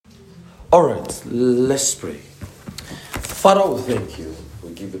All right, let's pray. Father, we thank you. We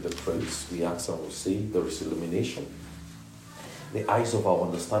give you the praise. We ask and we say there is illumination. The eyes of our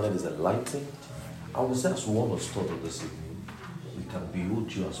understanding is enlightened. I will say as we want to study this evening, we can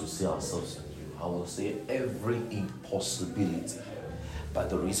behold you as we see ourselves in you. I will say every impossibility by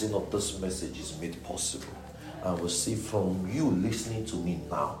the reason of this message is made possible. And we'll see from you listening to me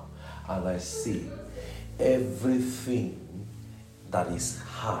now, and I see everything that is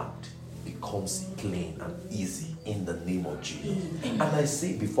hard becomes clean and easy in the name of Jesus. And I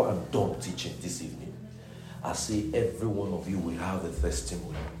say before I'm done teaching this evening, I say every one of you will have a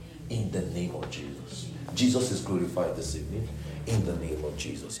testimony in the name of Jesus. Jesus is glorified this evening in the name of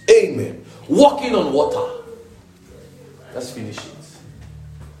Jesus. Amen. Walking on water. Let's finish it.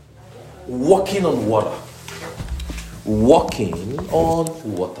 Walking on water. Walking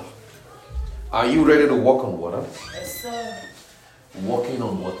on water. Are you ready to walk on water? Yes, sir. Walking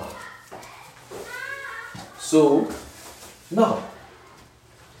on water. So, now,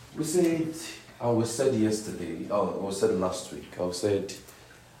 we said yesterday, we said last week, I said,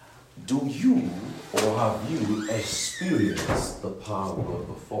 do you or have you experienced the power of God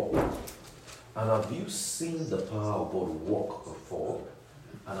before? And have you seen the power of God work before?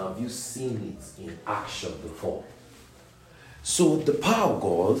 And have you seen it in action before? So the power of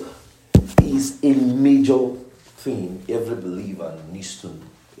God is a major thing every believer needs to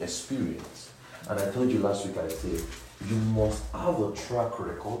experience. And I told you last week, I said, you must have a track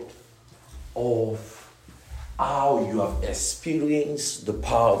record of how you have experienced the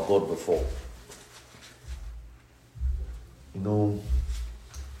power of God before. You know,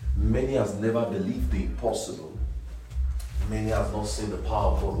 many has never believed the impossible. Many have not seen the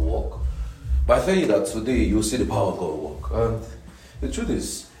power of God work. But I tell you that today you'll see the power of God work. And the truth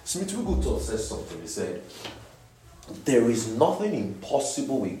is, Smith Wigglesworth said something. He said, there is nothing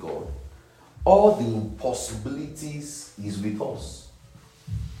impossible with God. All the impossibilities is with us.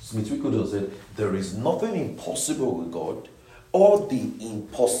 Smith Wigglesworth said, there is nothing impossible with God. All the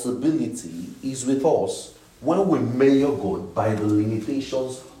impossibility is with us when we measure God by the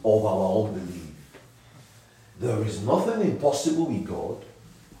limitations of our own belief. There is nothing impossible with God.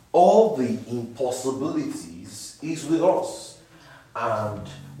 All the impossibilities is with us. And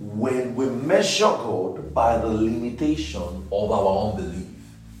when we measure God by the limitation of our own belief.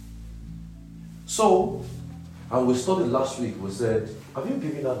 So, and we studied last week, we said, have you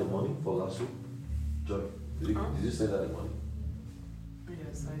given out the money for last week? Joy, did you send out the money?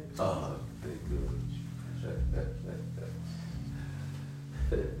 Yes, I did. Thank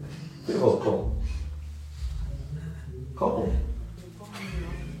you. People come. Come on.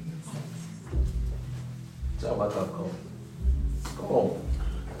 Come. Come on.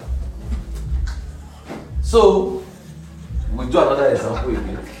 So, we'll do another example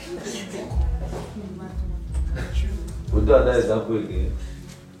again. We'll do another example again.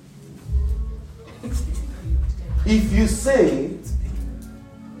 If you say,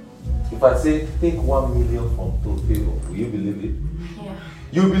 if I say, take 1 million from Favor, will you believe it? Yeah.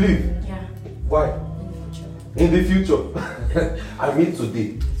 You believe? Yeah. Why? In the future. I mean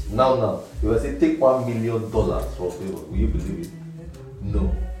today. Now. If I say take $1 million from Favor, will you believe it?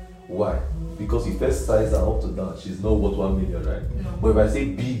 No. Why? Because you first size her up to down, she's not worth 1 million, right? No. But if I say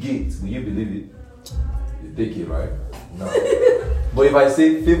Bill Gates, will you believe it? You take it, right? No. But if I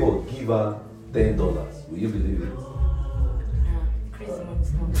say Favor, give her $10, will you believe it? Crazy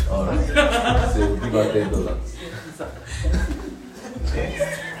mom's mom. Alright. So give her $10.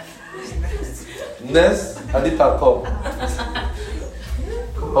 Next, Anita, come.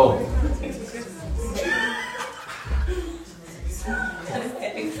 Come.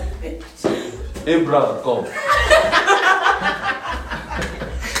 Abraham, come.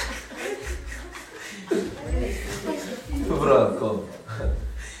 Abraham, come.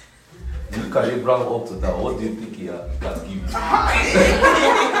 Look at Abraham up to down. What do you think he can give you?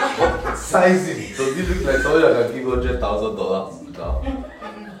 Size him. Does he look like someone that can give $100,000 now?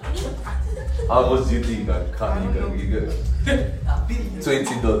 How much do you think he can give?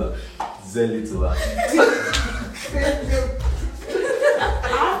 $20. Sell it to her.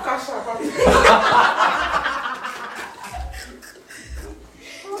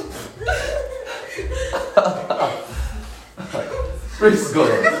 Praise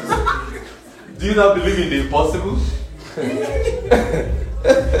God. Do you not believe in the impossible?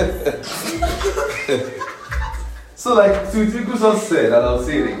 So like Tutukuson said, and I'll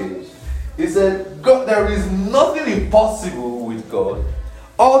say it again. He said, God, there is nothing impossible with God.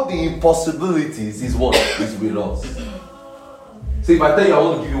 All the impossibilities is what is with us. So if I tell you I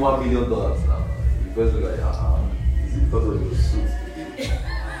want to give you $1 million now, you first look like, is it because of your suit?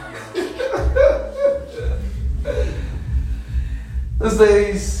 It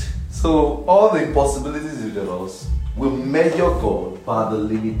says, so all the impossibilities in us will measure God by the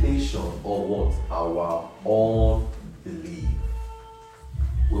limitation of what? Our unbelief.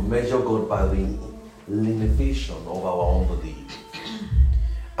 We measure God by the limitation of our unbelief.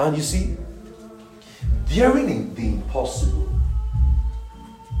 And you see, daring the impossible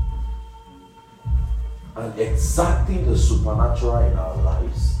and exacting the supernatural in our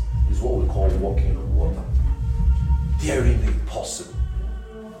lives is what we call walking on water. Daring the impossible.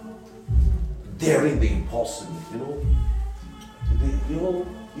 Daring the impossible.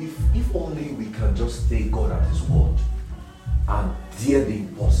 If only we can just take God at His word and dare the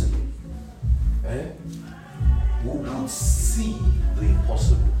impossible, we would see the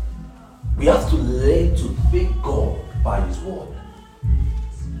impossible. We have to learn to take God by His word.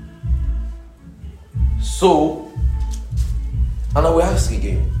 So, and I will ask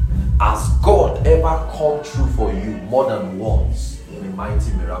again, has God ever come true for you more than once in a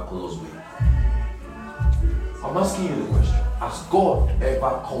mighty, miraculous way? I'm asking you the question. Has God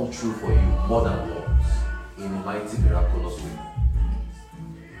ever come true for you more than once in a mighty, miraculous way?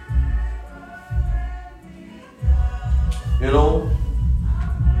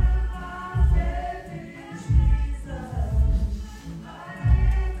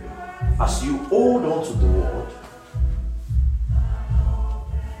 As you hold on to the word,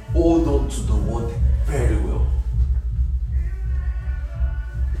 hold on to the word very well.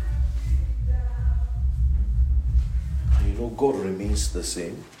 And God remains the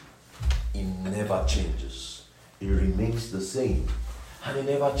same. He never changes. He remains the same. And He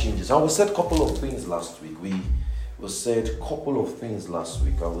never changes. And we said a couple of things last week. We said a couple of things last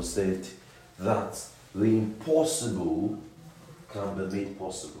week. I said that the impossible can be made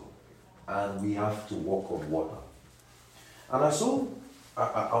possible. And we have to walk on water. And I was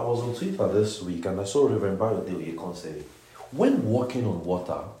on Twitter this week and I saw Reverend Bayo Yekon say, when walking on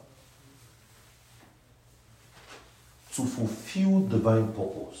water, to fulfill divine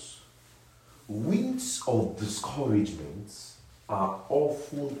purpose, winds of discouragement are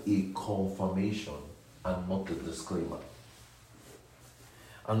often a confirmation and not a disclaimer.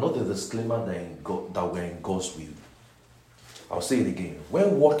 And not a disclaimer that we're in God's will. I'll say it again.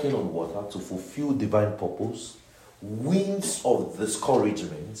 When walking on water to fulfill divine purpose, winds of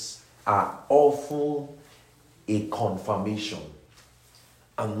discouragements are often a confirmation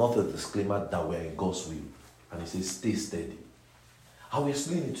and not a disclaimer that we're in God's will. And He says, stay steady. I will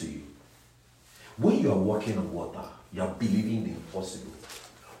explain it to you. When you are walking on water, you are believing the impossible.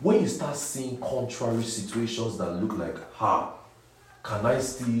 When you start seeing contrary situations that look like, can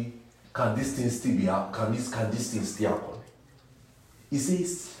this thing still be up? Can this thing still happen? He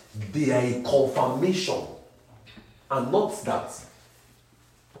says they are a confirmation and not that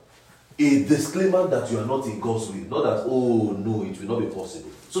a disclaimer that you are not in God's will. Not that, oh no, it will not be possible.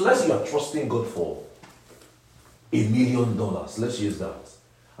 So let's say you are trusting God for $1 million. Let's use that.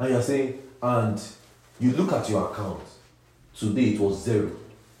 And you are saying, and you look at your account. Today it was 0.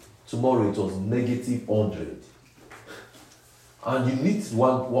 Tomorrow it was -100. And you need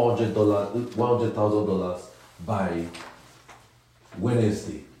 $100,000 by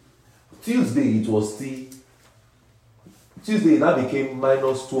Wednesday. Tuesday it was still. Tuesday that became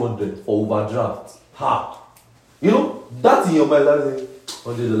 -200 for overdraft. That in your mind,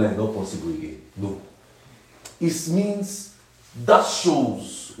 $100 is not possible again. No. It means that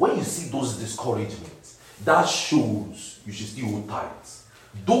shows when you see those discouragements, that shows you should still hold tight.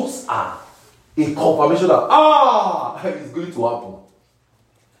 Those are a confirmation that it's going to happen.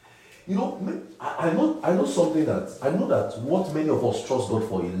 I know something that I know that what many of us trust God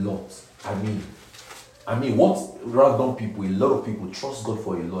for a lot. I mean, what random people, a lot of people trust God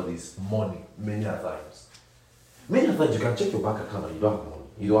for a lot is money. Many a times you can check your bank account and you don't have money.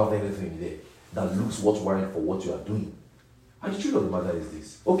 You don't have anything there that looks worthwhile for what you are doing. And the truth of the matter is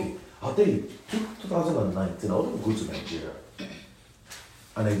this. Okay, I'll tell you. 2019, I wanted to go to Nigeria,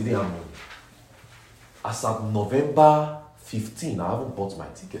 and I didn't have money. As of November 15, I haven't bought my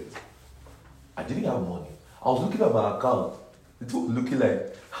ticket. I didn't have money. I was looking at my account. It was looking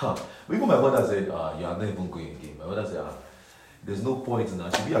like, Even my mother said, you are not even going again. My mother said, there's no point in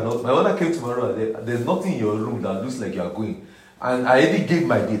that. My mother came to my room and said, there's nothing in your room that looks like you are going. And I already gave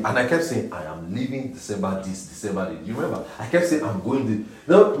my date. And I kept saying, I am leaving December this, December this. You remember? I kept saying, I'm going to.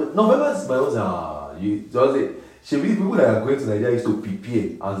 November, my mother said, people that are going to Nigeria used to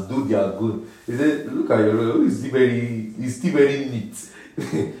prepare as though they are good. He said, look at your room. It's still very neat.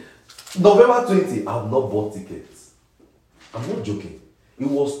 November 20, I have not bought tickets. I'm not joking. It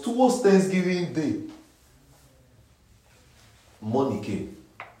was towards Thanksgiving Day. Money came.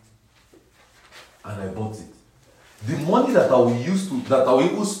 And I bought it. The money that I will use to, that I will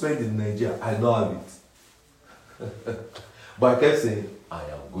even spend in Nigeria, I don't have it. But I kept saying, I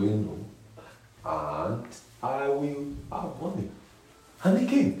am going home and I will have money. And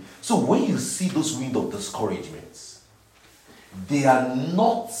again, so when you see those wind of discouragements, they are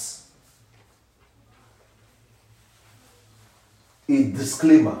not a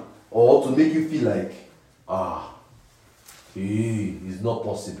disclaimer or to make you feel like, it's not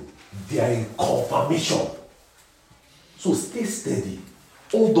possible. They are a confirmation. So stay steady.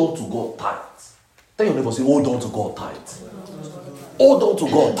 Hold on to God tight. Tell your neighbor, say, hold on to God tight. Hold on to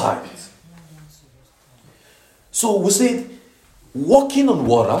God tight. So we said, walking on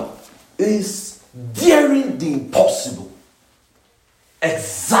water is daring the impossible,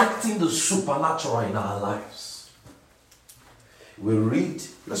 exacting the supernatural in our lives. We read,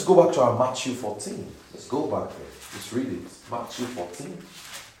 let's go back to our Matthew 14. Let's go back there. Let's read it. Matthew 14.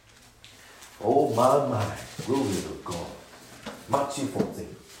 Oh my, glory to God. Matthew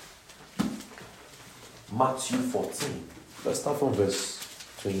 14. Matthew 14. Let's start from verse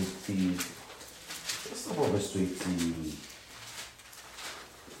 20. Let's start from verse 20.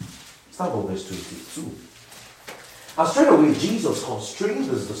 Start from verse 22. And straight away Jesus constrained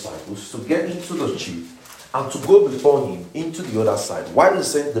his disciples to get into the ship and to go before him into the other side, while he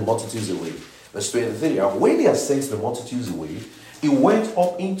sent the multitudes away. Verse 23. And when he had sent the multitudes away, he went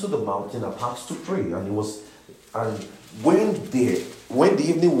up into the mountain apart to pray. And when the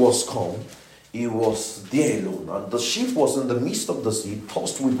evening was come, he was there alone. And the ship was in the midst of the sea,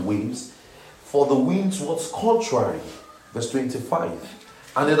 tossed with waves, for the wind was contrary. Verse 25.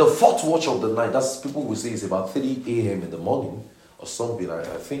 And in the fourth watch of the night, that's people will say it's about 3 a.m. in the morning, or something. I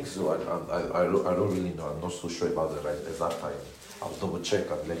think so. I don't really know. I'm not so sure about the exact time. I'll double check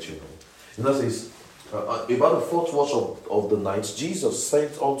and let you know. And that says, about the fourth watch of the night, Jesus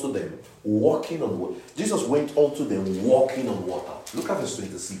sent unto them walking on water. Jesus went unto them walking on water. Look at verse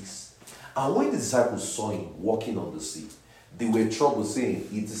 26. And when the disciples saw him walking on the sea, they were troubled, saying,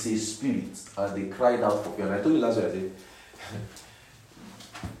 it is a spirit. And they cried out for fear. And I told you last week, I said,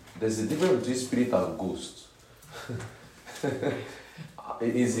 there's a difference between spirit and ghost.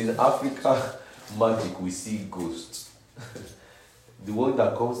 It is in Africa magic we see ghosts. The one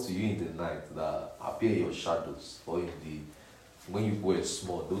that comes to you in the night, that appear in your shadows, or in when you were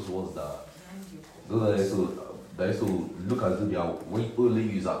small, those ones that used to look as if they are, when only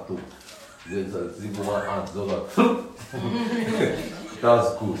use at home. There's a single one hand, those are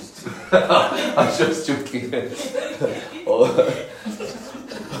that's ghost. I'm just joking.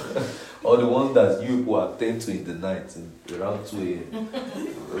 Or the one that you people attend to in the night, around 2 a.m.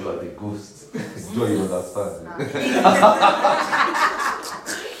 Those are the ghosts. Do you understand?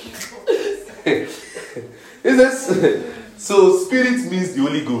 So spirit means the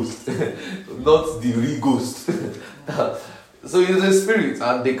Holy Ghost, not the real ghost. So it's a spirit,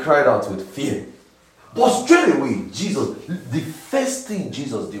 and they cried out with fear. But straight away, the first thing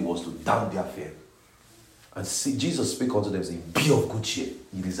Jesus did was to damn their fear. And see, Jesus spake unto them, saying, be of good cheer,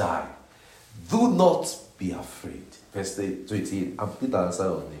 it is I. Do not be afraid. Verse 28. And Peter answered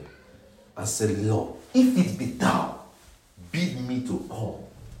on him and said, Lord, if it be thou, bid me to come.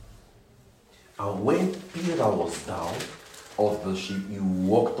 And when Peter was down of the ship, he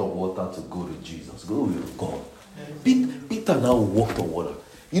walked on water to go to Jesus. Glory to God. Peter now walked on water.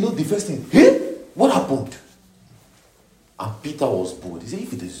 You know, the first thing, hey, what happened? And Peter was bold. He said,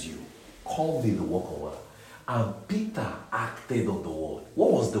 if it is you, call me to walk on water. And Peter acted on the word.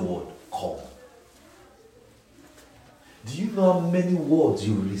 What was the word? Come. Do you know how many words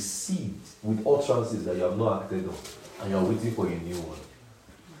you received with utterances that you have not acted on, and you are waiting for a new one?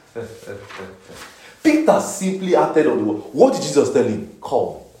 Peter simply acted on the word. What did Jesus tell him?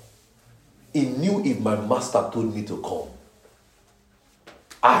 Come. He knew if my master told me to come,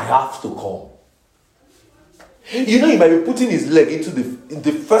 I have to come. You know, he might be putting his leg into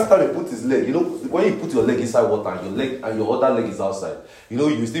the first time he put his leg, you know, when you put your leg inside water and your other leg is outside, you know,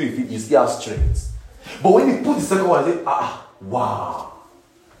 you still have strength. But when he put the second one, he said, wow,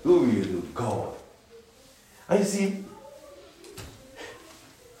 glory to God. And you see,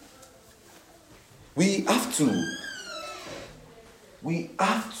 we have to,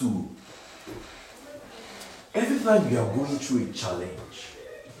 every time we are going through a challenge,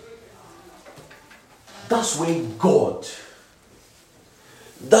 that's when God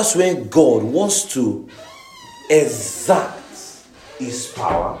wants to exact his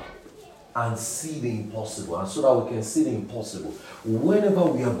power and see the impossible, and so that we can see the impossible. Whenever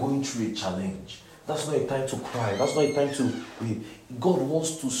we are going through a challenge, that's not a time to cry. That's not a time to read. God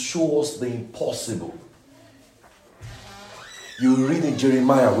wants to show us the impossible. You read in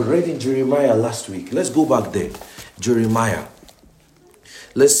Jeremiah. We read in Jeremiah last week. Let's go back there. Jeremiah.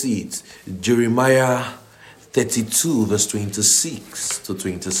 Let's see it. Jeremiah 32 verse 26 to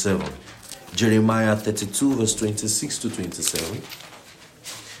 27. Jeremiah 32 verse 26 to 27.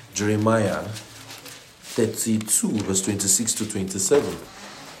 Jeremiah 32 verse 26 to 27.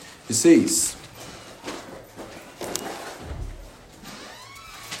 It says,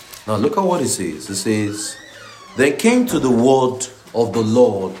 now look at what it says. It says, then came to the word of the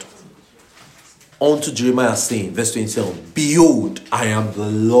Lord unto Jeremiah, saying, verse 27, behold, I am the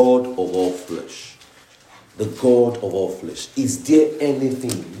Lord of all flesh, the God of all flesh. Is there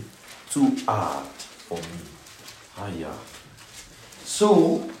anything too hard for me? Yeah.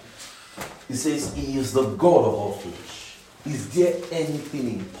 So, it says, he is the God of all flesh. Is there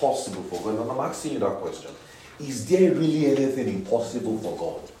anything impossible for God? And I'm asking you that question. Is there really anything impossible for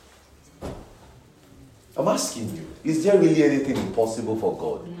God? I'm asking you, is there really anything impossible for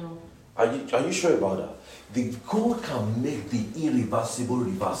God? No. Are you sure about that? The God can make the irreversible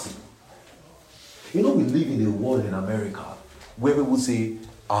reversible. You know, we live in a world in America where we would say,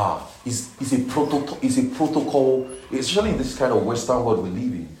 it's a protocol, especially in this kind of Western world we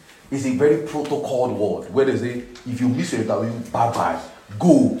live in. It's a very protocol world where they say, if you miss your interview, bye-bye,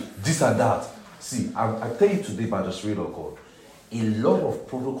 go, this and that. See, I tell you today by the Spirit of God, a lot of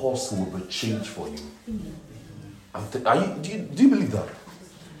protocols will be changed for you. Do you believe that?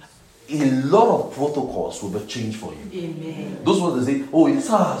 A lot of protocols will be changed for you. Amen. Those ones that say, oh, it's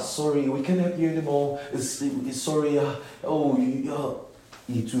sorry, we can't help you anymore. It's sorry, it will be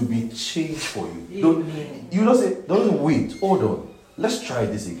changed for you. Don't wait, hold on. Let's try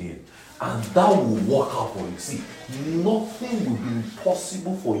this again. And that will work out for you. See, nothing will be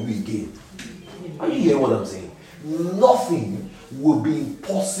impossible for you again. Are you hearing what I'm saying? Nothing will be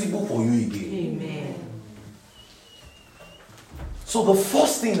impossible for you again. Amen. So the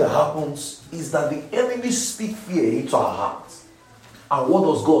first thing that happens is that the enemy speak fear into our hearts. And what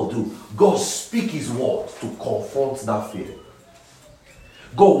does God do? God speak his word to confront that fear.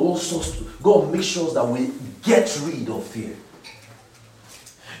 God makes sure that we get rid of fear.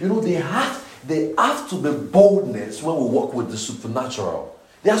 You know, there have to be boldness when we work with the supernatural.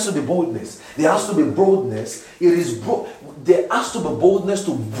 There has to be boldness. There has to be boldness. There has to be boldness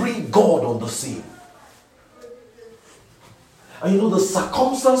to bring God on the scene. And you know, the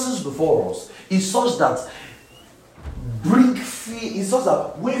circumstances before us is such that bring fear. It's such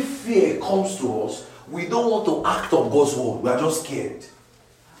that when fear comes to us, we don't want to act on God's word. We are just scared.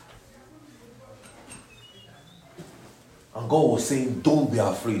 And God was saying, don't be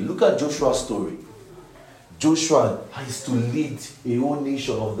afraid. Look at Joshua's story. Joshua has to lead a whole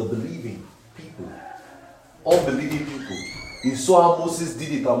nation of the believing people. Unbelieving people. He saw how Moses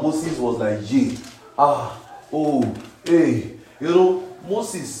did it, and Moses was like, hey. You know,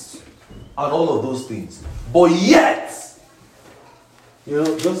 Moses and all of those things. But yet, you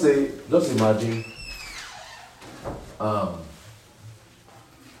know, just imagine,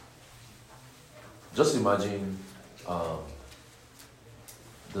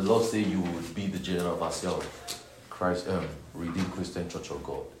 the Lord say you would be the general overseer of Christ, Redeemed Christian Church of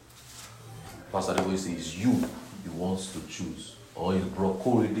God. Pastor Debo says it's you he wants to choose, or it's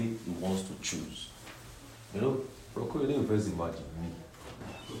Brokorede he wants to choose. You know, Brokorede will first imagine me.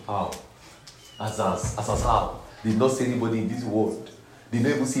 How? As how? Did not see anybody in this world. Did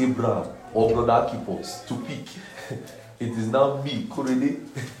not even see Abraham or Brother Akipos to pick. It is now me, Korede.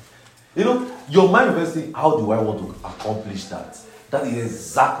 You know, your mind first think, how do I want to accomplish that? That is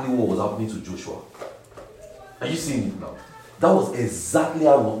exactly what was happening to Joshua. Are you seeing it now? That was exactly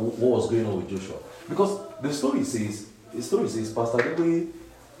what was going on with Joshua. Because the story says, Pastor Debo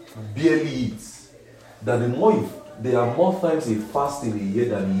barely eats. That there are more times he fasts in a year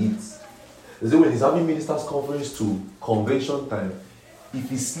than he eats. They say when he's having ministers' conference to convention time, if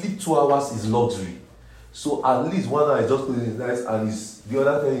he sleeps 2 hours is luxury. So at least 1 hour is just putting his eyes and the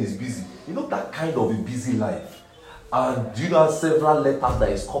other time is busy. You know that kind of a busy life. And do you know several letters that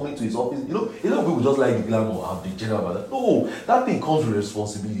is coming to his office? You know, a lot of people just like the glamour and the general about that. No, that thing comes with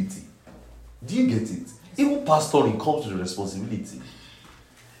responsibility. Do you get it? Even pastoring comes with responsibility.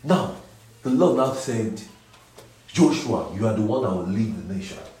 Now, the Lord now said, Joshua, you are the one that will lead the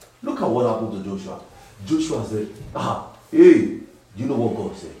nation. Look at what happened to Joshua. Joshua said, hey, you know what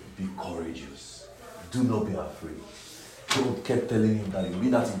God said? Be courageous. Do not be afraid. God kept telling him that. You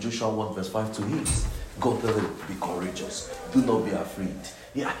read that in Joshua 1 verse 5 to 8. God told him, be courageous. Do not be afraid.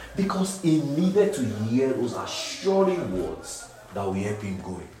 Yeah, because he needed to hear those assuring words that will help him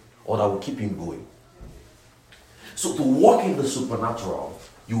going, or that will keep him going. So to walk in the supernatural,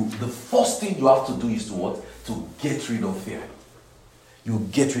 the first thing you have to do is to what? To get rid of fear. You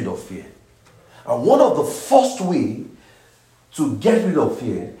get rid of fear. And one of the first way to get rid of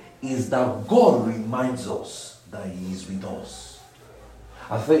fear is that God reminds us that He is with us.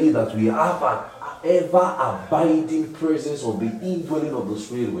 I tell you that we have an ever-abiding presence of the indwelling of the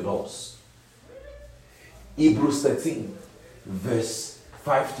Spirit with us. Hebrews 13, verse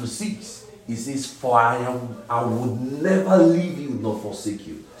 5 to 6. It says, "For I would never leave you nor forsake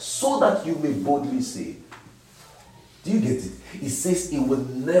you, so that you may boldly say." Do you get it? It says it will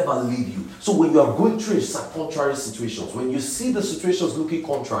never leave you. So when you are going through contrary situations, when you see the situations looking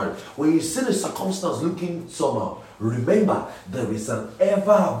contrary, when you see the circumstance looking somehow, remember there is an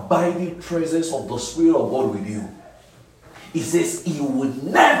ever-abiding presence of the Spirit of God with you. It says He will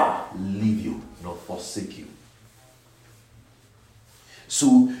never leave you nor forsake you.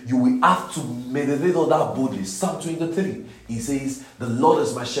 So you will have to meditate on that boldly. Psalm 23, he says, "The Lord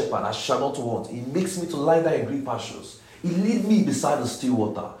is my shepherd, I shall not want. He makes me to lie down in green pastures. He lead me beside the still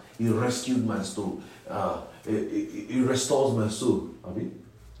water. He rescued my soul. He restores my soul." Abi?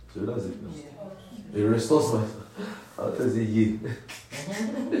 So that's it. No? He restores my soul. How does it ye?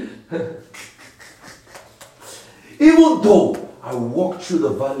 "Even though I walk through the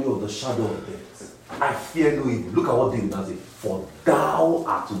valley of the shadow of death, I fear no evil." Look at what David does. "For thou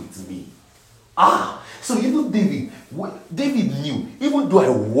art with me." So even David knew, even though I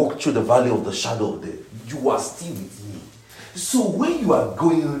walk through the valley of the shadow of death, you are still with me. So when you are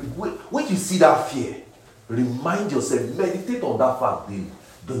going, when you see that fear, remind yourself, meditate on that fact,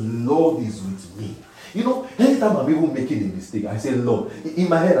 the Lord is with me. You know, anytime I'm even making a mistake, I say, "Lord." In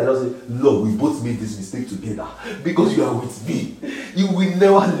my head, I just say, "Lord, we both made this mistake together because you are with me. You will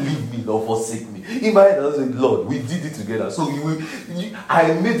never leave me nor forsake me." In my head, I just say, "Lord, we did it together. So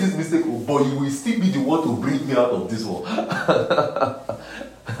I made this mistake, but you will still be the one to bring me out of this one."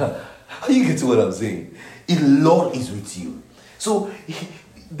 Are you getting what I'm saying? The Lord is with you. So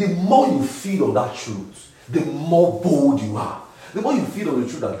the more you feed on that truth, the more bold you are. The more you feed on the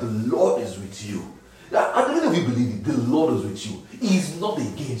truth that the Lord is with you. I don't know if you believe it. The Lord is with you. He is not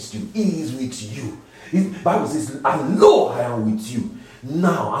against you. He is with you. The Bible says, "And lo, I am with you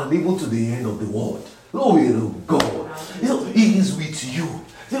now and even to the end of the world." Glory to God. He is with you.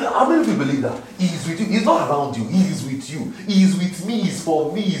 How many of you believe that? He is with you. He's not around you. He is with you. He is with me. He is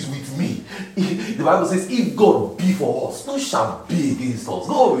for me. He is with me. The Bible says, "If God be for us, who shall be against us?"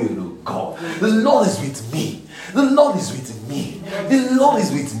 Glory to God. The Lord is with me. The Lord is with me. The Lord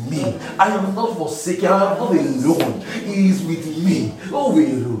is with me. I am not forsaken. I am not alone. He is with me. Glory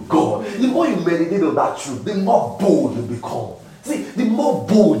to God. The more you meditate on that truth, the more bold you become. See, the more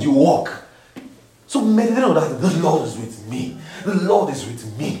bold you walk. So meditate on that. The Lord is with me. The Lord is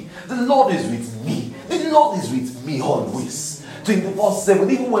with me. The Lord is with me. The Lord is with me always. 24/7.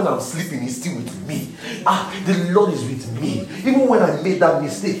 Even when I'm sleeping, He's still with me. The Lord is with me. Even when I made that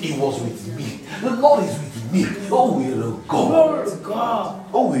mistake, He was with me. The Lord is with me. Oh, we are God. Glory to God.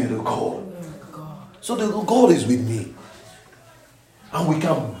 Oh, we are God. So the God is with me. And we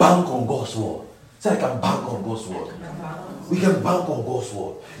can bank on God's word. Say, "I can bank on God's word." We can bank on God's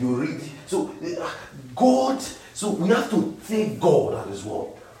word. You read. So God, so we have to take God at His word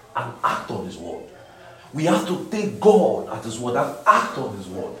and act on His word. We have to take God at His word and act on His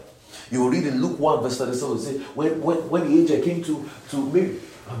word. You read in Luke 1 verse 37, it says, when the angel came to Mary,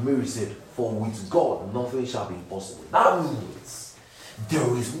 and Mary said, "For with God nothing shall be impossible." That means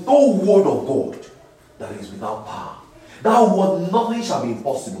there is no word of God that is without power. That word, "nothing shall be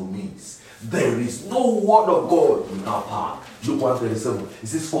impossible," means there is no word of God without power. Luke 1:37, it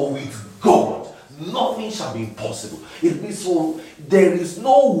says, "For with God nothing shall be impossible." It means so there is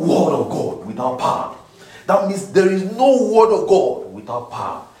no word of God without power. That means there is no word of God without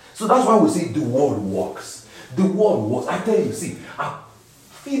power. So that's why we say the word works. The word works. I tell you, see,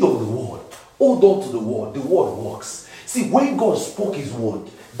 feed on the word. Hold on to the word. The word works. See, when God spoke His word,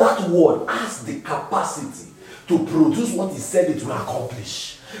 that word has the capacity to produce what He said it will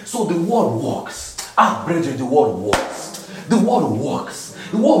accomplish. So the word works. Brethren, the word works. The word works.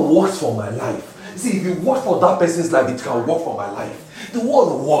 The word works for my life. See, if it works for that person's life, it can work for my life. The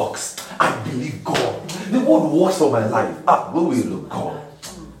word works. I believe God. The word works for my life. Glory to God.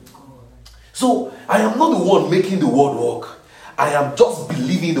 So I am not the one making the word work. I am just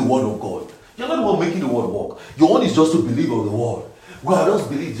believing the word of God. You're not the one making the word work. Your own is just to believe on the word. Well, I just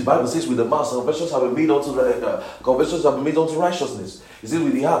believe. The Bible says, "With the mouth confessions have been made unto righteousness." It says,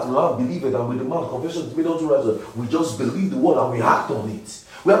 "With the heart we have believed, and with the mouth confessions made unto righteousness." We just believe the word and we act on it.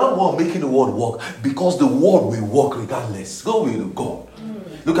 We are not the one making the word work, because the word will work regardless. Glory to God.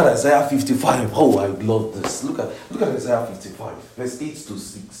 Look at Isaiah 55. Oh, I love this. Look at Isaiah 55, verse 8 to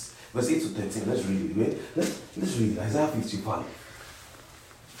 6, verse 8 to 13. Let's read it. Let's read it. Isaiah 55.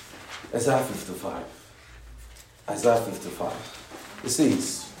 Isaiah 55. Isaiah 55. It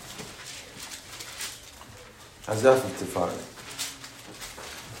says, Isaiah 55.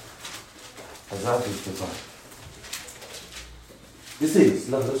 Isaiah 55. It says,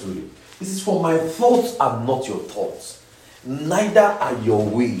 let's read it. It says, for my thoughts are not your thoughts, neither are your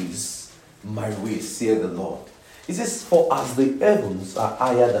ways my ways, saith the Lord. It says, for as the heavens are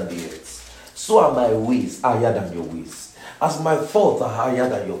higher than the earth, so are my ways higher than your ways. As my thoughts are higher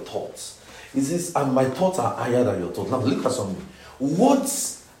than your thoughts. It says, and my thoughts are higher than your thoughts. Now look at something.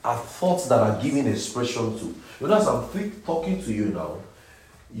 Words are thoughts that are given expression to. You know, as I'm talking to you now,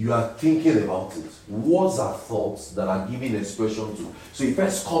 you are thinking about it. Words are thoughts that are given expression to. So it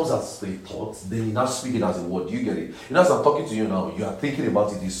first comes as a thought, then you now speak it as a word. You get it? You know, as I'm talking to you now, you are thinking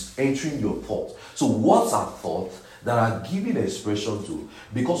about it. It's entering your thought. So words are thoughts that are given expression to.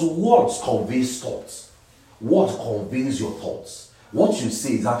 Because words conveys thoughts. What conveys your thoughts? What you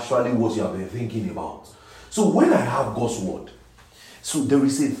say is actually what you have been thinking about. So when I have God's word, so there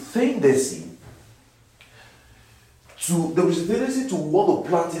is a tendency to want to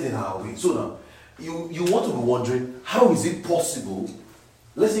plant it in our way. So now, you want to be wondering, how is it possible?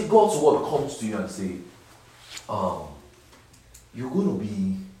 Let's say God's word comes to you and say, you're going to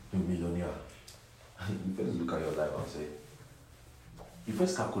be a millionaire. You first look at your life and say, you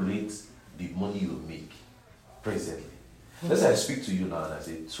first calculate the money you make presently. Let's say I speak to you now and I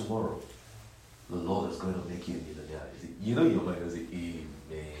say, tomorrow, the Lord is going to make you a millionaire. You know, your mind does say,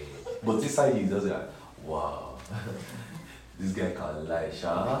 amen. But inside you, does like, wow. This guy can lie,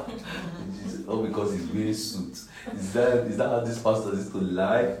 Sha. All because he's wearing suit. Is that how this pastor is to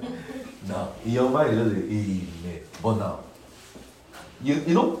lie? Now, in your mind, you just say, amen. But now,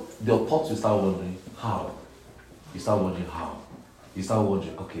 you know, your thoughts you start wondering, how? You start wondering how. You start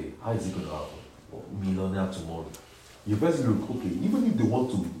wondering, okay, how is it going to happen? Millionaire tomorrow. You first look, okay, even if they want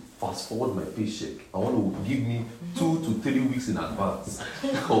to fast forward my paycheck, I want to give me 2 to 3 weeks in advance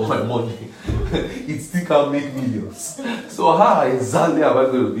of my money. It still can't make millions. So how exactly am I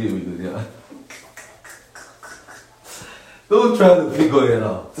going to be a millionaire? Don't try to figure it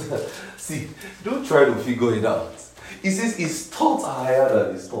out. See, don't try to figure it out. He says his thoughts are higher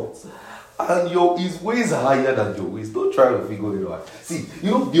than his thoughts. And his ways are higher than your ways. Don't try to figure it out. See,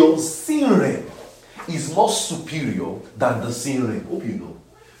 you know, the unseen realm is more superior than the seen realm. Hope you know.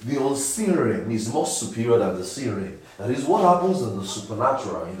 The unseen realm is more superior than the seen realm. That is what happens in the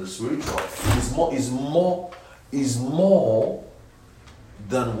supernatural, in the spiritual, is more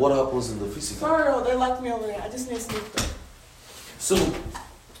than what happens in the physical. Sorry, they locked me over there. I just need to sleep though.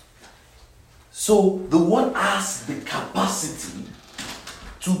 So the one has the capacity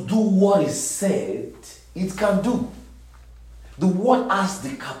to do what is said it can do. The one has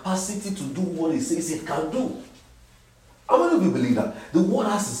the capacity to do what it says it can do. How many of you believe that? The one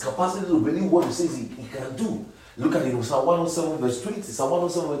has his capacity to believe what he says he can do. Look at it in Psalm 107 verse 20. Psalm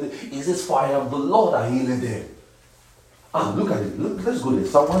 107 verse 20. It says, for I am the Lord that healeth them. Look at it. Let's go there.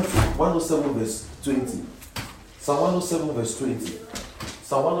 Psalm 107 verse 20. Psalm 107 verse 20.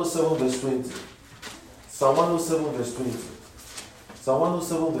 Psalm 107 verse 20. Psalm 107 verse 20. Psalm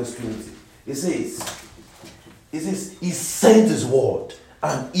 107 verse 20. It says, he sent his word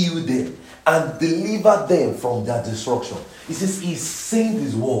and healed them and delivered them from their destruction. It says, he sent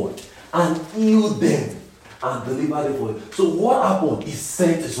his word and healed them and delivered them from it. So what happened? He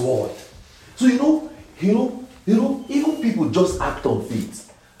sent his word. So you know, even people just act on faith.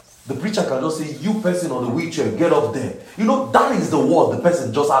 The preacher can just say, you person on the wheelchair, get up there. You know, that is the word the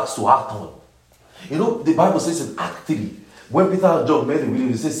person just has to act on. You know, the Bible says in Act 3, when Peter and John met the widow,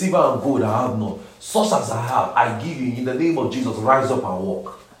 he said, silver and gold I have not. Such as I have, I give you in the name of Jesus, rise up and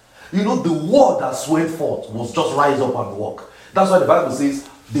walk. You know, the word that went forth was just rise up and walk. That's why the Bible says,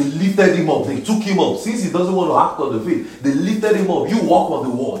 they lifted him up, they took him up. Since he doesn't want to act on the faith, they lifted him up. You walk on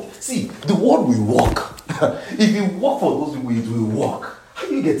the word. See, the word will walk. If you walk for those people, it will walk. Are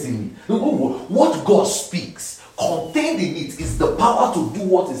you getting me? What God speaks, contained in it is the power to do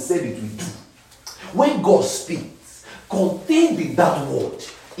what he said it will do. When God speaks, contained in that word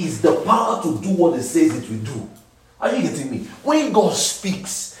is the power to do what he says it will do. Are you getting me? When God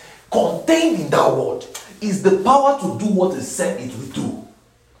speaks, contained in that word is the power to do what he said it will do.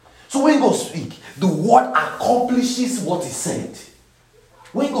 So when God speaks, the word accomplishes what he said.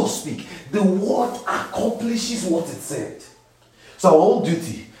 When God speaks, the word accomplishes what it said. So our own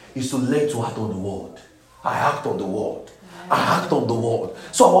duty is to learn to act on the word. I act on the word. I act on the word.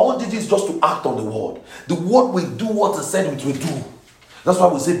 So our own duty is just to act on the word. The word will do what it said it will do. That's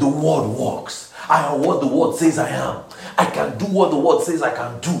why we say the word works. I am what the word says I am. I can do what the word says I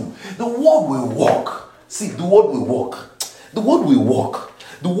can do. The word will work. See, the word will work. The word will work.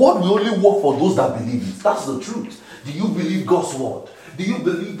 The word will only work for those that believe it. That's the truth. Do you believe God's word? Do you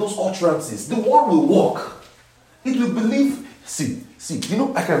believe those utterances? The word will work. It will believe. See,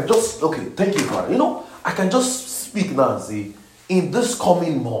 I can just, okay, thank you, Father. I can just speak now and say, in this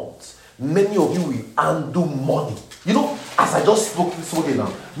coming month, many of you will handle money. As I just spoke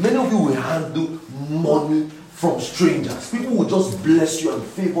now, many of you will handle money from strangers. People will just bless you and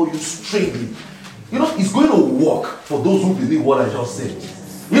favor you strangely. It's going to work for those who believe what I just said.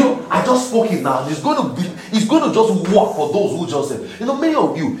 I just spoke it now. It's going to just work for those who just said. Many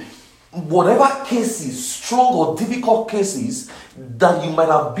of you, whatever cases, strong or difficult cases that you might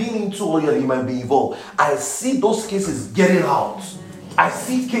have been into or you might be involved, I see those cases getting out. I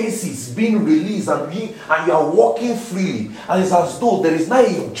see cases being released and you are walking freely. And it's as though there is not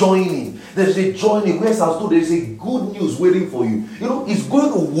a joining. There's a joining where it's as though there is a good news waiting for you. It's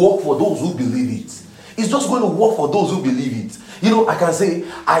going to work for those who believe it. It's just going to work for those who believe it. I can say,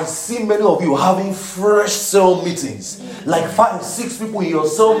 I see many of you having fresh cell meetings. Like 5-6 people in your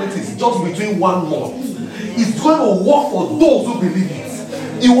cell meetings just between 1 month. It's going to work for those who believe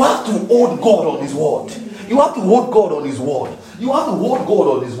it. You have to hold God on His word. You have to hold God on His word. You have to hold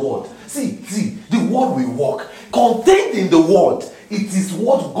God on His word. See, the word will work. Contained in the word, it is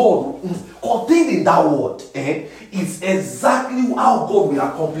what God, contained in that word, is exactly how God will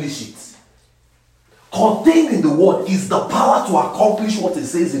accomplish it. Contained in the word is the power to accomplish what it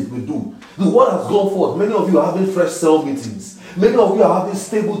says it will do. The word has gone forth. Many of you are having fresh cell meetings. Many of you are having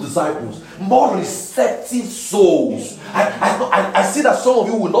stable disciples, more receptive souls. I see that some of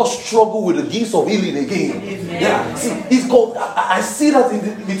you will not struggle with the gifts of healing again. Amen. Yeah, see, it's called. I see that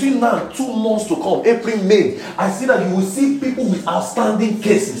between now and 2 months to come, April, May, I see that you will see people with outstanding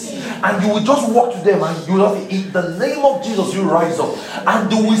cases, and you will just walk to them, and you will, in the name of Jesus, you rise up,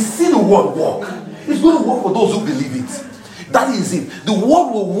 and you will see the word work. It's going to work for those who believe it. That is it. The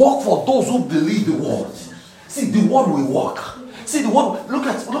word will work for those who believe the word. See, the word will work. See, the word. Look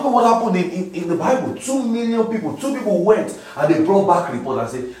at what happened in the Bible. 2 million people. 2 people went and they brought back report and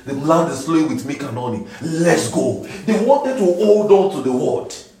said, the land is flowing with milk and honey. Let's go. They wanted to hold on to the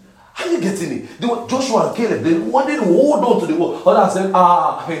word. Are you getting it? Joshua and Caleb, they wanted to hold on to the word. Others said,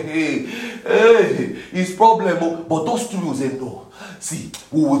 hey, it's problem. But those 2 people said, no. See,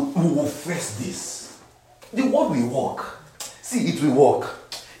 we will face this. The word will work. See, it will work.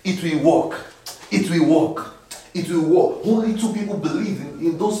 It will work. It will work. It will work. Only 2 people believe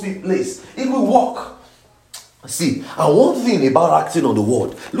in those places. It will work. See, and one thing about acting on the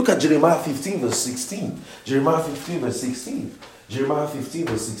word. Look at Jeremiah 15 verse 16. Jeremiah 15 verse 16. Jeremiah 15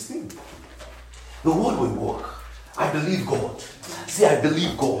 verse 16. The word will work. I believe God. See, I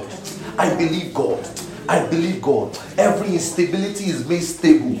believe God. I believe God. I believe God. Every instability is made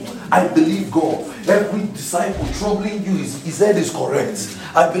stable. I believe God. Every disciple troubling you, his head is correct.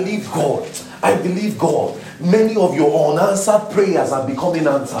 I believe God. I believe God. Many of your unanswered prayers are becoming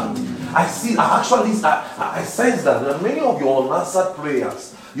answered. I sense that many of your unanswered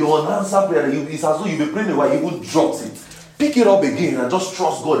prayers, it's as though you've been praying a while, you would drop it. Pick it up again and just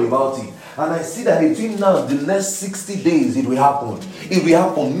trust God about it. And I see that between now and the next 60 days, it will happen. It will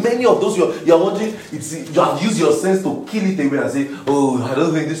happen. Many of those you're wondering, you have used your sense to kill it away and say, oh, I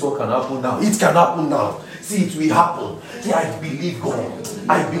don't think this one can happen now. It can happen now. See, it will happen. See, I believe God.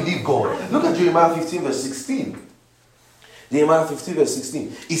 I believe God. Look at Jeremiah 15 verse 16. Jeremiah 15 verse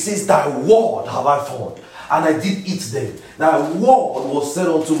 16. It says, thy word have I found, and I did eat them. Thy word was set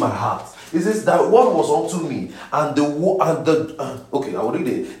unto my heart. It says, thy word was unto me, and I will read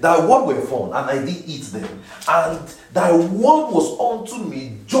it. Thy word were found, and I did eat them. And thy word was unto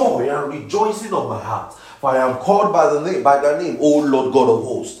me joy and rejoicing of my heart. For I am called by thy name, O Lord God of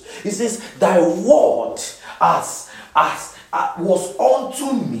hosts. It says, thy word was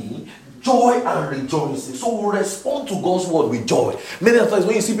unto me joy and rejoicing. So we respond to God's word with joy. Many times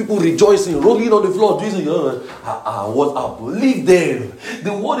when you see people rejoicing, rolling on the floor, doing what happened? Leave them.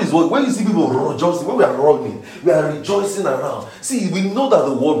 The word is what. When you see people rejoicing, when we are rolling, we are rejoicing around. See, we know that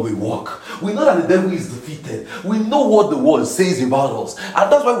the word will work. We know that the devil is defeated. We know what the word says about us,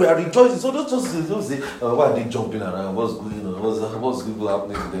 and that's why we are rejoicing. So don't say, why are they jumping around? What's going on? What's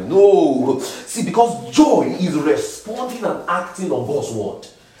happening to them? No. See, because joy is responding and acting on God's word.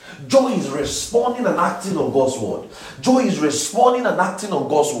 Joy is responding and acting on God's word. Joy is responding and acting on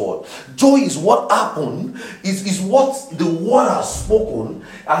God's word. Joy is what happened, is what the word has spoken,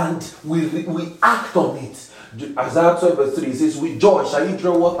 and we act on it. Isaiah 12 verse 3, it says, with joy shall you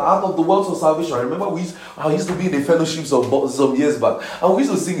draw water out of the wells of salvation. I remember I used to be in the fellowships some years back, and we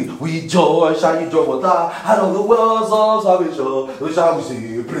used to sing it, with joy shall you draw water out of the wells of salvation. We shall we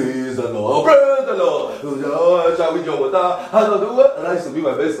sing, praise the Lord, praise the Lord. With joy shall we draw water out of the wells. And I used to be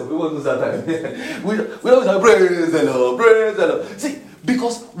my best of people do that time. we always have praise the Lord, praise the Lord. See,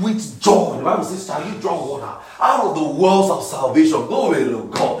 because with joy, the Bible says, shall you draw water out of the wells of salvation. Glory to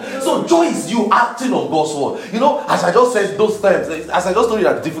God. So joy is you acting on God's word. You know, as I just said those times, as I just told you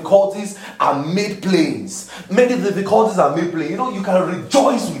that difficulties are made plains. Many difficulties are made plain. You know, you can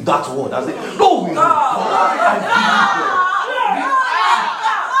rejoice with that word. I say, glory to God. I believe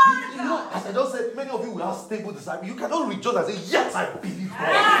God. As I just said, many of you will have stable disciples. You cannot rejoice and say, yes, I believe God.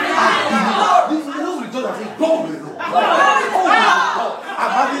 I believe. You cannot rejoice and say, glory to God. I'm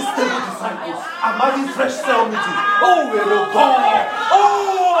having stable disciples. I'm having fresh cell meetings. Oh, we're the God.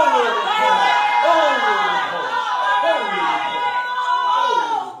 Oh, we're the God.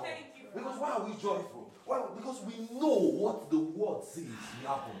 Oh, thank you. Because why are we joyful? Why? Because we know what the word says will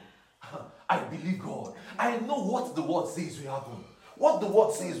happen. I believe God. I know what the word says will happen. What the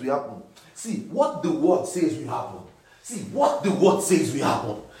word says will happen. See, what the word says will happen. See, what the word says will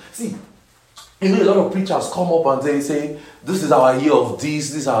happen. See, you know, a lot of preachers come up and they say, this is our year of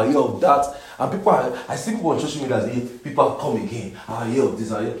this is our year of that. And people, I see people on social media say, people come again, our year of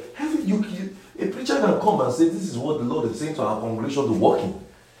this, our year. A preacher can come and say, this is what the Lord is saying to our congregation to walk in.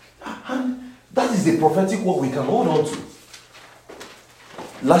 And that is the prophetic word we can hold on to.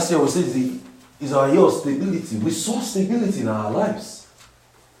 Last year we said is our year of stability. We saw stability in our lives.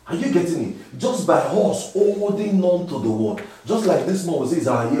 Are you getting it? Just by us holding on to the word. Just like this month we say is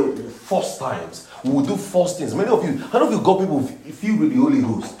our year first times. We will do first things. Many of you, how many of you got people filled with the Holy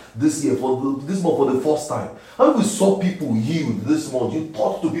Ghost this year, this month for the first time? How many of you saw people healed this month? You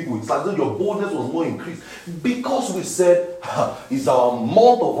talked to people. It's like your boldness was more increased. Because we said, it's our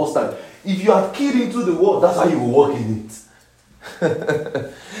month of first time. If you are keyed into the word, that's how you will walk in it.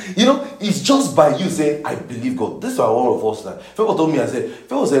 You know, it's just by you saying, I believe God. This is our one of first time. People told me,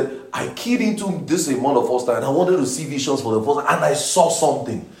 people said, I keyed into this amount of first time and I wanted to see visions for the first time and I saw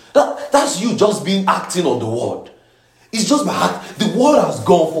something. That's you just being acting on the word. It's just by act. The word has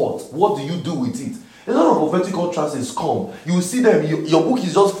gone forth. What do you do with it? A lot of prophetic utterances come. You will see them. Your book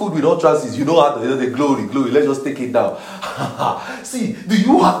is just filled with utterances. You know how to the glory. Let's just take it down. See, do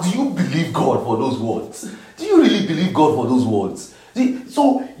you believe God for those words? Do you really believe God for those words? See,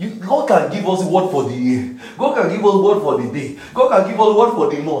 so God can give us a word for the year. God can give us a word for the day. God can give us a word for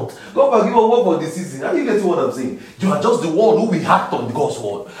the month. God can give us a word for the season. Are you getting what I'm saying? You are just the one who will act on God's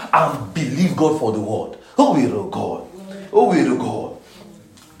word and believe God for the word. Oh, we to God. Oh, we to God.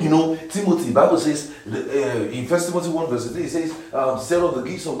 You know, Timothy, the Bible says, in 1 Timothy 1 verse 3, it says, set up the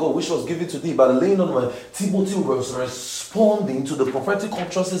gifts of God, which was given to thee by the laying on of my. Timothy was responding to the prophetic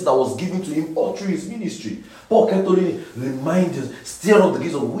utterances that was given to him all through his ministry. Paul kept telling him, remind you, stir up the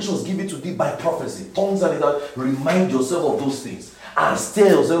gifts of God, which was given to thee by prophecy. Tongues and that, remind yourself of those things. And stir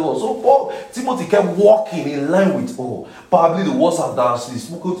yourself up. So Timothy kept walking in line with, probably the words that actually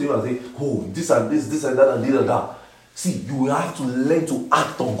spoken to him and say, this and this and that and this and that. See, you will have to learn to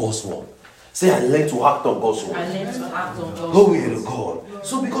act on God's word. Say, I learn to act on God's word. I learn to act on God's word. Glory to God.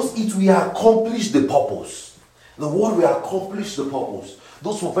 So because it will accomplish the purpose. The word will accomplish the purpose.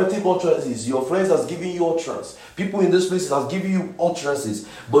 Those prophetic utterances, your friends has given you utterance. People in this place has given you utterances,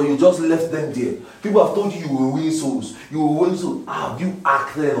 but you just left them there. People have told you you will win souls. You will win souls. Have you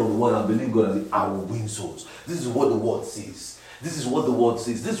acted on the word and believe God and say, I will win souls? This is what the word says. This is what the word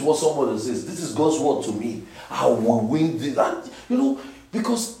says. This is what someone says. This is God's word to me. I will win this. And, you know,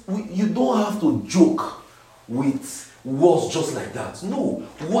 because you don't have to joke with words just like that. No,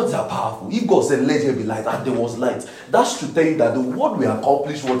 words are powerful. If God said, let there be light, and there was light, that should tell you that the word will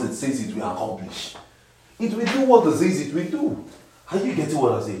accomplish what it says it will accomplish. It will do what it says it will do. Are you getting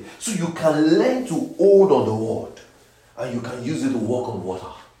what I say? So you can learn to hold on the word, and you can use it to walk on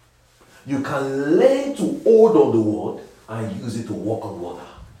water. You can learn to hold on the word and use it to walk on water.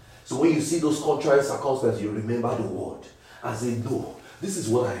 So when you see those contrary circumstances, you remember the word and say, no, this is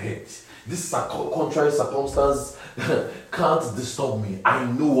what I heard. This contrary circumstance can't disturb me. I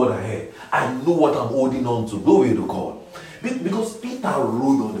know what I heard. I know what I'm holding on to. Glory to God. Because Peter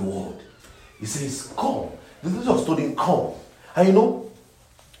rode on the word. He says, come. The Jesus told him, come. And you know,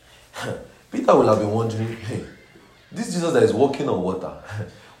 Peter will have been wondering, hey, this Jesus that is walking on water,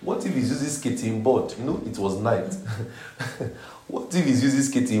 what if he's using skating board? You know, it was night. What if he's using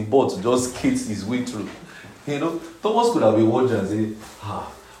skating board to just skate his way through? You know, Thomas could have been wondering and say, I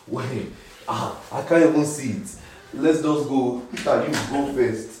can't even see it. Let's just go. Peter, you go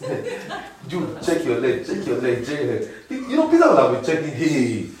first. You check your leg, check your leg, check your leg. You know, Peter would have been checking,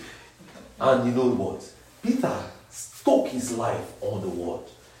 hey. And you know what? Peter stuck his life on the word.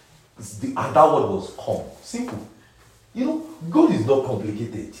 And that word was come. Simple. You know, God is not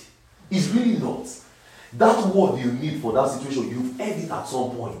complicated. It's really not. That word you need for that situation, you've heard it at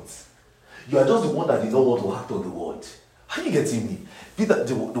some point. You are just the one that did not want to act on the word. Are you getting me? Peter,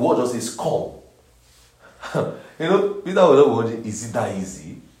 the word just says, come. You know, Peter was not wondering, is it that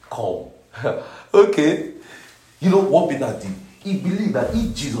easy? Come. Okay. You know what Peter did? He believed that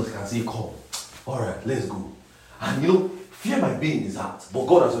if Jesus can say, come, alright, let's go. And you know, fear might be in his heart, but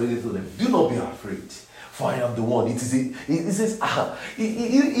God has already told him, do not be afraid, for I am the one. It says,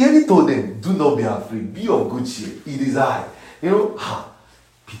 he already told them, do not be afraid, be of good cheer. It is I. You know,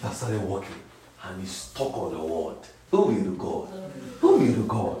 Peter started walking, and he stuck on the word. Glory to God. Glory to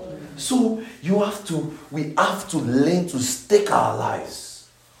God. So we have to learn to stake our lives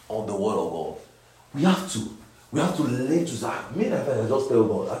on the word of God. We have to learn to say, many times I just tell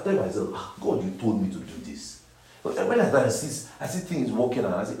God, I tell myself, God, you told me to do this. But when I see things working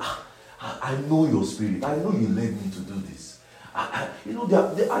and I say, I know your spirit. I know you led me to do this. You know,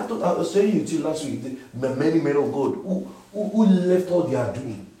 I was telling you last week, many men of God who left all they are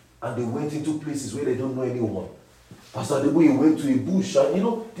doing and they went into places where they don't know anyone. Pastor Adeboye went to a bush and you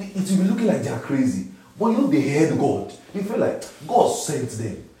know, it will be looking like they are crazy. But you know, they heard God. They feel like God sent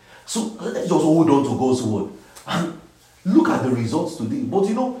them. So let's just hold on to God's word. And look at the results today. But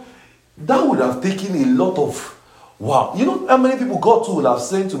you know, that would have taken a lot of wow. You know how many people God too will have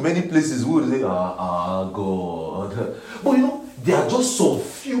sent to many places who would say, God. But you know, there are just some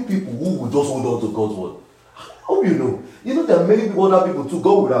few people who will just hold on to God's word. How you know? You know, there are many other people too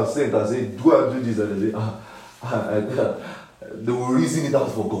God would have sent and said, go and do this, and they say, they will reason it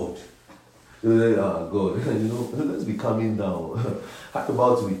out for God. They will say, God, you know, let's be calming down. How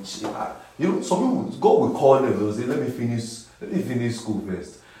about which? You know, some people, God will call them, they will say, let me finish school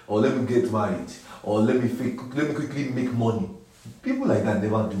first, or let me get married, or let me quickly make money. People like that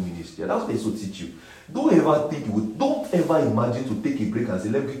never do ministry. That's what they so teach you. Don't ever imagine to take a break and say,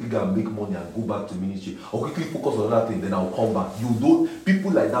 let me quickly go and make money and go back to ministry, or quickly focus on other things, then I'll come back.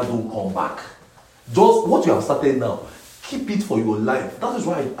 People like that don't come back. Just what you have started now, keep it for your life. That is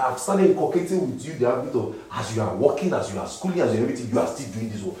why I've started inculcating with you the habit of, as you are working, as you are schooling, as you are everything, you are still doing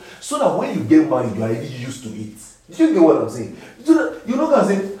this work. So that when you get married, you are already used to it. Do you get what I'm saying? You're not going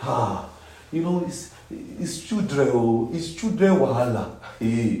to say, you know, it's children, wahala.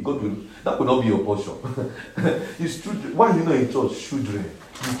 Hey, God will, that will not be your portion. It's children. Why are you not in church? Children.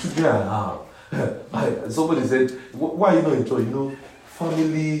 The children I have. Somebody said, why are you not in church? You know,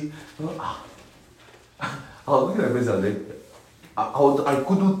 family. I was looking at myself like, I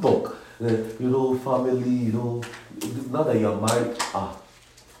couldn't talk. You know, family, you know, now that you're married,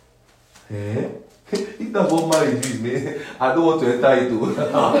 if that's what marriage is, man, I don't want to enter into.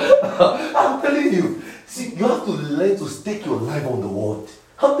 I'm telling you, see, you have to learn to stake your life on the word.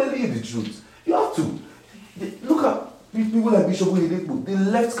 I'm telling you the truth. You have to. Look at people like Bishop Oyedepo. He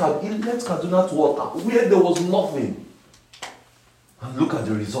left Kaduna to work where there was nothing. And look at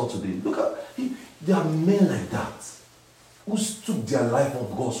the result today. Look at, there are men like that who took their life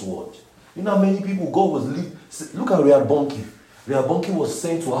on God's word. You know how many people God was leading. Look at Reinhard Bonnke. Reinhard Bonnke was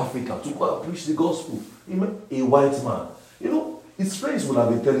sent to Africa to go and preach the gospel. A white man. You know, his friends would have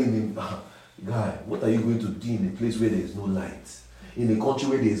been telling him, guy, what are you going to do in a place where there is no light? In a country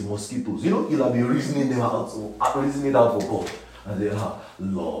where there is mosquitoes? You know, he'll have been reasoning it out for God. And they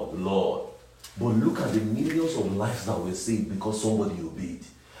Lord. But look at the millions of lives that were saved because somebody obeyed.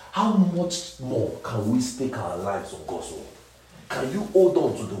 How much more can we stake our lives on God's word? Can you hold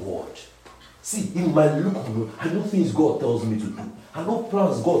on to the word? See, in my look, I know things God tells me to do. I know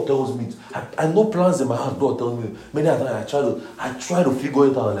plans God tells me to. I know plans in my heart God tells me. Many times I try to figure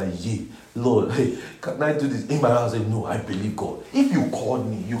it out like, yeah, Lord, hey, can I do this? In my heart, I say, no, I believe God. If you called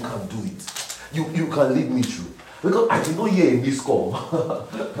me, you can do it. You can lead me through. Because I did not hear a missed call.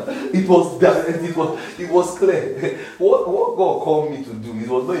 It was there, and it was clear. What God called me to do, it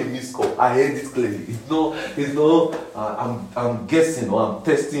was not a missed call. I heard it clearly. It's no. I'm guessing or I'm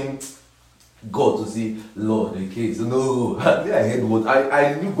testing God to see, Lord, the case. No, I heard what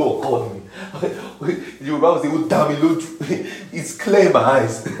I knew God called me. You will say, oh, damn it, it's clear in my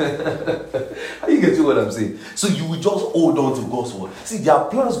eyes. Are you getting what I'm saying? So you will just hold on to God's word. See, there are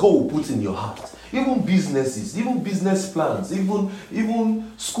plans God will put in your heart. Even businesses, even business plans, even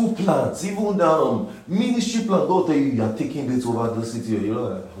school plans, even ministry plans. God tell you are taking this over the city. You're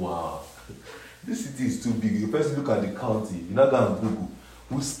like, wow, this city is too big. You first look at the county. You're not going to Google.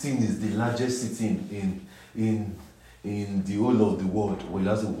 Houston is the largest city in the whole of the world, when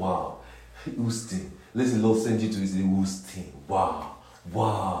you say, wow, Houston. Let's say Lord send you to Houston.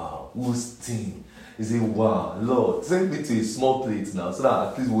 Wow, Houston. He say, wow, Lord, send me to a small place now so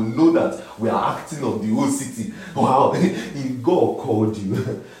that at least we'll know that we are acting on the whole city. Wow, if God called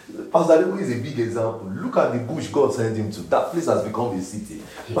you. Pastor Adebo is a big example. Look at the bush God sent him to. That place has become a city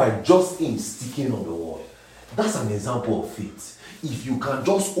by just him sticking on the word. That's an example of faith. If you can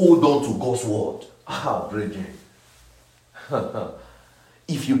just hold on to God's word, brethren.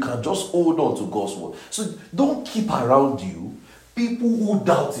 If you can just hold on to God's word. So don't keep around you people who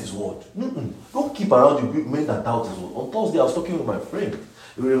doubt his word. Don't keep around you men that doubt his word. On Thursday, I was talking with my friend.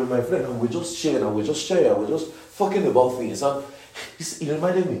 And we're just sharing, and we're just talking about things. And it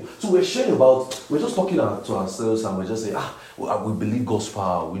reminded me. So we're just talking to ourselves, and we're just saying, we believe God's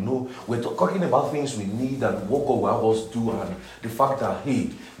power. We know we're talking about things we need and what God will have us do, and the fact that, hey,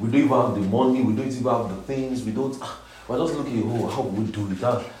 we don't even have the money, we don't even have the things, we're just looking, how we do it.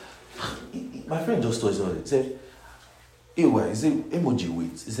 My friend just told us, he said, he said, emoji,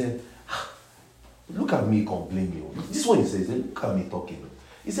 wait. He said, look at me complaining. This is what he said. He said, look at me talking.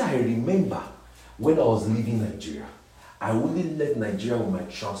 He said, I remember when I was leaving Nigeria, I only left Nigeria with my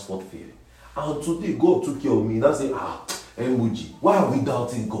transport fare. And today, God took care of me. And I say, emoji, why are we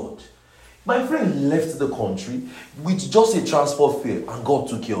doubting God? My friend left the country with just a transport fare, and God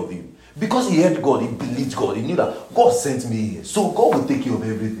took care of him. Because he heard God, he believed God, he knew that God sent me here. So God will take care of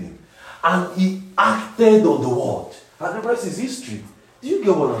everything. And he acted on the word. And the rest is history. Do you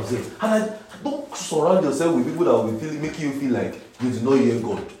get what I'm saying? And don't surround yourself with people that will making you feel like you did not hear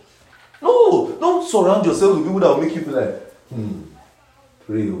God. No, don't surround yourself with people that will make you feel like,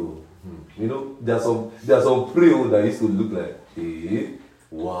 pray. You know, there are some pray that used to look like, hey,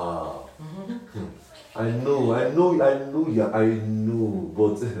 wow. I know,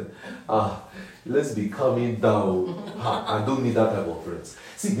 but let's be calming down. I don't need that type of friends.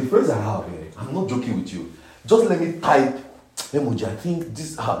 See, the friends I have here, I'm not joking with you. Just let me type emoji. I think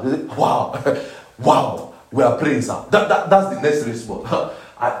this. Wow, we are praying, sir. That's the next response.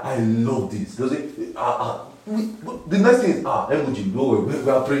 I love this. Does it? The next thing is emoji. No, we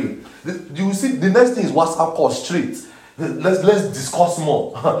are praying. You see, the next thing is WhatsApp call straight. Let's discuss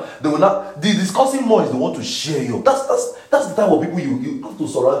more. They will not. The discussing more is the one to share you. That's the type of people you have to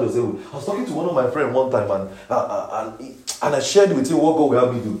surround yourself with. I was talking to one of my friends one time, and I shared with him what God will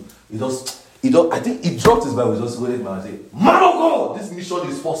help me do. I think he dropped his Bible, just waited and said, man of God, this mission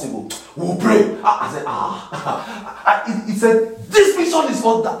is possible. We'll pray. I said, he said, this mission is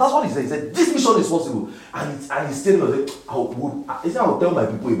possible. That's what he said. He said, this mission is possible. And he stayed there. He said, I will tell my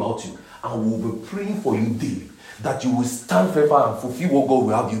people about you, and we'll be praying for you daily, that you will stand forever and fulfill what God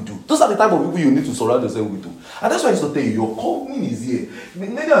will have you do. Those are the type of people you need to surround yourself with. And that's why I used to tell you, your company is here.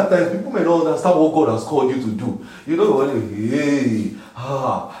 Many times, people may not understand what God has called you to do. You know,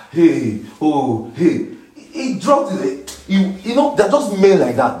 he dropped it. You know, they're just men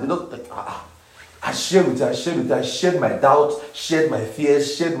like that. You know, I shared my doubts, shared my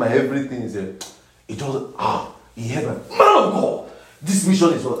fears, shared my everything. He heard my man of God. This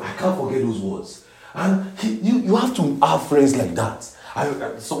mission is what I can't forget those words. And you have to have friends like that. I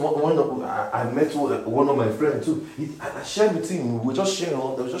met one of my friends too. I shared with him. We're just sharing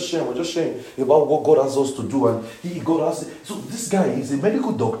about what God has us to do. And God has. So this guy is a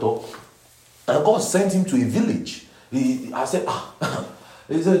medical doctor, and God sent him to a village. He said,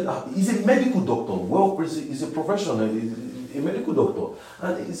 he's a medical doctor. He's a professional. A medical doctor,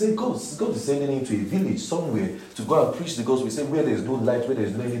 and he said God is sending him to a village somewhere to go and preach the gospel. He said where there's no light, where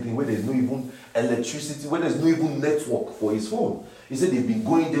there's no anything, where there's no even electricity, where there's no even network for his phone. He said they've been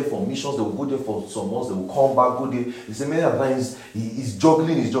going there for missions. They will go there for some months. They will come back, go there. He said many times he's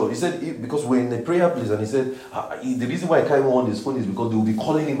juggling his job. He said because we're in a prayer place, and he said the reason why I can't even on his phone is because they will be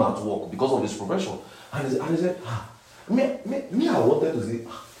calling him at work because of his profession. And he said, me I wanted to say.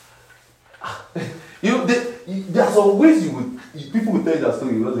 You know, there are some ways people will tell you that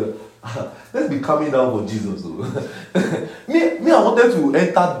story. Let's be coming down for Jesus. me, I wanted to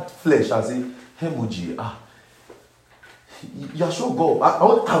enter flesh and say, Emoji, you're sure God? I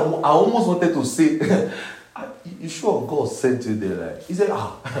almost wanted to say, you sure God sent you there? Like, he said,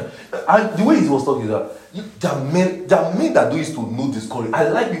 and the way he was talking is that there are men that do used to know this story. I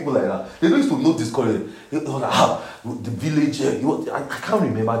like people like that. They do used to know this story. The village, I can't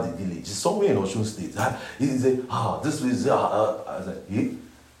remember the village. It's somewhere in Osun State. He said, this is, I said, hey?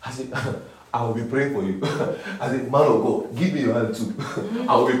 I said, I will be praying for you. I said, man of God, give me your hand too.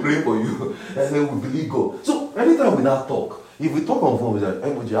 I will be praying for you. And then we believe God. So anytime we now talk, if we talk on phone, we're like,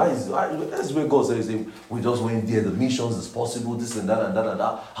 that's where God says, we just went there, the missions is possible, this and that and that and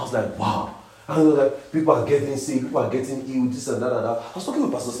that. I was like, wow. And like people are getting sick, people are getting ill, this and that and that. I was talking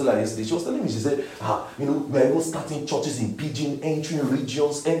with Pastor Stella yesterday. She was telling me, she said, we're even starting churches in Pidgin, entering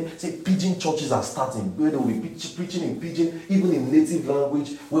regions, and say Pidgin churches are starting. Where they will be preaching in Pidgin, even in native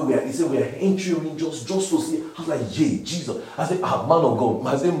language, where he said we are entering regions just to see. I was like, yeah, Jesus. I said, man of God.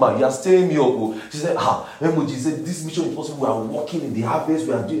 I said, man, you're stirring me up. She said, she said, this mission is possible. We are walking in the harvest,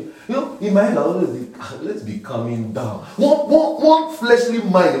 we are doing, in my head, I always think, let's be calming down. One fleshly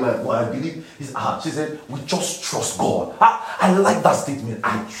mind in my mind, I believe, is, she said, we just trust God. I like that statement.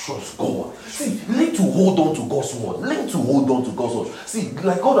 I trust God. See, learn to hold on to God's word. Learn to hold on to God's word. See,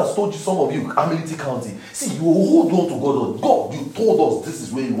 like God has told you, some of you, Amity County, see, you will hold on to God. God, you told us this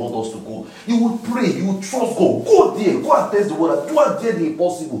is where you want us to go. You will pray, you will trust God. Go there, go and test the word. Do and dare the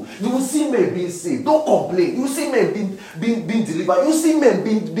impossible. You will see men being saved. Don't complain. You will see men being delivered. You will see men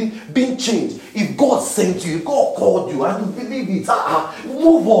being changed. If God sent you, if God called you, and you believe it,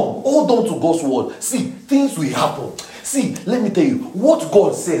 move on. Hold on to God's word. See, things will happen. See, let me tell you, what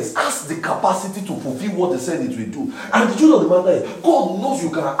God says has the capacity to fulfill what He said it will do. And the truth of the matter is, God knows you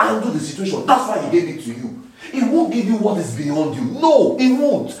can handle the situation. That's why He gave it to you. He won't give you what is beyond you. No, He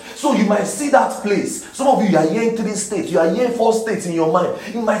won't. So you might see that place. Some of you are here in 3 states. You are here in 4 states in your mind.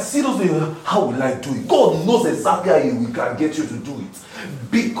 You might see those things. How will I do it? God knows exactly how He can get you to do it.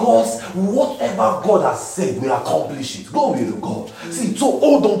 Because whatever God has said will accomplish it. Go with God. See, so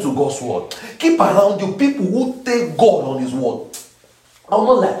hold on to God's word. Keep around you people who take God on His word. I'm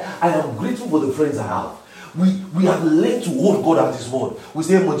not like, I am grateful for the friends I have. We have learned to hold God at His word. We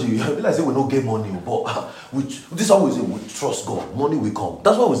say, Emoji, I say we don't get money, but this is how we say we trust God. Money will come.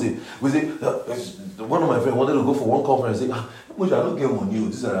 That's what we say. We say, one of my friends wanted to go for one conference and say, Emoji, I don't get money.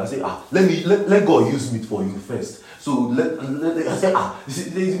 This and I say, let God use me for you first. So I say,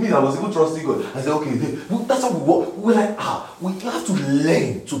 it means I was even trusting God. I said, okay, that's how we work. We're like, we have to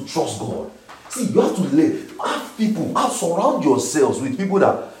learn to trust God. See, you have to learn. Have people, surround yourselves with people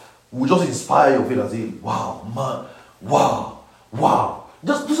that will just inspire your faith and say, wow, man, wow.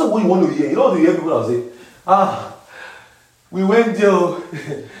 Just do something you want to hear. You don't want to hear people that say, we went there,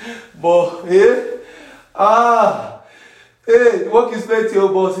 but, the work is plenty,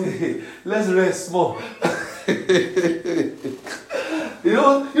 but let's rest small. you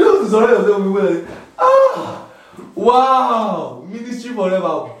know, to surround yourself with people like, wow, ministry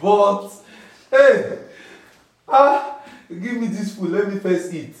forever, but, give me this food, let me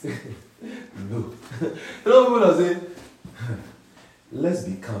first eat. No. You know people that say, let's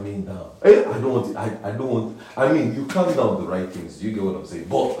be calming down. I don't want, you calm down the right things. You get what I'm saying?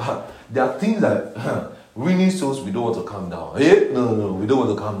 But there are things that winning souls, we don't want to calm down. No, we don't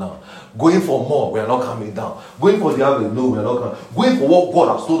want to calm down. Going for more, we are not calming down. Going for the harvest, no, we are not calm. Going for what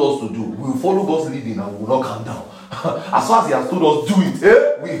God has told us to do, we will follow God's leading and we will not calm down. As far as He has told us do it,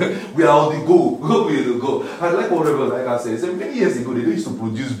 we are on the go. We are on the go. And like what Reverend Ika said, he said many years ago they used to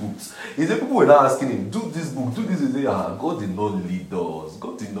produce books. He said people were now asking him, do this book, do this. He said, God did not lead us.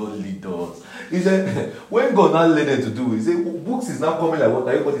 God did not lead us. He said, when God now led them to do it, he said, books is not coming like what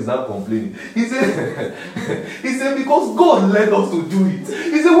everybody is not complaining. He said, because God led us to do it.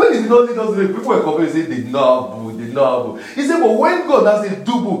 He said, when He did not lead us to do it, people were complaining, they did not have book, did not have book. He said, but when God now said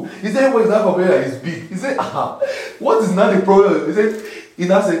do book, he said, everybody is not complaining like it's big. He said, what is not the problem? He said,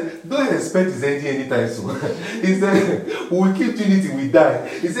 don't expect His ending anytime soon. He said, we will keep doing it till we die.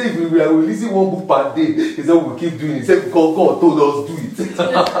 He said, if we are releasing 1 book per day, he said, we'll keep doing it. He said, because God told us do it.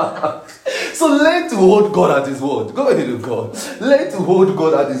 So learn to hold God at His word. Go ahead to God. Learn to hold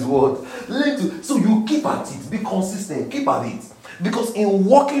God at His word. So you keep at it. Be consistent. Keep at it. Because in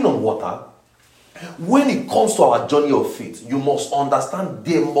walking on water, when it comes to our journey of faith, you must understand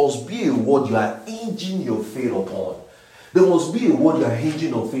there must be a word you are hinging your faith upon. There must be a word you are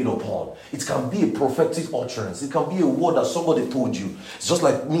hinging your faith upon. It can be a prophetic utterance. It can be a word that somebody told you. It's just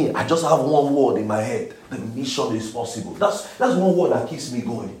like me. I just have one word in my head. The mission is possible. That's one word that keeps me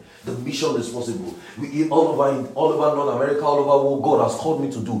going. The mission is possible. We all over North America, all over what God has called me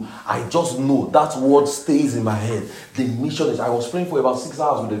to do. I just know that word stays in my head. The mission is. I was praying for about 6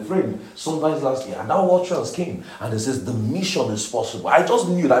 hours with a friend sometimes last year, and that word trance came, and it says the mission is possible. I just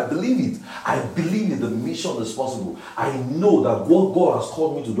knew it. I believe it. I believe it. The mission is possible. I know that what God has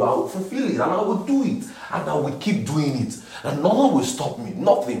called me to do, I will fulfill it, and I will do it, and I will keep doing it, and nothing will stop me.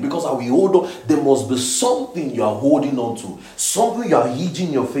 Nothing, because I will hold on. There must be something you are holding on to, something you are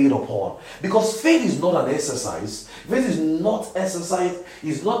hinging your faith upon, because faith is not an exercise. Faith is not exercised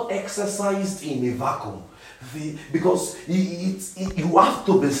in a vacuum. Because you have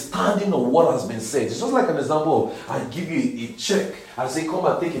to be standing on what has been said. It's just like an example of, I give you a check. I say, come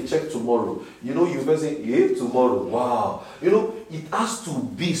and take a check tomorrow. You know, you first say, yeah, tomorrow. Wow. You know, it has to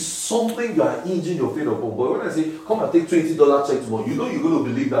be something you are hinging your faith upon. But when I say, come and take $20 check tomorrow, you know you're going to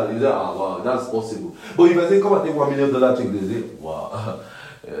believe that. You say, wow, that's possible. But if I say, come and take $1 million check, they say, wow.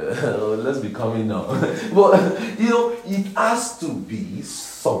 Let's be coming now. But, you know, it has to be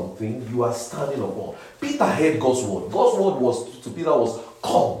something you are standing upon. Peter heard God's word. God's word was to Peter was,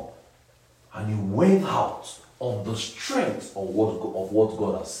 come. And he went out on the strength of what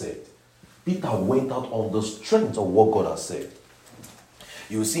God has said. Peter went out on the strength of what God has said.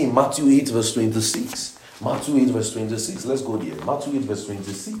 You see in Matthew 8 verse 26. Matthew 8 verse 26. Let's go there. Matthew 8 verse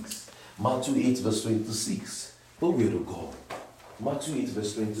 26. Matthew 8 verse 26. Where we to go? Matthew 8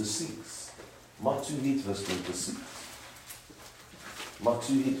 verse 26. Matthew 8 verse 26.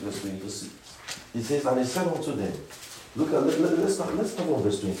 Matthew 8 verse 26. It says, and he said unto them, let's start on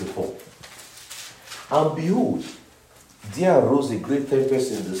verse 24. And behold, there arose a great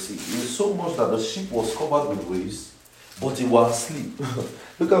tempest in the sea, so much that the ship was covered with waves, but he was asleep.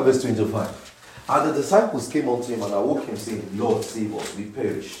 Look at verse 25. And the disciples came unto him and awoke him, saying, Lord, save us, we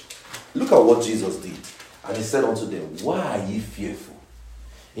perish. Look at what Jesus did. And he said unto them, why are ye fearful?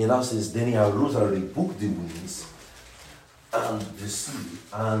 And now says, then he arose and rebuked the winds and the sea,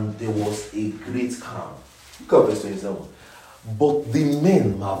 and there was a great calm. Look at verse 27. But the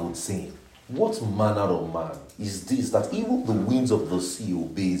men marveled, saying, what manner of man is this, that even the winds of the sea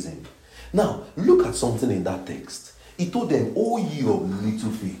obeys him? Now, look at something in that text. He told them, O ye of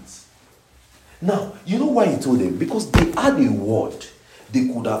little faith. Now, you know why he told them? Because they had a word they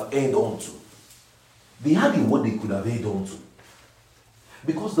could have held on to. They had a word they could have held on to.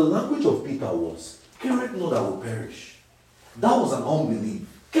 Because the language of Peter was, careth not that will perish. That was an unbelief.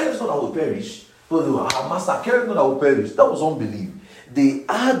 Careth not that will perish. But they were, our master, careth not that will perish. That was unbelief. They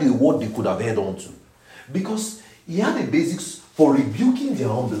had a word they could have held on to. Because he had the basics for rebuking their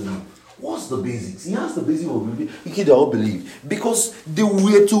unbelief. What's the basics? He has the basics of rebuking their unbelief. Because they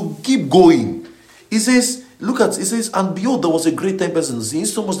were to keep going. He says, it says, and behold, there was a great tempest in the sea,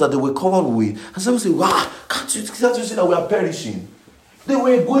 so much that they were covered with. And someone say, wow, can't you see that we are perishing? They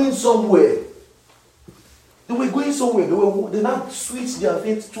were going somewhere. They were going somewhere. They now switched their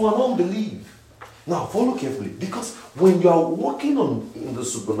faith to an unbelief. Now, follow carefully. Because when you are walking in the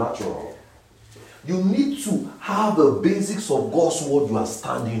supernatural, you need to have the basics of God's word you are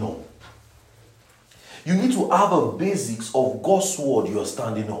standing on. You need to have a basics of God's word you are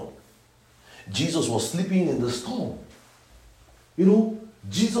standing on. Jesus was sleeping in the storm. You know,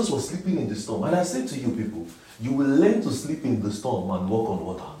 Jesus was sleeping in the storm. And I said to you people, you will learn to sleep in the storm and walk on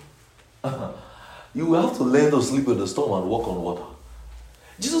water. You will have to learn to sleep in the storm and walk on water.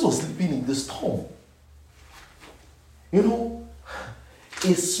 Jesus was sleeping in the storm. You know,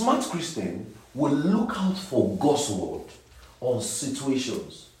 a smart Christian will look out for God's word on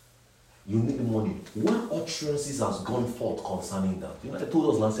situations. You need money. What utterances has gone forth concerning that? You know, I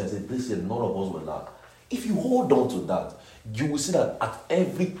told us last year, I said, this year none of us will lack. If you hold on to that, you will see that at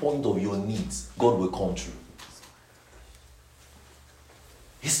every point of your needs, God will come through.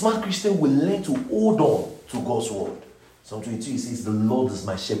 A smart Christian will learn to hold on to God's word. Psalm 22, he says, the Lord is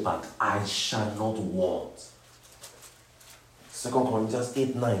my shepherd, I shall not want. 2 Corinthians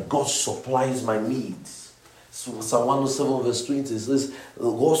 8:9, God supplies my needs. So Psalm 107 verse 20 says,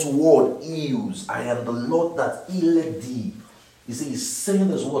 God's word heals. I am the Lord that healeth thee. He says, He's sending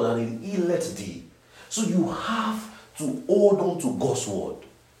His word and He healeth thee. So you have to hold on to God's word.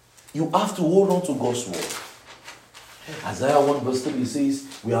 You have to hold on to God's word. Isaiah 1 verse 3 says,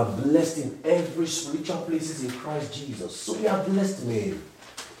 we are blessed in every spiritual places in Christ Jesus. So we are blessed men.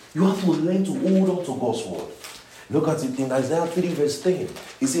 You have to learn to hold on to God's word. Look at it in Isaiah 3 verse 10.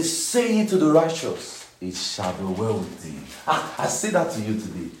 It says, say it to the righteous, it shall be well with thee. I say that to you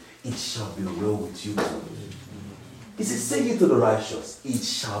today. It shall be well with you too. It says, say it to the righteous, it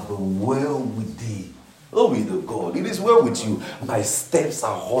shall be well with thee. Oh, be the God. It is well with you. My steps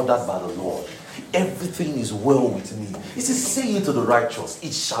are ordered by the Lord. Everything is well with me. He says, say it to the righteous,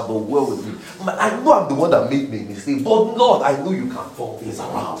 it shall be well with me. I know I'm the one that made me a mistake, but Lord, I know you can turn things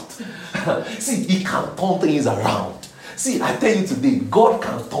around. See, He can turn things around. See, I tell you today, God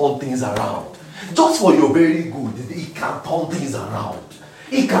can turn things around. Just for your very good, He can turn things around.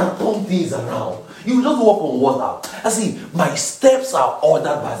 He can turn things around. You just walk on water. I see, my steps are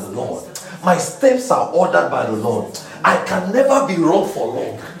ordered by the Lord. My steps are ordered by the Lord. I can never be wrong for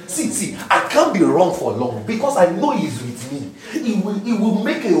long. See, I can't be wrong for long because I know He's with me. It will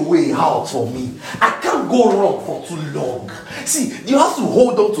make a way out for me. I can't go wrong for too long. See, you have to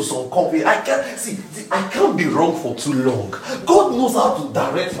hold on to some confidence. I can't be wrong for too long. God knows how to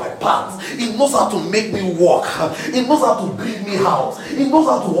direct my path. He knows how to make me walk. He knows how to bring me out. He knows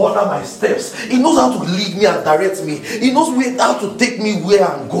how to order my steps. He knows how to lead me and direct me. He knows how to take me where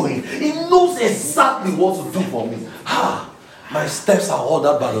I'm going. He knows exactly what to do for me. My steps are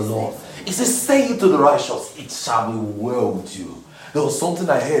ordered by the Lord. He says, say it to the righteous, it shall be well with you. There was something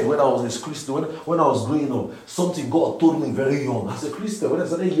I heard when I was a Christian, when I was growing up. Something God told me very young. As a Christian, when I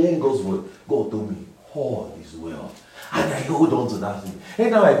started hearing God's word, God told me, all is well. And I hold on to that thing.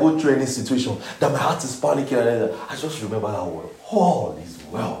 And now I go through any situation that my heart is panicking, I just remember that word. All is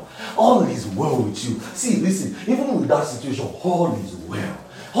well. All is well with you. See, listen, even with that situation, all is well.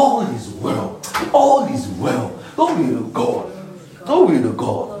 All is well. All is well. Don't be to God. Don't be to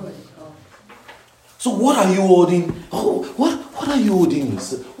God. So what are you holding? What are you holding?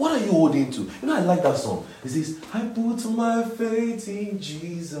 What are you holding to? You know, I like that song. It says, I put my faith in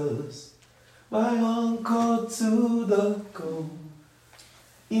Jesus, my anchor to the core.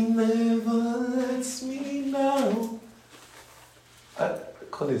 He never lets me down.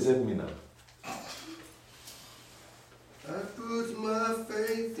 Can't accept me now. I put my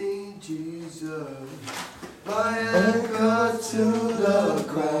faith in Jesus, my anchor to the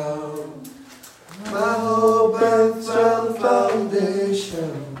ground. My hope and firm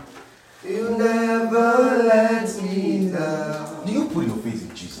foundation, you never let me down. Do you put your faith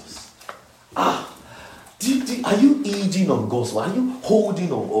in Jesus? Are you eating on God's word? Are you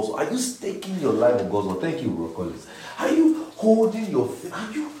holding on God's word? Are you staking your life on God's word? Thank you, Bro Collins. Are you holding your faith?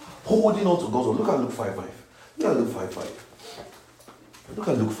 Are you holding on to God's word? Look at Luke 5:5. Look at Luke 5:5. Look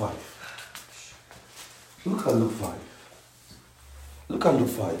at Luke 5. Look at Luke 5. Look at Luke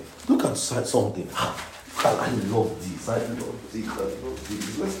 5. Look at something. I love this. I love this. I love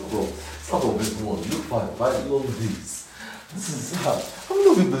this. Let's go. Start on this one. Luke 5. I love this. This is how many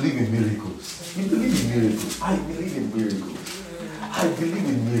of you believe in miracles? You believe in miracles. I believe in miracles. I believe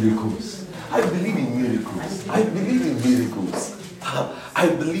in miracles. I believe in miracles. I believe in miracles. I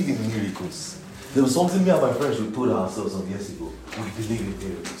believe in miracles. There was something me and my friends we put ourselves on years ago. We believe in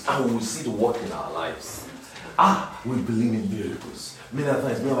miracles. And we will see the work in our lives. We believe in miracles. Many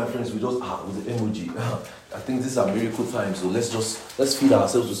times, me and my friends, we just with the emoji. I think this is a miracle time, so let's feed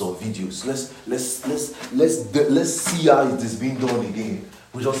ourselves with some videos. Let's see how it is being done again.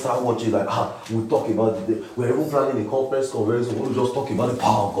 We just start watching like we talk about it. We're even planning a conference conversation. We'll just talk about the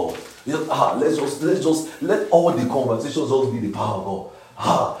power of God. Let's just let all the conversations just be the power of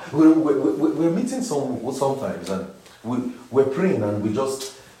God. We're meeting sometimes and we're praying and we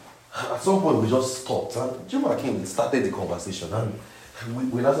just. At some point, we just stopped, and Jim Akin started the conversation, and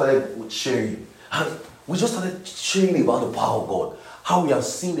we now started sharing, and we just started sharing about the power of God, how we have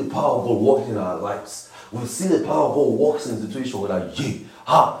seen the power of God work in our lives. We've seen the power of God works in situations where like,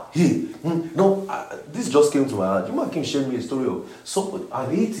 this just came to my heart. Jim Akin shared me a story of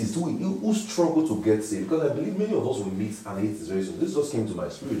an atheist who struggled to get saved, because I believe many of us will meet an atheist very soon. This just came to my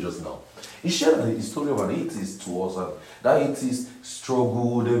spirit just now. He shared a story of an atheist to us, and that atheist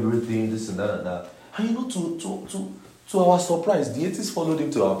struggled, everything, this and that and that. And you know, to our surprise, the atheist followed him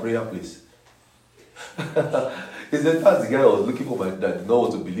to our prayer place. He said, that's the guy I was looking for, that did not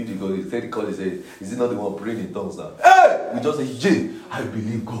want to believe in God. He said, is he not the one praying in tongues now? Hey! We just said, I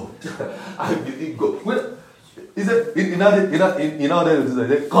believe God. I believe God. Well, he said, in other he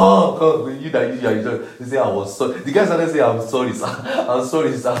said, come, you he said, I was sorry. The guy started saying, I'm sorry, sir. I'm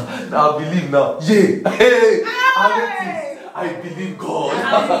sorry, sir. Now I believe now. Yeah. Hey! I believe God.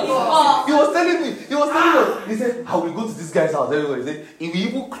 He was telling us, he said, I will go to this guy's house. He said, if he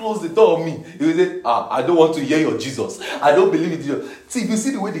even close the door on me, he will say, I don't want to hear your Jesus. I don't believe in Jesus. See, if you see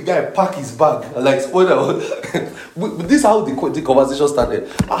the way the guy packed his bag, like, spoiler, this is how the conversation started.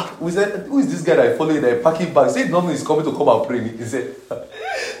 We said, who is this guy that I follow in a packing bag? He said, nothing is coming to come and pray. He said,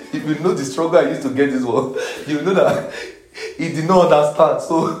 if you know the struggle I used to get this one, you know that he did not understand.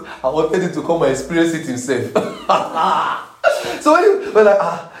 So I wanted him to come and experience it himself. So when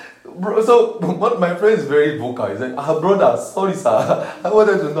bro, so my friend is very vocal. He's like, brother, sorry sir, I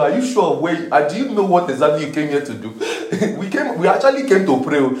wanted to know, are you sure where do you know what exactly you came here to do? we actually came to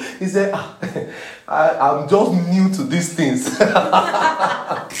pray. He said, I'm just new to these things.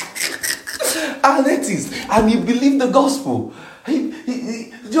 And that is, and he believed the gospel. He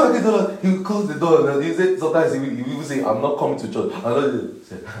closed the door and he said, sometimes he will say, I'm not coming to church. And I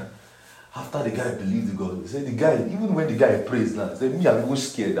said, After the guy believed the God, he said the guy, even when the guy prays now, he said, me, I'm even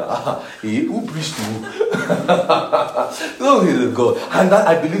scared. Who preached to who? Glory to God. And that,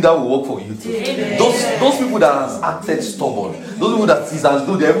 I believe that will work for you too. Those people that has acted stubborn, those people that is as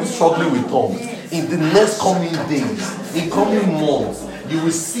though they're even struggling with tongues, in the next coming days, in coming months, you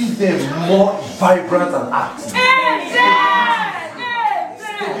will see them more vibrant and active.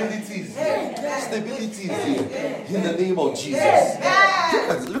 Stability is here. Stability is here. In the name of Jesus.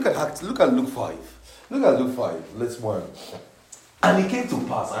 Look at Luke 5. Look at Luke 5. Let's move on. And it came to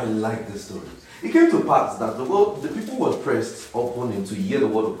pass, I like this story. It came to pass that the people were pressed upon him to hear the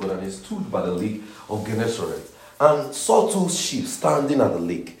word of God, and he stood by the lake of Gennesaret and saw 2 sheep standing at the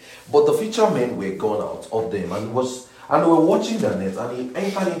lake. But the fishermen were gone out of them and they were watching their nets, and he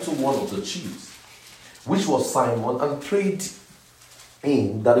entered into one of the sheaves, which was Simon, and prayed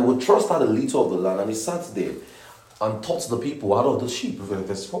him that he would thrust out a little of the land, and he sat there and taught the people out of the sheep.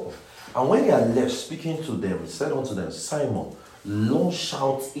 Verse 4. And when he had left speaking to them, he said unto them, Simon, launch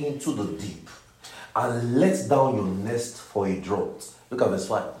out into the deep, and let down your nest for a draught. Look at verse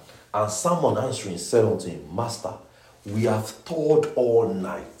 5. And Simon answering said unto him, Master, we have toiled all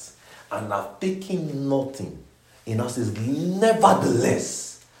night, and have taken nothing. He now says,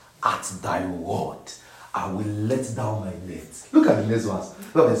 nevertheless, at thy word, I will let down my net. Look at the next verse.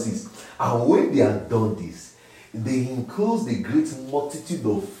 Look at verse 6. And when they had done this, they enclosed a great multitude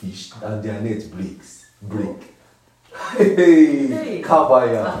of fish, and their net break. Hey,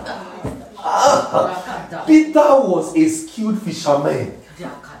 Kabaya. Peter was a skilled fisherman.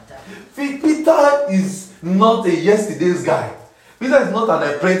 Peter is not a yesterday's guy. Peter is not an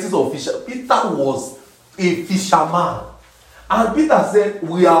apprentice of fisher. Peter was a fisherman. And Peter said,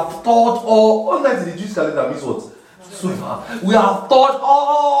 we have taught all night in the Jewish calendar means what? We have taught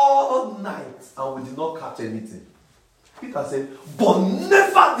all night, and we did not catch anything. Peter said, but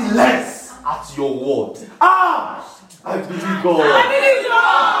nevertheless, at your word. I believe God.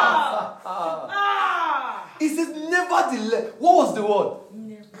 He says, nevertheless. What was the word?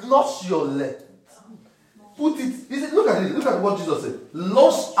 Not your let. Put it. He said, look at it. Look at what Jesus said.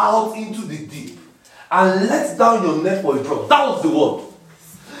 Launch out into the deep, and let down your net for a drop. That was the word.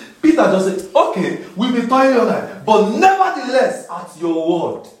 Peter just said, okay, we'll be toiling all night, but nevertheless, at your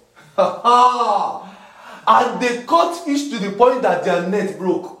word. And they caught fish to the point that their net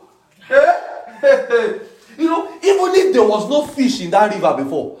broke. You know, even if there was no fish in that river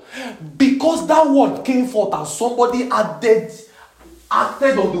before, because that word came forth and somebody acted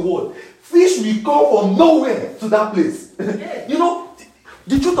on the word, fish will come from nowhere to that place. You know,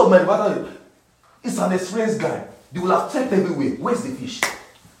 the truth of my matter is an experienced guy. They will have checked everywhere. Where's the fish?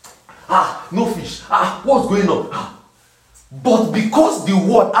 No fish. What's going on? But because the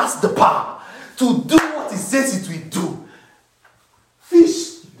word has the power to do what it says it will do,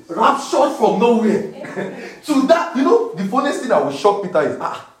 fish raptured from nowhere. To that, you know, the funniest thing that will shock Peter is,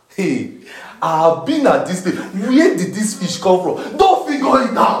 I have been at this place. Where did this fish come from? Don't figure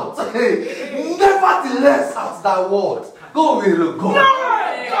it out. Nevertheless, at that word, go away, look, God.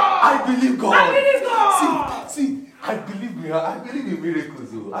 I believe God. I believe God. See, I believe in miracles.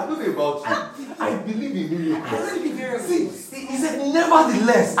 I don't know about you. I believe in miracles. See, he said,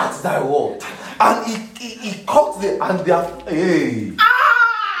 nevertheless, at thy word. And he caught the, and they are, hey.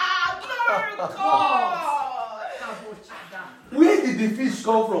 Where did the fish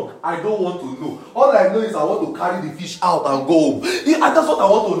come from? I don't want to know. All I know is I want to carry the fish out and go home. That's what I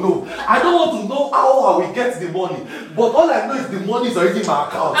want to know. I don't want to know how I will get the money. But all I know is the money is already in my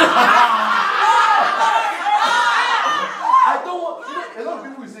account. I don't want, you know, a lot of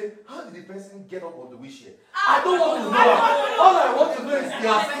people will say, how did the person get up on the wheelchair? I don't want to know. All I want to know is they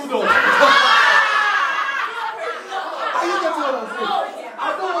are stood up. Are you getting what I'm saying?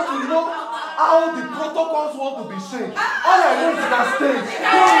 I don't want to know how the protocols want to be changed. All I know is that stage.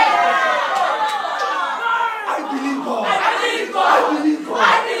 I believe God. I believe God. I believe God. I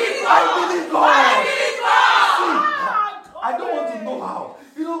believe God. I believe God. I believe God. See, I don't want to know how.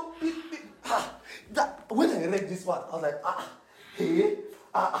 You know, when I read this one, I was like,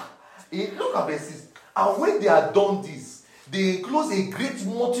 look at verses. And when they had done this, they enclosed a great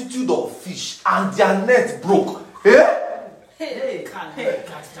multitude of fish, and their net broke.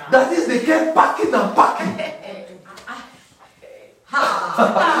 That is, they kept packing and packing.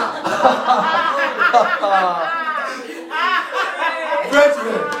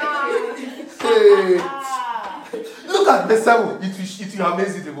 Look at the 7. It will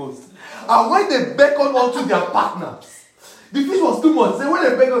amaze you the most. And when they beckoned unto their partners, the fish was too much. So when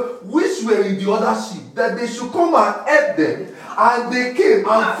they beckoned, which were in the other ship, that they should come and help them. And they came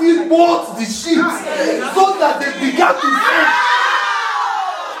and filled both the ships, so that they began to sink.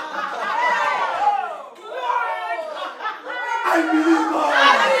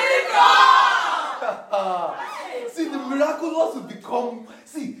 miraculous will become.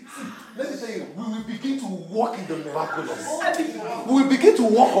 See, let me tell you, we will begin to walk in the miraculous. We will begin to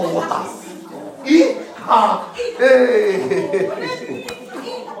walk on waters. Hey.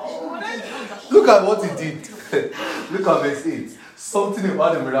 Look at what he did. Look at verse 8. Something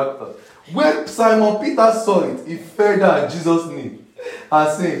about the miracle. When Simon Peter saw it, he fell down at Jesus' knee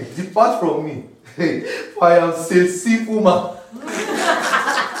and said, "Depart from me, for I am a sinful man."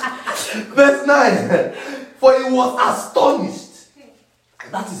 Verse 9. For he was astonished.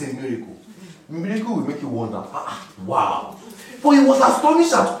 That is a miracle. Miracle will make you wonder. Wow. For he was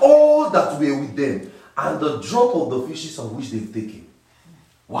astonished at all that were with them, and the drop of the fishes on which they've taken.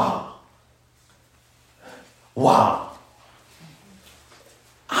 Wow. Wow.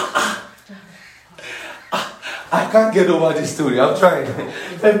 I can't get over this story. I'm trying.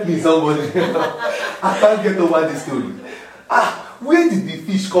 Help me, somebody. I can't get over this story. Where did the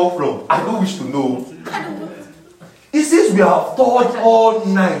fish come from? I don't wish to know. It says we have toiled all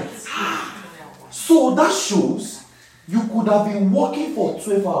night. So that shows you could have been working for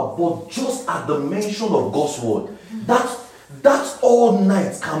 12 hours, but just at the mention of God's word, that's all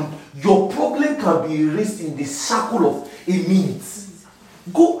night your problem can be erased in the circle of a minute.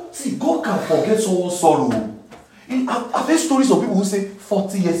 God can forget someone's sorrow. I've heard stories of people who say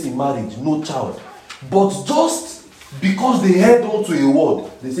 40 years in marriage, no child. But just because they held on to a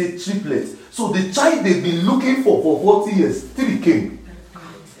word, they say triplets. So the child they've been looking for 40 years, till he came.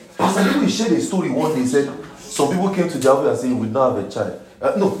 Pastor People shared a story one day. He said, some people came to the office and said, "We don't have a child."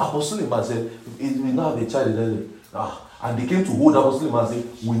 Apostle Iman said, "We don't have a child." And they came to hold Apostle Iman and said,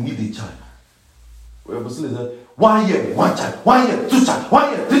 "We need a child." Apostle said, 1 year, 1 child, 1 year, 2 child,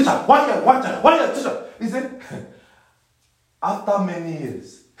 1 year, 3 child, 1 year, 1 child, 1 year, 2 child. He said, after many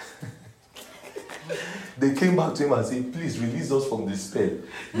years, they came back to him and said, "Please release us from the spell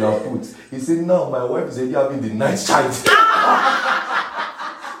you have put." He said, "Now my wife is already having the 9th child."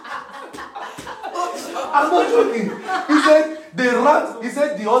 I'm not joking. He said they ran. He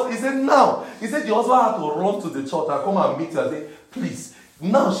said the husband had to run to the church and come and meet her and say, "Please,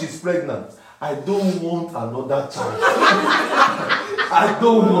 now she's pregnant. I don't want another child." I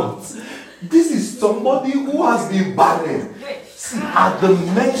don't want. This is somebody who has been barren. See, at the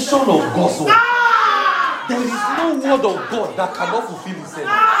mention of God's word, there is no word of God that cannot fulfill itself.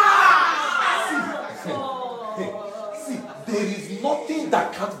 See, there is nothing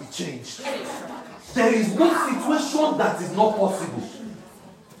that can't be changed. There is no situation that is not possible.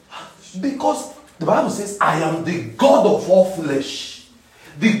 Because the Bible says, "I am the God of all flesh,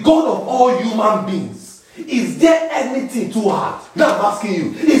 the God of all human beings." Is there anything too hard? Now I'm asking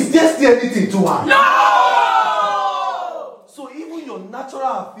you, is there still anything too hard? No! So even your natural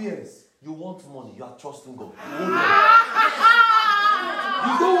affairs, you want money, you are trusting God.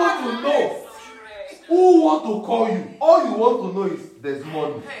 You don't want to know who want to call you. All you want to know is there's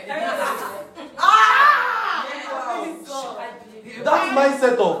money. That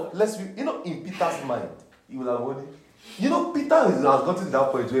mindset of, in Peter's mind, he will have money. Peter has gotten to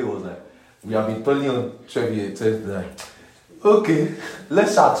that point where he was like, "We have been telling on 12 years, okay,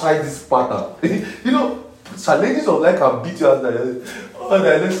 let's try this pattern." Challenges of like can beat you as that.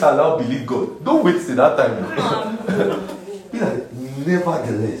 Let's now believe God. Don't wait till that time.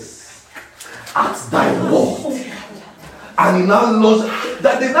 Nevertheless, at thy word. And he now knows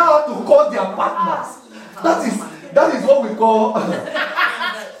that they now have to call their partners. That is what we call abundant.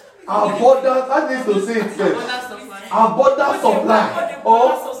 I need to say it first. Abundant supply. Or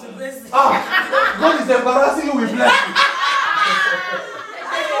God is embarrassing you with blessing.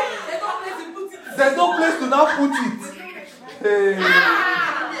 There's no place to now put it. Hey.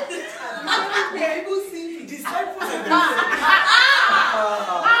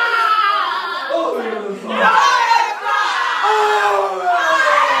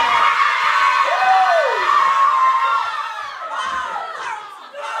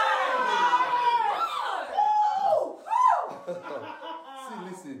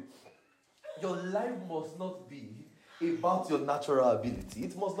 Listen. Your life must not be about your natural ability.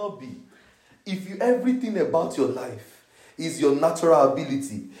 It must not be. If everything about your life is your natural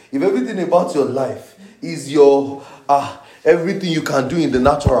ability, if everything about your life is your everything you can do in the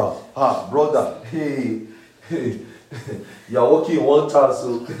natural, brother, hey, you're working in one child,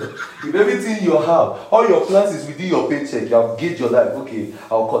 so if everything you have, all your plans is within your paycheck, you have gauged your life, okay,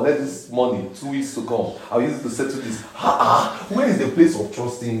 I'll collect this money 2 weeks to come, I'll use it to settle this. Where is the place of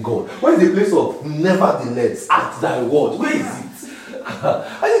trusting God? Where is the place of nevertheless at thy word? Where is it?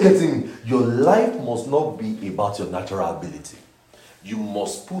 Are you getting me? Your life must not be about your natural ability. You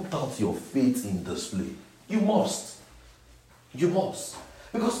must put out your faith in display. You must.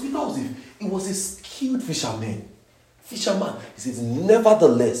 Because Peter was a skilled fisherman. Fisherman, he says,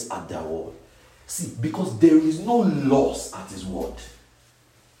 nevertheless at their word. See, because there is no loss at his word.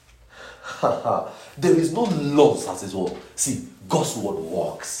 There is no loss at his word. See, God's word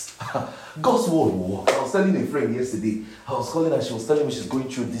works. God's word works. I was telling a friend yesterday, I was calling her, she was telling me she's going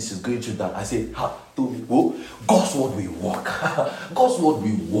through this, she's going through that. I said, told me, oh, God's word will work. God's word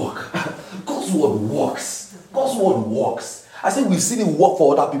will work. God's word works. God's word works. I said, we've seen it work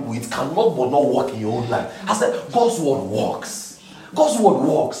for other people. It cannot but not work in your own life. I said, God's word works. God's word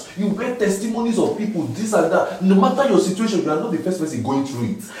works. You get testimonies of people, this and that. No matter your situation, you are not the first person going through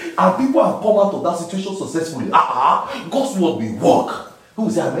it. And people have come out of that situation successfully. God's word will work. Who will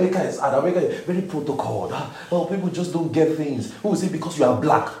say America is very protocol? Oh, people just don't get things. Who will say because you are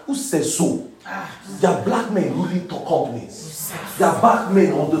black? Who says so? There are black men ruling top companies. There are black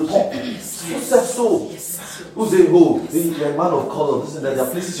men on the top. Who says so? Who say, oh, you're a man of color? This and that. There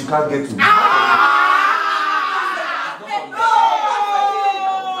are places you can't get to.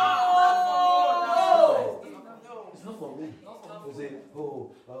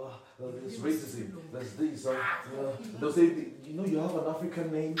 There's racism, there's this. They'll say, you know, you have an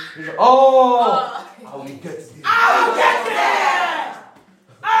African name. Like, I will get there. I will get there.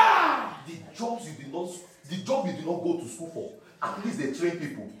 The job you did not go to school for. At least they train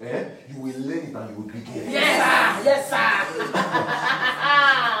people. You will learn it and you will begin. Yes, sir.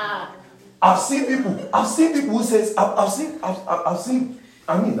 I've seen people who says, there was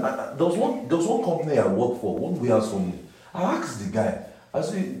one company I worked for, one warehouse company. I asked the guy, I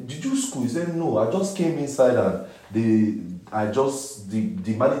said, did you school? He said, no, I just came inside and the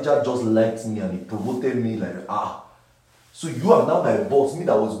manager just liked me and he promoted me like, so you are now my boss, me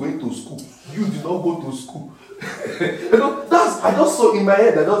that was going to school. You did not go to school. You know, I just saw in my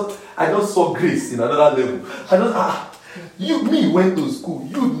head, I just saw grace in another level. Me went to school,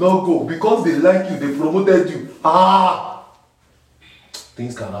 you did not go because they like you, they promoted you.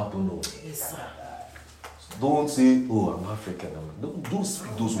 Things can happen. No. Yes, sir. Don't say, oh, I'm African. Don't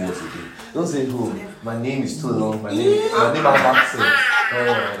speak those words again. Don't say, oh, my name is too long. My name has accent.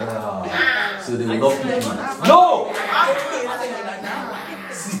 So they will not pick me. No!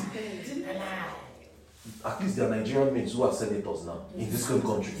 See, at least there are Nigerian men who are senators now in this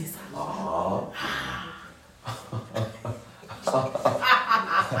country.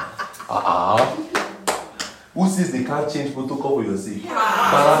 Who says they can't change protocol for your sake?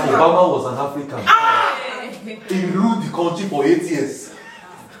 Barack Obama was an African. He ruled the country for 8 years.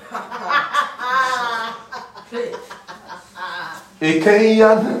 A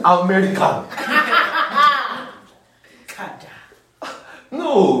Kenyan American.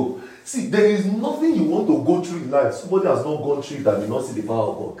 No. See, there is nothing you want to go through in life. Somebody has not gone through it that will not see the power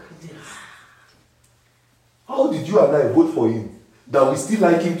of God. How did you and I vote for him that we still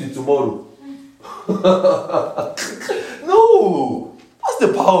like him till tomorrow? No. That's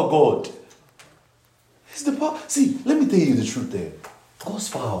the power of God. It's the power. See, let me tell you the truth there. God's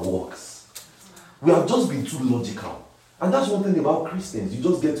power works. We have just been too logical. And that's one thing about Christians. You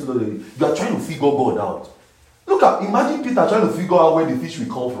just get too logical. You are trying to figure God out. Imagine Peter trying to figure out where the fish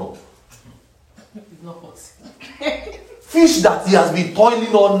will come from. It's not possible. Fish that he has been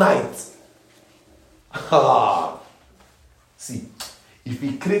toiling all night. See, if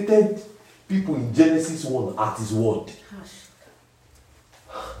he created people in Genesis 1 at his word,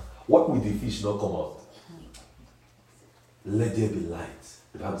 what would the fish not come out? Let there be light.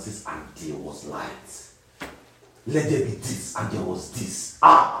 The Bible says, and there was light. Let there be this, and there was this.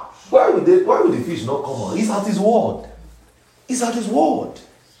 Why would the fish not come out? It's at his word. It's at his word.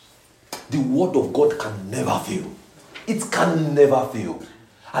 The word of God can never fail. It can never fail.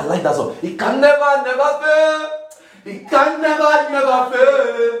 I like that song. It can never fail. It can never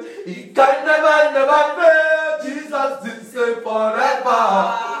fail. It can never fail. Jesus did say forever.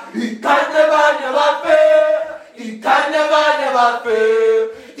 It can never fail. It can never fail.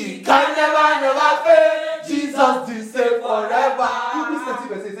 It can never fail. Jesus did say forever. You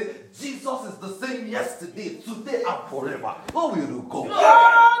say, Jesus is the same yesterday, today, and forever. Where will you go?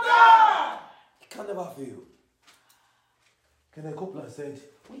 It can never fail. Kenneth Copeland said,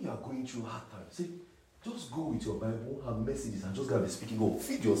 when you are going through hard times, say, just go with your Bible, have messages, and just gotta be speaking. Go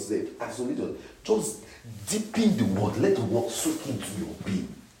feed yourself, isolate yourself. Just dip in the word. Let the word soak into your being.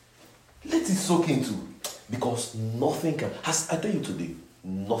 Let it soak into. Because nothing can, as I tell you today,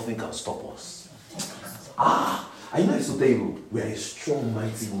 nothing can stop us. I know it's to tell you, we are a strong,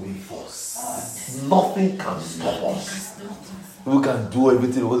 mighty moving force. Nothing can stop us. We can do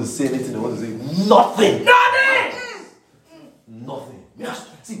everything, we want to say anything, we want to say nothing. Nothing.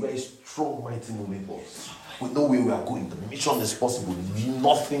 See, we're a strong, mighty moving force. We know where we are going. The mission is possible.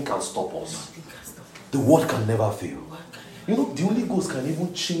 Nothing can stop us. The word can never fail. You know, the Holy Ghost can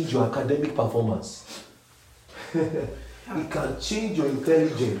even change your academic performance. It can change your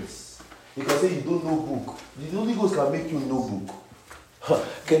intelligence. You can say you don't know book. The Holy Ghost can make you know book.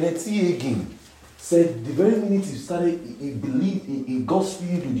 Kenneth E. Hagin said the very minute he started, he believed, he got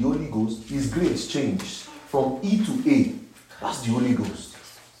filled with the Holy Ghost, his grades changed from E to A. That's the Holy Ghost.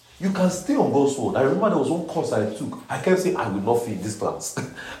 You can stay on God's word. I remember there was one course I took. I kept saying, I will not fail this class.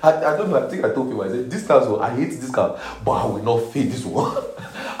 I don't know, I think I told people, I said, this class, I hate this class, but I will not fail this one.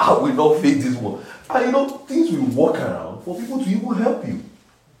 I will not fail this one. And you know, things will work around for people to even help you.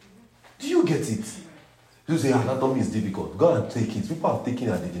 Do you get it? You say, anatomy is difficult. Go and take it. People have taken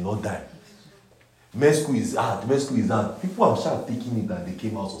it and they did not die. Med school is hard. Med school is hard. People have taken it and they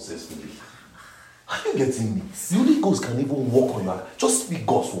came out successfully. Are you getting me? The Holy Ghost can even walk on that. Just speak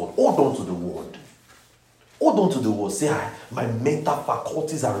God's word. Hold on to the word. Hold on to the word. Say, my mental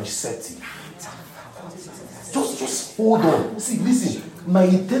faculties are resetting. Just hold on. See, listen. My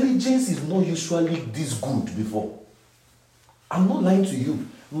intelligence is not usually this good before. I'm not lying to you.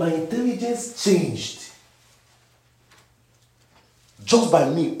 My intelligence changed. Just by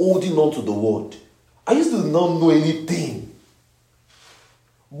me holding on to the word. I used to not know anything.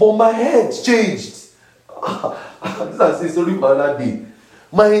 But my head changed. This is a story for another day.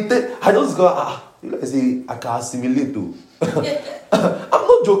 I just go, I say, I can assimilate too. I'm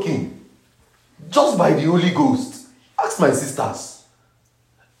not joking. Just by the Holy Ghost. Ask my sisters.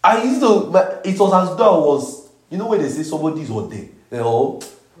 I used to, it was as though I was, you know when they say somebody is ordained? You know?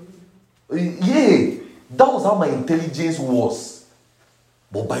 Yeah, that was how my intelligence was.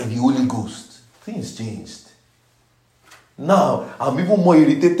 But by the Holy Ghost, things changed. Now, I'm even more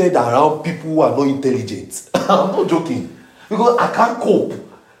irritated around people who are not intelligent. I'm not joking. Because I can't cope.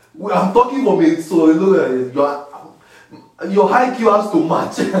 I'm talking from it, so your high IQ has to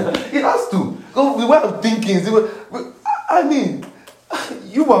match. It has to. So the way I'm thinking, I mean,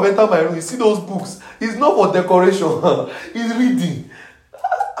 you have entered my room, you see those books. It's not for decoration. It's reading.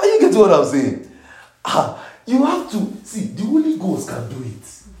 Are you getting what I'm saying? You have to, see, the Holy Ghost can do it.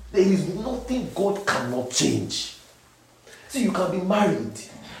 There is nothing God cannot change. See, you can be married,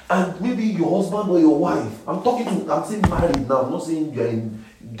 and maybe your husband or your wife, I'm saying married now, I'm not saying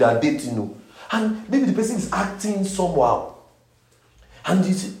they're dating, no. And maybe the person is acting somehow. And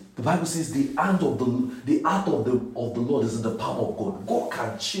the Bible says the heart of the Lord is in the palm of God. God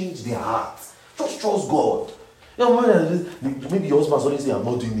can change their heart. Just trust God. You know, maybe your husband suddenly say, I'm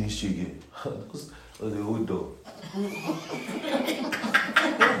not doing this shit again. The old dog.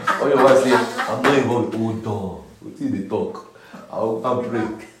 Or your wife say, I'm not involved with old dog. Until they talk, I'll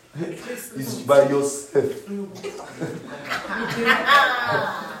break. It's by yourself. You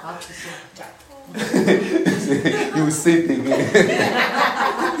will say it again.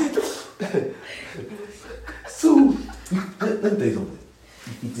 So, let me tell you something.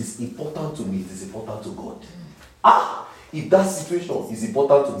 If it is important to me, it is important to God. If that situation is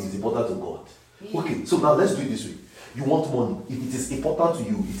important to me, it's important to God. Okay, so now let's do it this way. You want money. If it is important to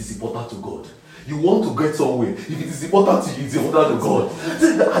you, it is important to God. You want to get somewhere. If it is important to you, it's important to God.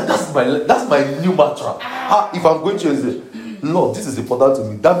 That's my new mantra. If I'm going to say, Lord, this is important to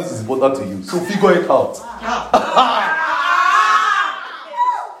me, that means it's important to you. So figure it out.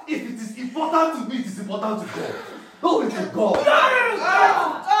 If it is important to me, it is important to God. No, it's to God.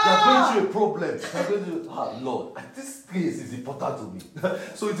 You're going through a problem. You're going to, Lord, this place is important to me.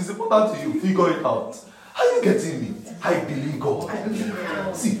 So it is important to you. Figure it out. Are you getting me? I believe God.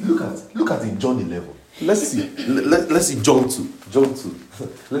 See, look at in John 11. Let's see. Let's see John 2. John 2.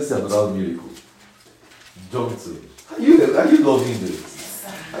 Let's see another miracle. John 2. Are you loving this?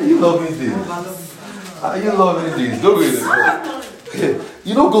 Are you loving this? Are you loving this? Don't really.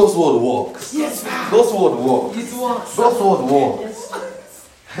 You know God's word works. Yes. God's word works. It works. God's word works.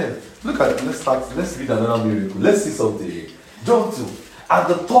 Look at it. Let's read another miracle. Let's see something. John 2. At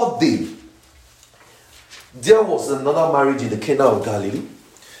the third day, there was another marriage in the Cana of Galilee.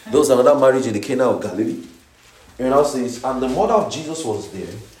 There was another marriage in the Cana of Galilee. And now says, and the mother of Jesus was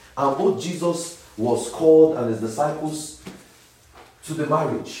there, and both Jesus was called and his disciples to the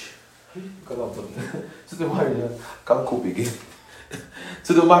marriage. To the marriage. I can't cope again.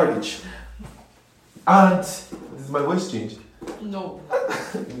 To the marriage. And is my voice changed? No.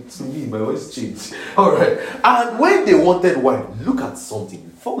 To me, my voice changed. Alright. And when they wanted wine, look at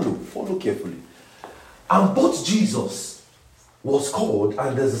something. Follow carefully. And both Jesus was called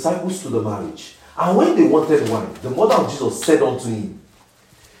and the disciples to the marriage. And when they wanted wine, the mother of Jesus said unto him,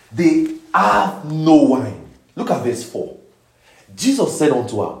 they have no wine. Look at verse 4. Jesus said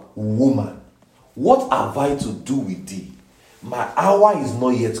unto her, Woman, what have I to do with thee? My hour is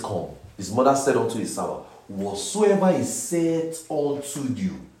not yet come. His mother said unto his servant, whatsoever he said unto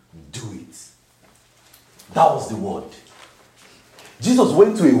you, do it. That was the word. Jesus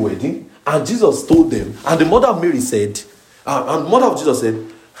went to a wedding, and Jesus told them, and the mother of Mary said, and the mother of Jesus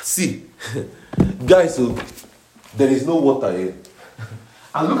said, see, guys, so there is no water here.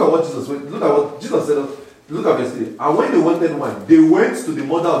 And look at what Jesus said. Look at verse 3. And when they wanted wine, they went to the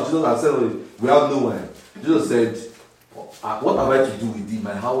mother of Jesus and said, we have no wine. Jesus said, what have I to do with thee?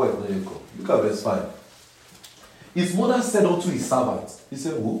 My housewife is not yet come. Look at verse 5. His mother said unto his servant, he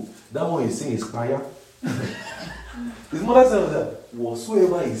said, who? That one is saying his prayer. His mother said unto him,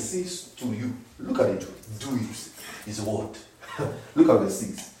 whatsoever he says to you, look at it, do it. His word. Look at verse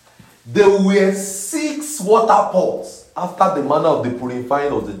 6. There were 6 water pots after the manner of the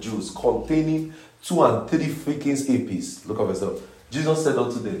purifying of the Jews, containing 2 and 3 freakings apiece. Look at verse 7. Jesus said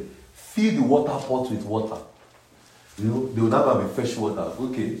unto them, fill the water pot with water. You know, they will never be fresh water.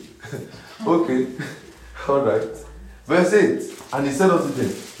 Okay. Okay. Alright. Verse 8. And he said unto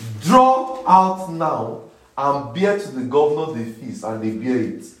them, draw out now and bear to the governor the feast, and they bear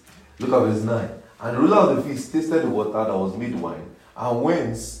it. Look at verse 9. And the ruler of the feast tasted the water that was made wine, and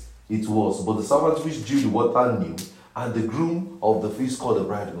whence it was. But the servants which drew the water knew, and the groom of the feast called the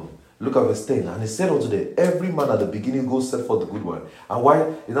bridegroom. Look at verse 10. And he said unto them, every man at the beginning goes set for the good wine. And why?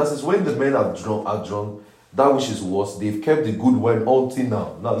 It says, when the men are drunk, that which is worse, they've kept the good wine until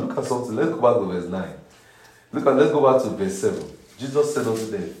now. Now look at something. Let's go back to verse 9. Let's go back to verse 7. Jesus said unto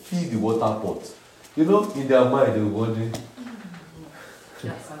them, fill the water pot. You know, in their mind, they were wondering.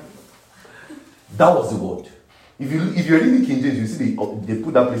 That was the word. If you're reading King James, you see they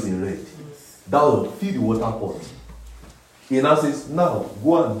put that place in red. That was fill the water pot. He now says, now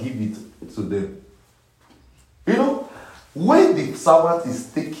go and give it to them. You know, when the servant is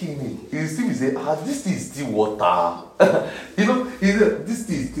taking it, he still say, this is still water. You know, he said, this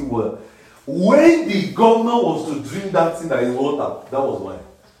is still water. When the governor was to drink that thing that is water, that was wine.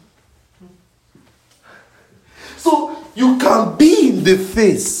 So you can be in the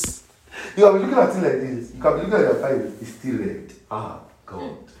face. You can be looking at it like this. You can be looking at your eye, it's still red.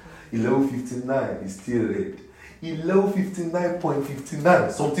 God. 11:59 is still red.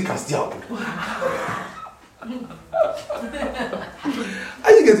 11:59.59, something can still happen.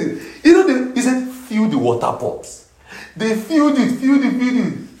 Are you getting it? You know, he said, fill the water pots. They filled it.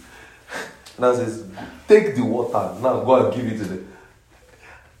 Now says, take the water, now go and give it to them.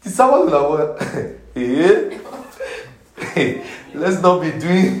 The servant will have, hey, let's not be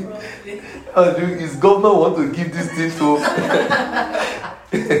doing. His governor want to give this thing to.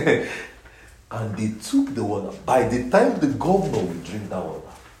 And they took the water. By the time the governor will drink that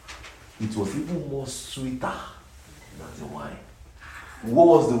water, it was even more sweeter than the wine. What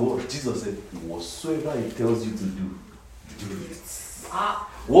was the word? Jesus said, whatsoever he tells you to do it.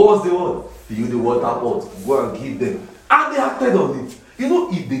 What was the word? Fill the water pot, go and give them. And they acted on it. You know,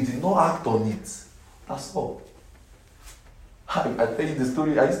 if they did not act on it, that's all. I tell you the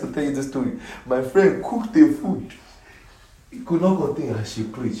story. I used to tell you the story. My friend cooked the food. It could not contain, and she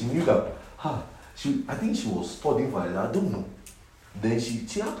prayed. She knew that. I think she was studying for it. I don't know. Then she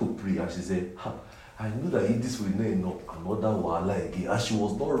had to pray, and she said, I knew that if this will not enough, another wahala again. And she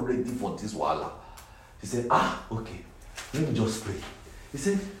was not ready for this wahala. She said, okay, let me just pray. He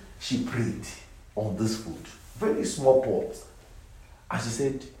said, she prayed on this food. Very small pot. And she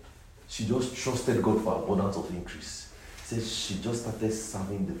said, she just trusted God for abundance of increase. He said, she just started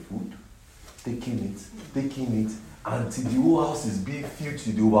serving the food, taking it, until the whole house is being filled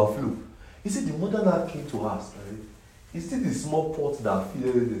to the overflow. He said, the mother now came to us. Is it the small pot that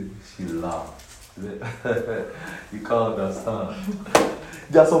filled it? She laughed. You can't understand.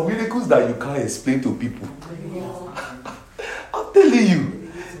 There are some miracles that you can't explain to people. I'm telling you.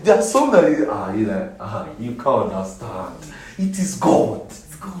 There are some that you can't understand. It is God.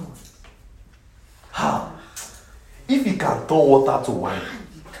 It's God. If he can turn water to wine,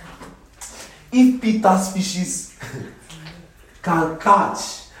 if Peter's fishes can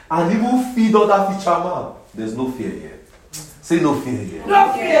catch and even feed other fishermen, there's no fear here. Say no fear here.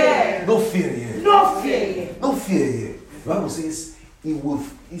 No fear. No fear here. No fear here. No fear here. The Bible says, he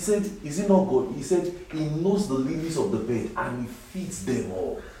said, is it not God? He said, he knows the lilies of the bed and he feeds them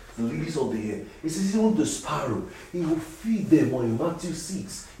all. The lilies of the air. He says, even the sparrow, he will feed them all. In Matthew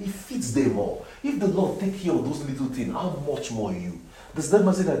 6, he feeds them all. If the Lord take care of those little things, how much more you? There's that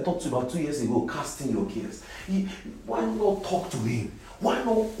message I talked to you about 2 years ago, casting your cares. Why not talk to him? Why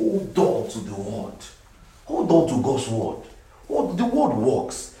not hold on to the word? Hold on to God's word. The word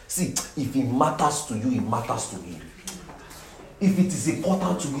works. See, if it matters to you, it matters to him. If it is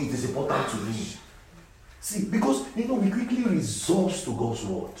important to me, it is important to me. See, because, we quickly resort to God's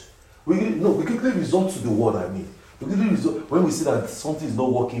word. We quickly resort to the word, I mean. We quickly resort, when we see that something is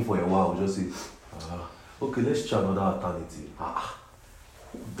not working for a while, we just say, okay, let's try another alternative.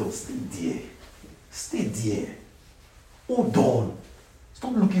 Hold on, stay there. Stay there. Hold on.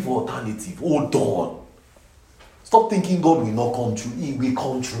 Stop looking for alternative. Hold on. Stop thinking God will not come true. He will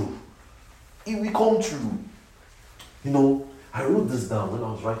come true. He will come true. You know, I wrote this down when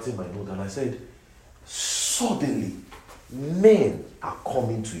I was writing my note, and I said, suddenly, men are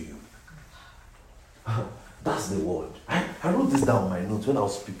coming to you. That's the word. I wrote this down in my notes when I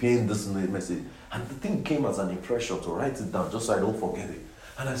was preparing this message, and the thing came as an impression to write it down just so I don't forget it.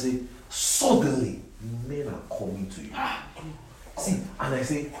 And I say, suddenly, men are coming to you. See, and I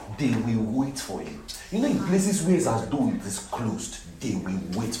say, they will wait for you. You know, in places where it's as though it is closed, they will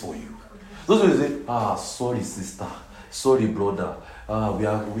wait for you. Those people say, sorry sister, sorry brother, we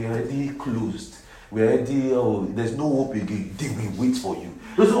are already closed. We are already, there's no hope again. They will wait for you.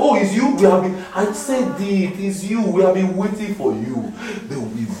 They say, it's you. We have been. I said it is you. We have been waiting for you. They will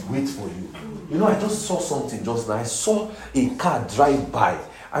wait for you. You know, I just saw something just now. I saw a car drive by,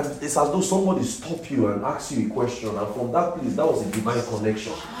 and it's as though somebody stopped you and asked you a question, and from that place, that was a divine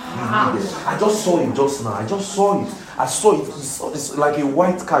connection you needed. I just saw it just now. I just saw it. I saw it. It's like a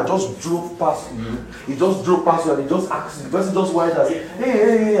white car just drove past you. It just drove past you, and it just asked you. The person just went and said,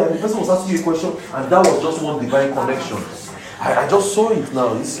 hey, and the person was asking you a question, and that was just one divine connection. I just saw it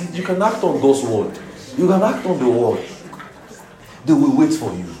now. You can act on God's word. You can act on the word. They will wait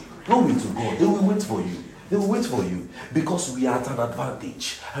for you. Glory to God. They will wait for you. They will wait for you because we are at an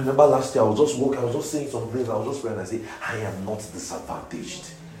advantage. I remember last year I was just walking, I was just saying some things, I was just praying, and I said, I am not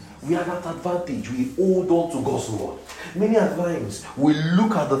disadvantaged. We are at advantage. We hold on to God's word. Many times we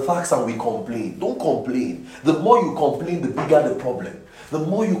look at the facts and we complain. Don't complain. The more you complain, the bigger the problem. The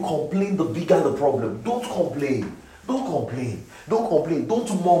more you complain, the bigger the problem. Don't complain. Don't complain. Don't complain. Don't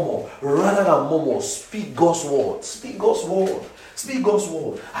murmur. Rather than murmur, speak God's word. Speak God's word. Speak God's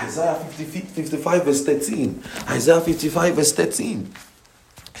word. Isaiah 55 verse 13. Isaiah 55 verse 13.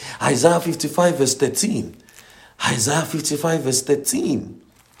 Isaiah 55 verse 13. Isaiah 55 verse 13.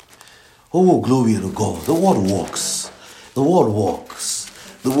 Oh, glory to God. The word works. The word works.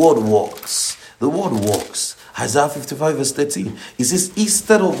 The word works. The word works. Isaiah 55 verse 13. It says,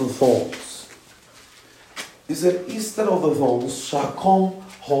 instead of the thorns. He said, instead of the thorns shall come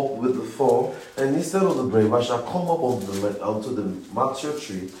up with the thorn, and instead of the brave I shall come up onto the mature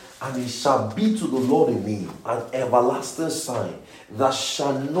tree, and it shall be to the Lord in me an everlasting sign that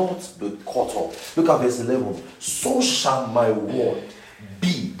shall not be cut off. Look at verse 11. So shall my word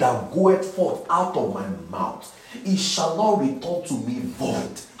be that goeth forth out of my mouth. It shall not return to me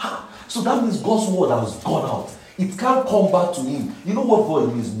void. So that means God's word has gone out. It can't come back to him. You know what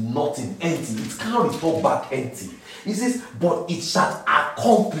void means? Nothing, empty. It can't return back empty. He says, but it shall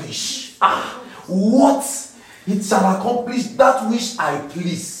accomplish. What? It shall accomplish that which I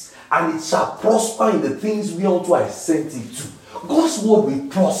please, and it shall prosper in the things whereunto I sent it to. God's word will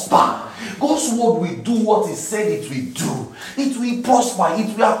prosper. God's word will do what he said it will do. It will prosper.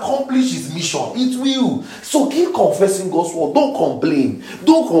 It will accomplish his mission. It will. So keep confessing God's word. Don't complain.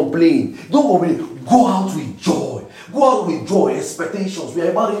 Don't complain. Don't complain. Go out with joy. Go out with joy, expectations. We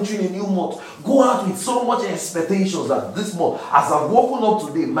are about entering a new month. Go out with so much expectations that this month, as I've woken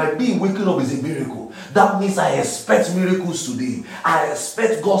up today, my being waking up is a miracle. That means I expect miracles today. I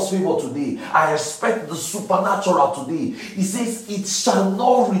expect God's favor today. I expect the supernatural today. He says, it shall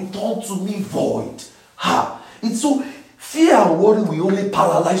not return to me void. It's so, fear and worry will only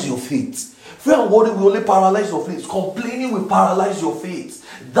paralyze your faith. Fear and worry will only paralyze your faith. Complaining will paralyze your faith.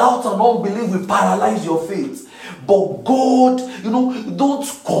 Doubt and unbelief will paralyze your faith. But God,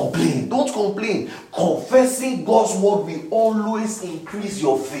 don't complain. Don't complain. Confessing God's word will always increase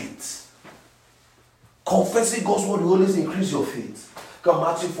your faith. Confessing God's word will always increase your faith. Come,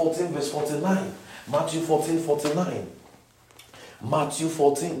 Matthew 14 verse 49. Matthew 14, 49. Matthew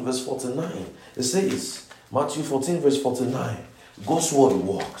 14 verse 49. It says, Matthew 14 verse 49. God's word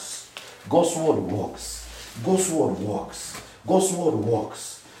works. God's word works. God's word works. God's word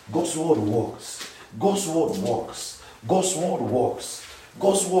works. God's word works. God's word works. God's word works.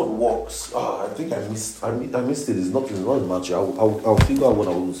 God's word works. I think I missed it. It's not much. I'll figure out what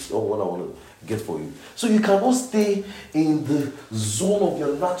I want to get for you. So you cannot stay in the zone of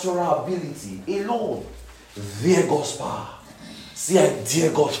your natural ability alone. Dear God's power. See,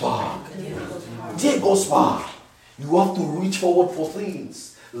 dear God's power. Dear God's power. You have to reach forward for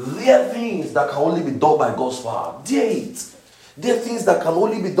things. There are things that can only be done by God's power. There are things that can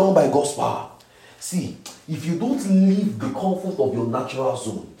only be done by God's power. See, if you don't leave the comfort of your natural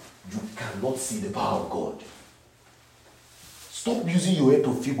zone, you cannot see the power of God. Stop using your head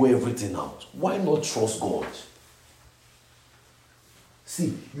to figure everything out. Why not trust God?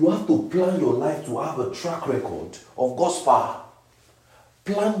 See, you have to plan your life to have a track record of God's power.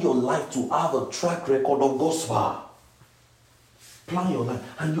 Plan your life to have a track record of God's power. Plan your life.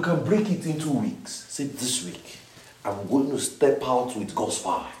 And you can break it into weeks. Say, this week, I'm going to step out with God's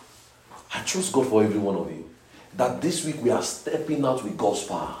power. I trust God for every one of you. That this week we are stepping out with God's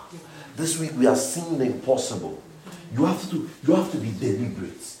power. This week we are seeing the impossible. You have to be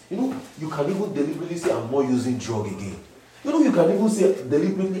deliberate. You know, you can even deliberately say, I'm not using drug again. You know, you can even say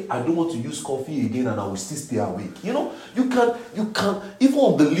deliberately, I don't want to use coffee again and I will still stay awake. You know, you can, even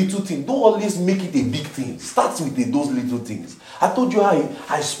on the little thing, don't always make it a big thing. Start with those little things. I told you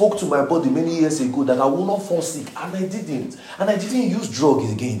I spoke to my body many years ago that I will not fall sick, and I didn't. And I didn't use drugs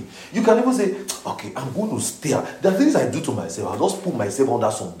again. You can even say, okay, I'm going to stay. There are things I do to myself. I just put myself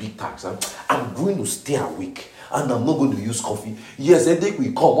under some big tax. I'm going to stay awake. And I'm not going to use coffee. Yes, headache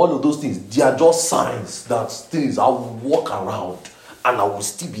will come. All of those things, they are just signs that things I will walk around and I will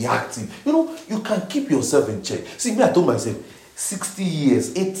still be active. You know, you can keep yourself in check. See, me, I told myself, 60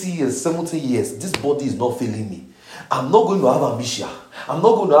 years, 80 years, 70 years, this body is not failing me. I'm not going to have amnesia. I'm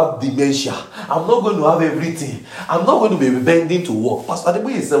not going to have dementia. I'm not going to have everything. I'm not going to be bending to work. Pastor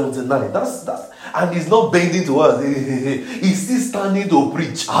Adeboye is 79. And he's not bending to us. He's still standing to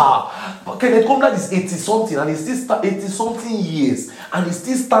preach. But Kenneth Copeland is 80-something and he's still 80-something years. And he's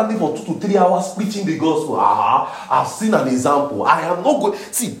still standing for 2 to 3 hours preaching the gospel. I've seen an example. I am not going...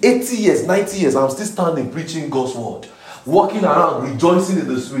 See, 80 years, 90 years, I'm still standing preaching God's word. Walking around, rejoicing in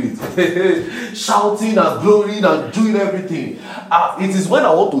the spirit. Shouting and glorying and doing everything. It is when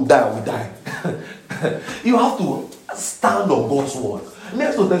I want to die, I will die. You have to stand on God's word. Let me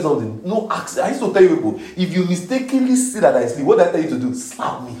also tell you something. No accident. I used to tell you people, if you mistakenly see that I sleep, what I tell you to do?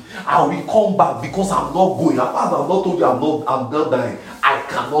 Slap me. I will come back because I'm not going. I've not told you I'm not dying. I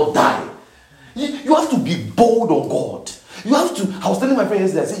cannot die. You have to be bold on God. You have to. I was telling my friend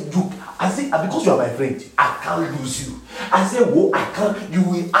yesterday, I said, because you are my friend, I can't lose you. I said, well, I can't. You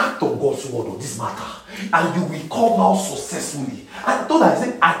will act on God's word on this matter. And you will come out successfully. I told her, I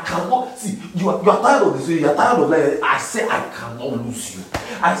said, I cannot. See, you are tired of this. You are tired of life. I said, I cannot lose you.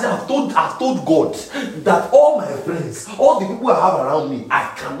 I said, I've told God that all my friends, all the people I have around me,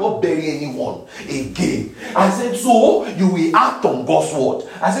 I cannot bury anyone again. I said, so you will act on God's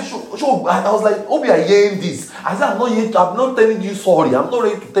word. I said, sure. I was like, Obi, I hearing this. I said, I'm not telling you sorry. I'm not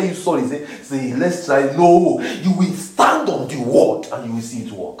ready to tell you sorry. Say, let's try. No, you will stand on the word and you will see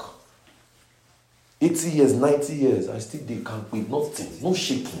it work. 80 years, 90 years, I still can't wait. Nothing, no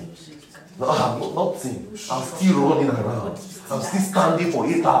shaking. Nothing. I'm still running around. I'm still standing for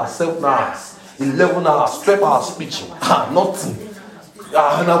 8 hours, 7 hours, 11 hours, 12 hours preaching. Nothing.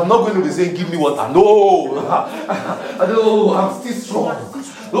 And I'm not going to be saying, give me water. No. No, I'm still strong.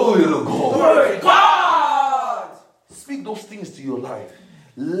 Glory to God. Glory to God. Speak those things to your life.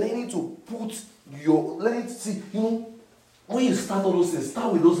 Learning to see, when you start all those things,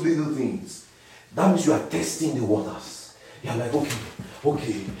 start with those little things. That means you are testing the waters. You're like,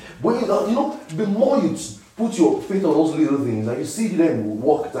 okay. But the more you put your faith on those little things and you see them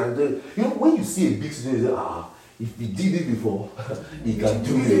work, and when you see a big situation, you say, if he did it before, he can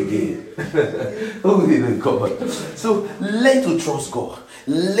do it again. Oh, God. So learn to trust God.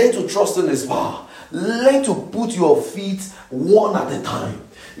 Learn to trust in His power. Learn to put your feet one at a time.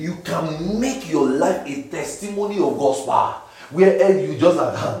 You can make your life a testimony of God's power. Where you just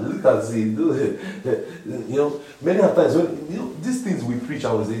look at it, many times when these things we preach,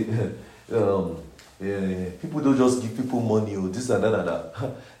 I would say, people don't just give people money or this and that and that.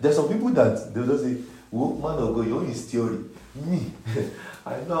 There's some people that they'll just say, "Oh, man of God, your own is theory." Me,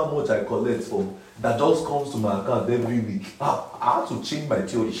 I know how much I collect from that just comes to my account every week. I have to change my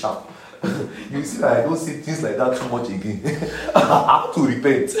theory sharp. You see that I don't say things like that too much again. I have to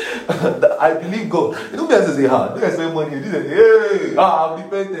repent. I believe God. You don't have to say, don't expect money. You didn't say, I've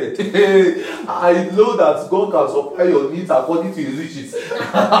repented. I know that God can supply your needs according to His riches.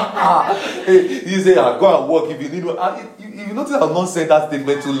 You say, go and work if you need one. If you notice, I've not said that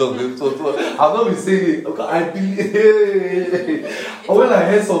statement too long. So I've not been saying it. Okay, I believe. When I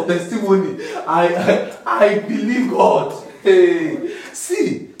heard some testimony, I believe God.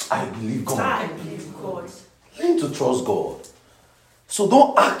 See. I believe God. I believe God. Learn to trust God. So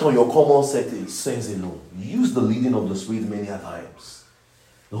don't act on your common sense alone. Use the leading of the Spirit many a times.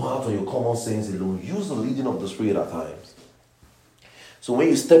 Don't act on your common sense alone. Use the leading of the Spirit at times. So when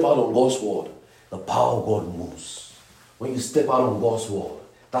you step out on God's word, the power of God moves. When you step out on God's word,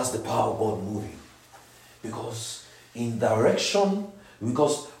 that's the power of God moving. Because in direction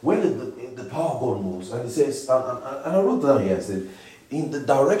Because when the power of God moves, and it says, and I wrote down here, I said, in the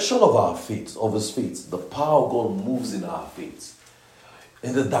direction of our faith, of his faith, the power of God moves in our faith.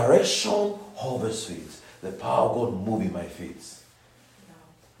 In the direction of his faith, the power of God moves in my faith.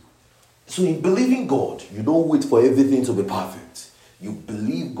 So in believing God, you don't wait for everything to be perfect. You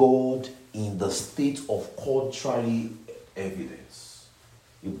believe God in the state of contrary evidence.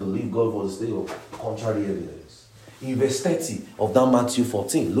 You believe God for the state of contrary evidence. In verse 30 of that Matthew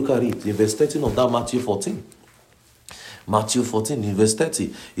 14, look at it. In verse 13 of that Matthew 14. Matthew 14, in verse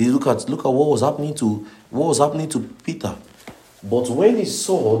 30. You look at what was happening to Peter. But when he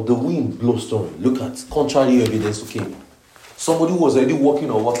saw the wind blow stormy, look at contrary evidence came. Somebody who was already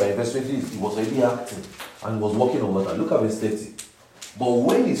walking on water. In verse 20, he was already acting and was walking on water. Look at verse 30. But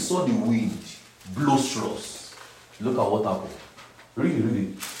when he saw the wind boisterous, look at what happened. Read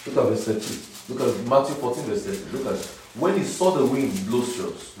it. Look at verse 30. Look at Matthew 14, verse 30. Look at it. When he saw the wind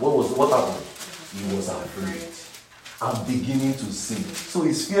boisterous, what happened? He was afraid. I'm beginning to sink. So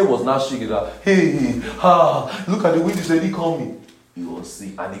his fear was not shaking out. Hey, look at the wind is already coming. He was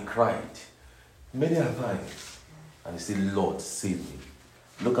sick and he cried many a times. And he said, Lord, save me.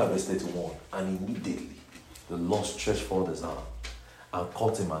 Look at verse 31. And immediately the Lord stretched forth his arm and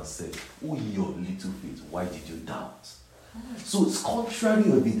caught him and said, oh, your little faith, why did you doubt? So it's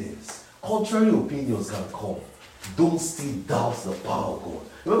contrary evidence. Contrary opinions can come. Don't still doubt the power of God.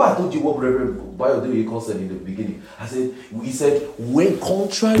 Remember I told you what Reverend Bayodele said in the beginning. He said, when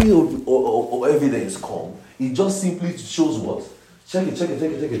contrary or evidence come, it just simply shows what? Check it.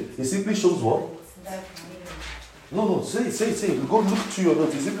 It simply shows what? No, say it. Go look through your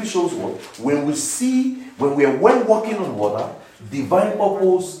notes. It simply shows what? When we are walking on water, divine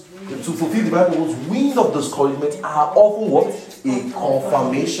purpose, to fulfill divine purpose, winds of discouragement are often what? A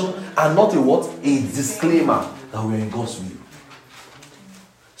confirmation and not a what? A disclaimer that we are in God's will.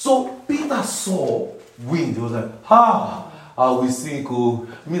 So Peter saw wind. He was like, I will sink. Oh,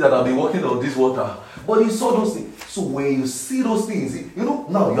 me that I've been walking on this water. But he saw those things. So when you see those things,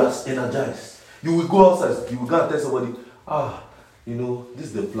 now you are energized. You will go outside. You will go and tell somebody, this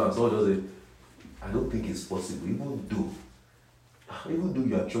is the plan. So just say, I don't think it's possible. Even though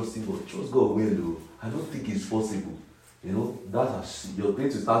you are trusting God, trust God well though. I don't think it's possible. You're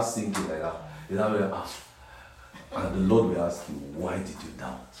going to start sinking like that. And the Lord will ask you, why did you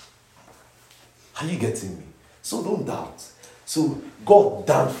doubt? Are you getting me? So don't doubt. So God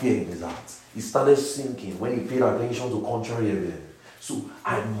damned fear in his heart. He started sinking when he paid attention to contrary evidence. So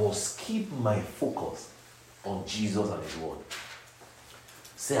I must keep my focus on Jesus and his word.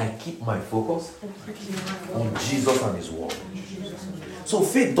 Say, I keep my focus on Jesus and his word. So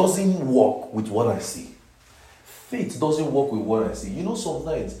faith doesn't work with what I see. Faith doesn't work with what I see.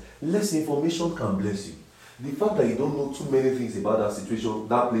 Sometimes less information can bless you. The fact that you don't know too many things about that situation,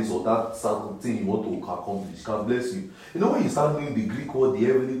 that place, or that certain thing you want to accomplish can bless you. When you start doing the Greek word, the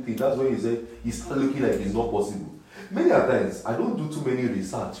heavenly thing, that's when you start looking like it's not possible. Many times, I don't do too many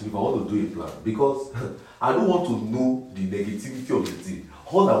research if I want to do a plan because I don't want to know the negativity of the thing.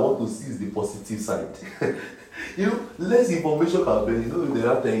 All I want to see is the positive side. Less information can bless. They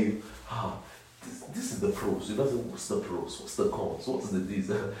are telling you, this is the pros. You don't say, what's the pros? What's the cons? What's the this?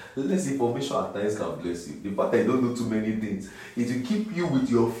 Less information at times can bless you. The fact that you don't know too many things, it will keep you with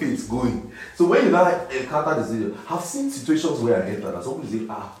your faith going. So when you now encounter this situation, I've seen situations where I enter and somebody say,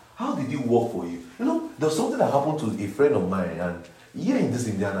 how did it work for you? There's something that happened to a friend of mine and here in this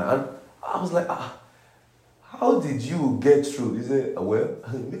Indiana, and I was like, how did you get through? He said, well,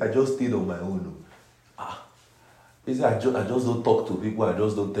 I just stayed on my own. He said, I just don't talk to people. I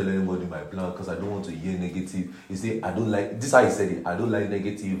just don't tell anybody my plan because I don't want to hear negative. He said, I don't like, this is how he said it, I don't like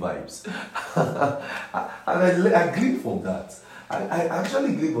negative vibes. And I gleaned from that. I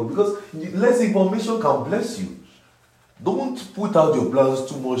actually gleaned from because less information can bless you. Don't put out your plans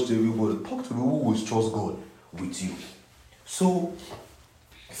too much to everybody. Talk to people who will trust God with you. So,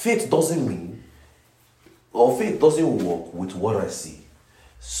 faith doesn't work with what I see.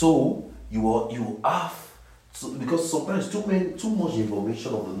 So, you have, because sometimes too much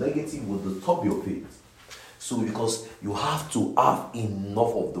information of the negative will disturb your faith. So, because you have to have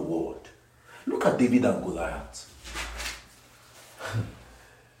enough of the word. Look at David and Goliath.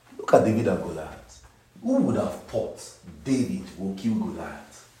 Look at David and Goliath. Who would have thought David will kill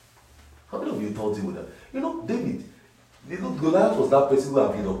Goliath? How many of you thought he would have? David, Goliath was that person who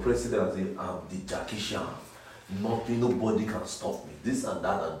had been oppressed and saying, I'm the Jackie Chan. Nobody can stop me. This and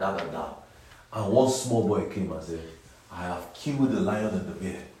that and that and that. And one small boy came and said, I have killed the lion and the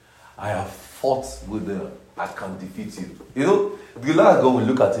bear. I have fought with them. I can defeat you. Goliath will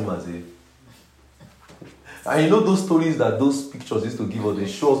look at him and say, And you know those stories that those pictures used to give us, they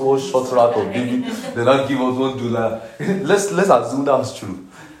show us one short rat of David, they don't give us one dollar. Let's assume that's true.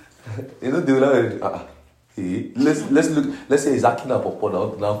 You know, they will hey, let's say he's acting up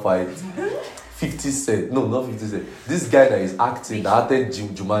upon now fight 50 Cent. No, not 50 Cent. This guy that is acting, that acted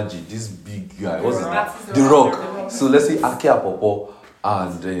Jumanji, this big guy, what's his name? The Rock. So let's say Ake Apopo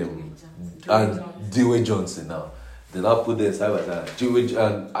and Dwayne Johnson now. They now put them side by side. Dwayne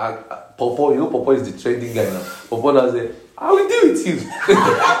and Popo, you know Popo is the trending guy now. Popo now say, I will deal with you.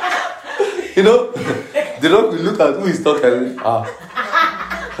 You know, the Rock will look at who is talking.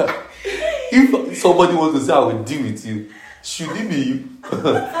 If somebody wants to say I will deal with you, should it be you?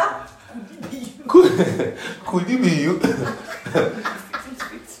 Could it be you?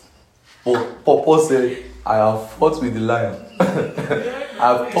 But Popo said, I have fought with the lion. I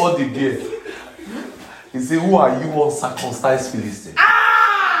have torn the bear. He said, who are you, uncircumcised Philistine?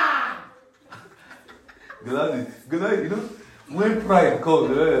 You know, when pride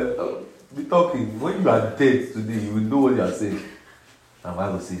comes, be talking. When you are dead today, you will know what you are saying. And the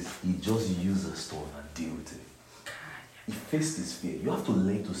Bible says, he just used a stone and deal with it. He faced his fear. You have to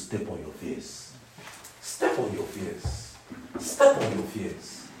learn to step on your fears. Step on your fears. Step on your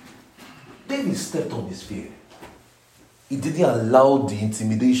fears. David stepped on his fear. He didn't allow the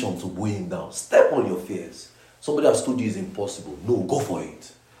intimidation to weigh him down. Step on your fears. Somebody has told you it's impossible. No, go for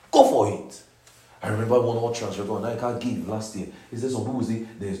it. Go for it. I remember one more transfer and I can't give last year. He said some people say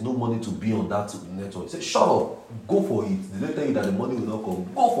there's no money to be on that network. He said, shut up. Go for it. They don't tell you that the money will not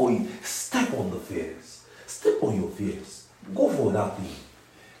come. Go for it. Step on the fears. Step on your fears. Go for that thing.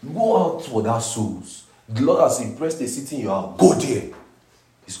 Go out for that souls. The Lord has impressed a city in your heart. Go there.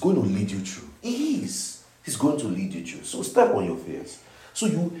 He's going to lead you through. He is. He's going to lead you through. So step on your fears. So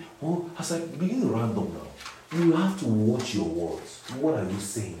as I begin to random now, you have to watch your words. What are you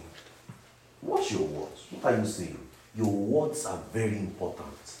saying? Watch your words. What are you saying? Your words are very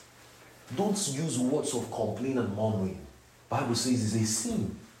important. Don't use words of complaint and murmuring. Bible says it's a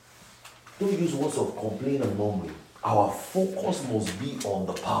sin. Don't use words of complaint and murmuring. Our focus must be on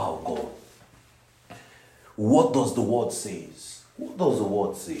the power of God. What does the word say? What does the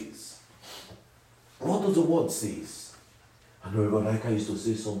word say? What does the word say? I know Rebecca used to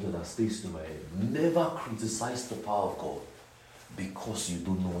say something that stays to my head. Never criticize the power of God because you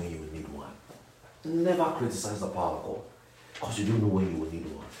don't know when you will need one. Never criticize the power of God because you don't know when you will need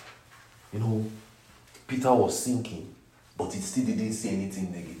one. You know, Peter was sinking, but he still didn't say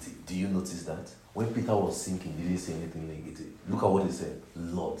anything negative. Do you notice that? When Peter was sinking, he didn't say anything negative. Look at what he said.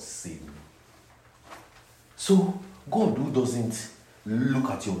 Lord, save me. So, God who doesn't look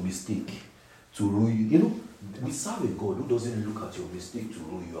at your mistake to rule you. You know, we serve a God who doesn't look at your mistake to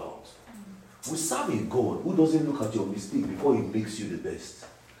rule you out. We serve a God who doesn't look at your mistake before he makes you the best.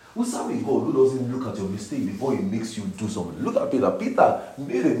 We serve a God who doesn't look at your mistake before he makes you do something. Look at Peter. Peter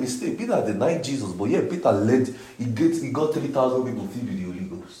made a mistake. Peter denied Jesus, but yeah, Peter led. He got 3,000 people filled with the Holy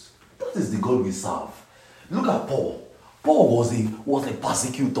Ghost. That is the God we serve. Look at Paul. Paul was a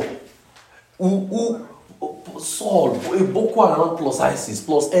persecutor. Saul, a Boko Haram plus ISIS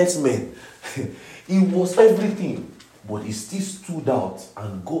plus X-Men. He was everything, but he still stood out.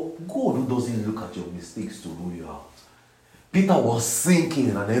 And God who doesn't look at your mistakes to rule you out. Peter was sinking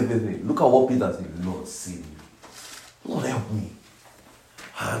and everything. Look at what Peter said. Lord, save me. Lord, help me.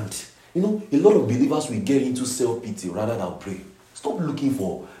 And, you know, a lot of believers will get into self-pity rather than pray. Stop looking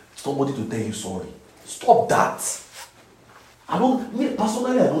for somebody to tell you sorry. Stop that.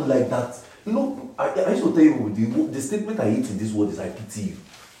 Personally, I don't like that. You know, I used to tell you, the statement I hate in this world is I pity you.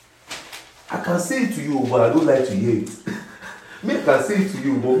 I can say it to you, but I don't like to hear it. Me, I can say it to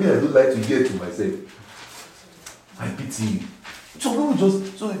you, but me, I don't like to hear it to myself. I pity you.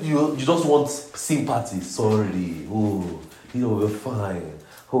 So you just want sympathy. Sorry. Oh, we're fine.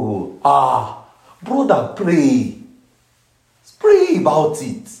 Oh, brother, pray. Pray about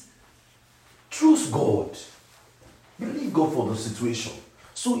it. Trust God. Believe God for the situation.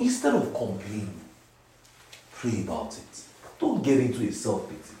 So instead of complaining, pray about it. Don't get into a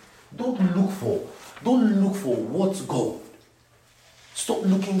self-pity. Don't look for what's God. Stop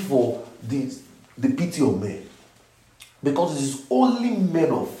looking for the pity of men. Because it is only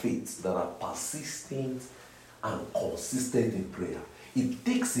men of faith that are persistent and consistent in prayer. It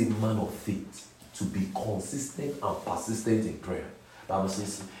takes a man of faith to be consistent and persistent in prayer. The Bible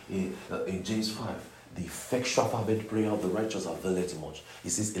says in James 5, the effectual fervent prayer of the righteous availeth much.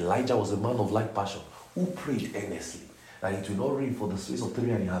 It says Elijah was a man of like passion who prayed earnestly that it will not rain for the space of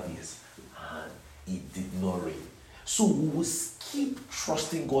 3.5 years. And it did not rain. So we will keep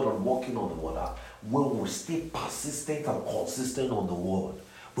trusting God and walking on the water when we stay persistent and consistent on the word.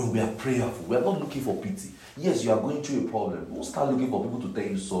 But we are prayerful. We are not looking for pity. Yes, you are going through a problem. Don't start looking for people to tell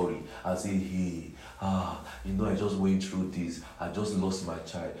you sorry and say, hey, I just went through this. I just lost my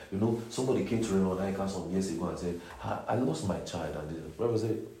child. Somebody came to Remonica some years ago and said, I lost my child. And the brother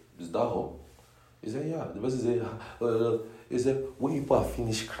said, is that all? He said, yeah. The person said, he said, when people are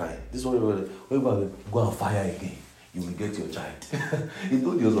finished crying, this is what when people go and fire again, you will get your child. He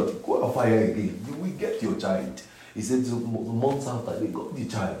told the husband, go and fire again, you will get your child. He said, months after, they got the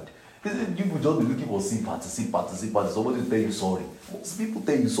child. He said, you will just be looking for participate. Somebody tell you sorry. Most people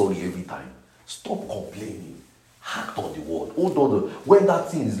tell you sorry every time. Stop complaining. Act on the word. Hold on. When that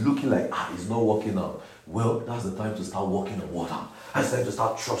thing is looking like, it's not working out, well, that's the time to start walking on water. It's time to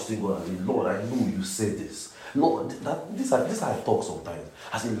start trusting God and say, Lord, I know you said this. Lord, this is how I talk sometimes.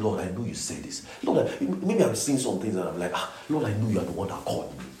 I say, Lord, I know you said this. Lord, maybe I'm seeing some things and I'm like, Lord, I know you are the one that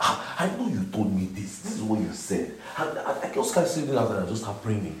called me. I know you told me this. This is what you said. I just can't say that and I just start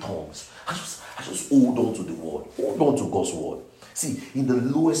praying in tongues. I just hold on to the word. Hold on to God's word. See, in the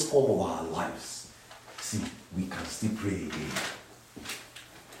lowest form of our lives, we can still pray again.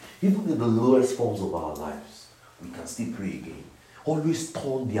 Even in the lowest forms of our lives, we can still pray again. Always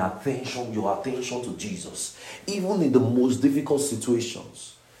turn your attention to Jesus. Even in the most difficult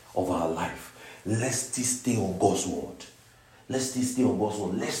situations of our life, let's still stay on God's word. Let's still stay on God's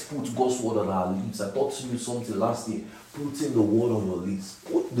word. Let's put God's word on our lips. I taught you something last year. Putting the word on your lips.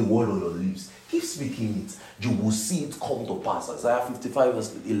 Put the word on your lips. Keep speaking it. You will see it come to pass. Isaiah 55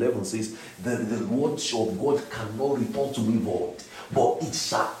 verse 11 says, the word of God cannot return to me void, but it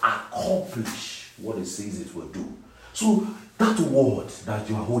shall accomplish what it says it will do. So that word that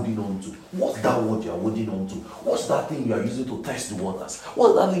you are holding on to, what's that word you are holding on to? What's that thing you are using to test the waters?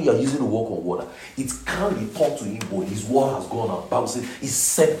 What's that thing you are using to walk on water? It can't return to him, but his word has gone out. Bible says he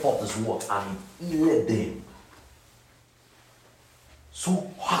sent forth his word and he led them.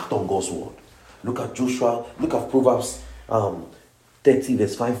 So act on God's word. Look at Proverbs 30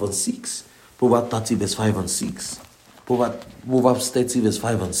 verse 5 and 6. Proverbs 30 verse 5 and 6. Proverbs 30 verse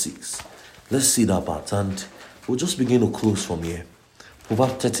 5 and 6. Let's see that part and we'll just begin to close from here.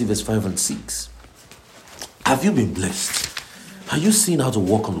 Proverbs 30 verse 5 and 6. Have you been blessed? Are you seeing how to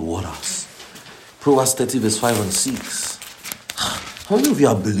walk on the waters? Proverbs 30 verse 5 and 6. How many of you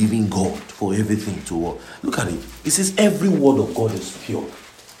are believing God for everything to work? Look at it. It says every word of God is pure.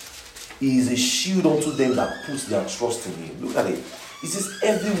 He is a shield unto them that put their trust in him. Look at it. It says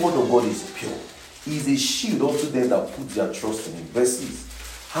every word of God is pure. He is a shield unto them that put their trust in him. Verse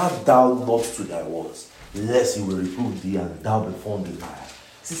 6. Have thou not to thy words, lest he will reprove thee and thou be found a liar.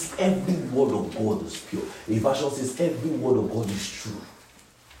 It says every word of God is pure. A version says every word of God is true.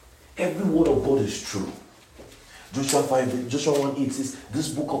 Every word of God is true. Joshua 1:8 says, this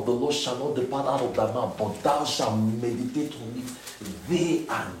book of the law shall not depart out of thy mouth, but thou shalt meditate on it day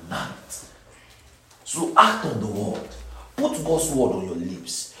and night. So act on the word. Put God's word on your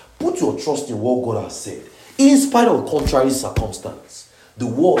lips. Put your trust in what God has said. In spite of contrary circumstance, the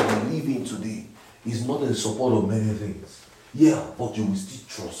world we live in today is not in support of many things. Yeah, but you will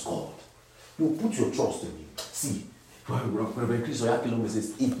still trust God. You put your trust in him. See, Reverend Chris Oyakilome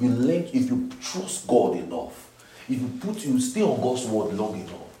says, if you trust God enough, if you stay on God's word long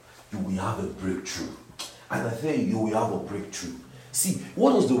enough, you will have a breakthrough. And I tell you will have a breakthrough. See,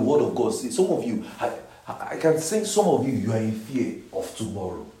 what does the word of God say? Some of you, I can say some of you are in fear of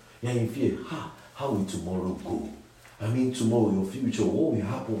tomorrow. You are in fear. How will tomorrow go? I mean, tomorrow, your future, what will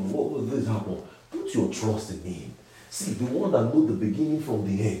happen? What will this happen? Put your trust in him. See, the one that knows the beginning from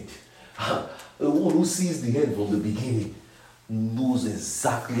the end, the one who sees the end from the beginning, knows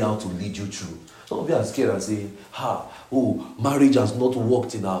exactly how to lead you through. Some of you are scared and saying, marriage has not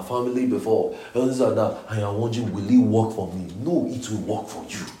worked in our family before. And you are wondering, will it work for me? No, it will work for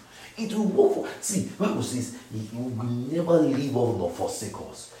you. It will work for. See, the Bible says, he will never leave us nor forsake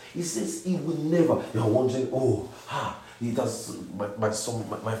us. He says he will never. You are wondering, it has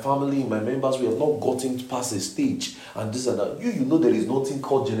my family, my members, we have not gotten past a stage, and this and that. You know there is nothing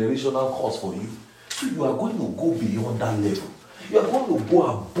called generational curse for you. So you are going to go beyond that level. You are going to go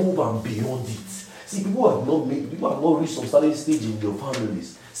above and beyond it. See, people have not reached some certain stage in your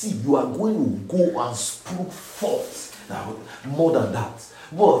families. See, you are going to go and sprout forth more than that.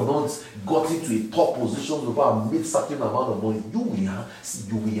 People have not got into a top position before and made certain amount of money. You will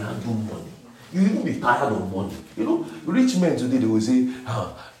handle money. You will be tired of money. You know, rich men today, they will say,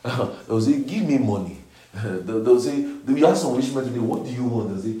 give me money. They'll say, you ask some rich men today, what do you want?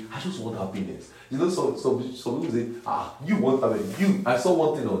 They'll say, I just want happiness. You know, some people say, you want happiness. I saw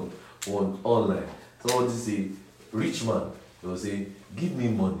one thing on online. Somebody say, rich man. They'll say, give me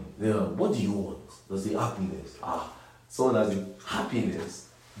money. What do you want? They'll say, happiness. Someone has happiness.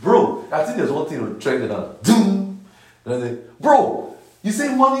 Bro, I think there's one thing trending now. Bro, you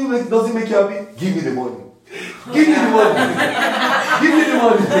say money doesn't make you happy? Give me the money. Give me the money. Give me the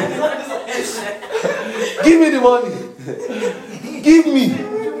money. Give me the money. Give me.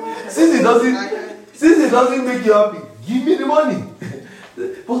 Since it doesn't make you happy, give me the money.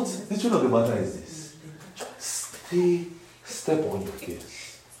 But the truth of the matter is this. Step on your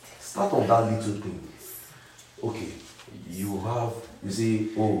case. Start on that little thing. Okay, you say,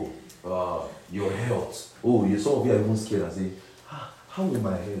 your health. Oh, some of you are even scared and say, how will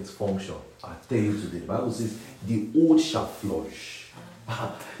my health function? I tell you today, the Bible says, the old shall flourish.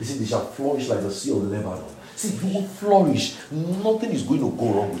 You see, they shall flourish like the sea of Lebanon. See, you will flourish. Nothing is going to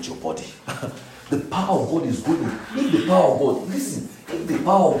go wrong with your body. The power of God is going to, if the power of God, listen, if the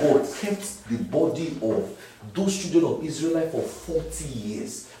power of God kept the body of those children of Israel for 40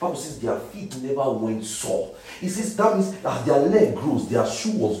 years, the Bible says their feet never went sore. It says that means as their leg grows, their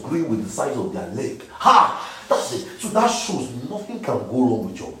shoe was growing with the size of their leg. That's it. So that shows nothing can go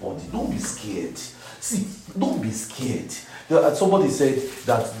wrong with your body. Don't be scared. See, don't be scared. Somebody said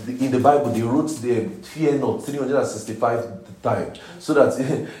that in the Bible they wrote fear not 365 times. So that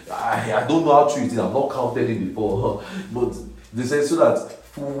I don't know how true it is. I've not counted it before. But they said so that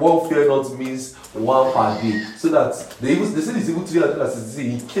one fear not means one per day. So that they said it's even 366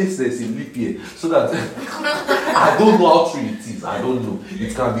 in case there's a leap year. So that I don't know how true it is. I don't know.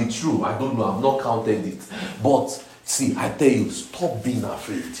 It can be true. I don't know. I've not counted it. But see, I tell you, stop being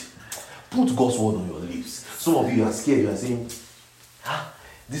afraid. Put God's word on your lips. Some of you are scared. You are saying,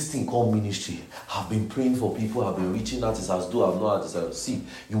 this thing called ministry. I've been praying for people. I've been reaching artists as though I've not artists. See,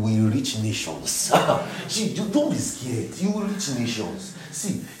 you will reach nations. See, you don't be scared. You will reach nations.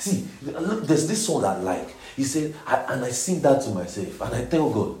 See, there's this song I like. He said, and I sing that to myself. And I tell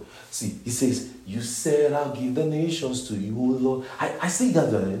God, see, he says, you said I'll give the nations to you, Lord. I say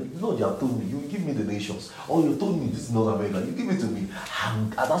that, Lord, you have told me, you will give me the nations. Or you told me this is North America, you give it to me.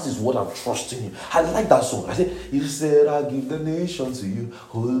 And that is what I'm trusting you. I like that song. I said, you said I'll give the nations to you.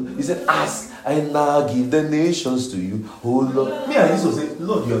 He said, ask, and I'll give the nations to you. Oh Lord. Me, I used to say,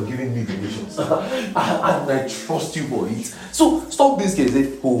 Lord, you are giving me the nations. And I trust you for it. So stop being scared.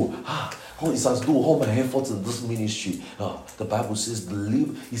 Say, it's as though all my efforts in this ministry, the Bible says,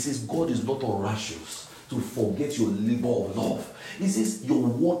 it says God is not unrighteous to forget your labor of love. It says your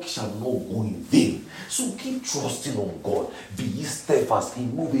work shall not go in vain. So keep trusting on God. Be ye steadfast,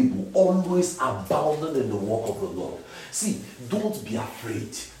 immovable, always abounding in the work of the Lord. See, don't be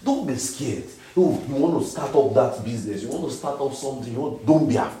afraid. Don't be scared. Oh, you want to start up that business. You want to start up something. Don't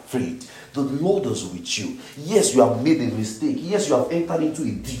be afraid. The Lord is with you. Yes, you have made a mistake. Yes, you have entered into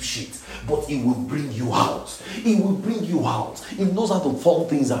a deep shit. But He will bring you out. He will bring you out. He knows how to turn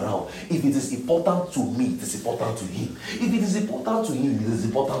things around. If it is important to me, it is important to Him. If it is important to Him, it is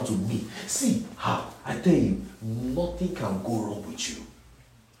important to me. See, I tell you, nothing can go wrong with you.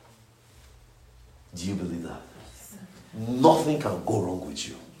 Do you believe that? Nothing can go wrong with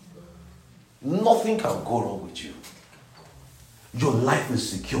you. Nothing can go wrong with you. Your life is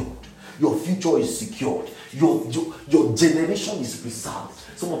secured. Your future is secured. Your generation is preserved.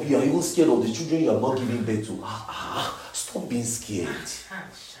 Some of you are even scared of the children you are not giving birth to. Stop being scared.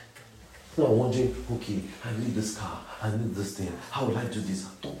 You are wondering, okay, I need this car, I need this thing. How will I do this?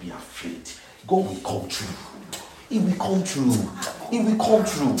 Don't be afraid. God will come true. It will come true. It will come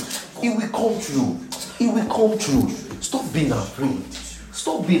true. It will come true. It will come true. Stop being afraid.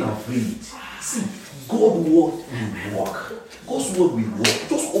 Stop being afraid. See, God's word will work. God's word will work.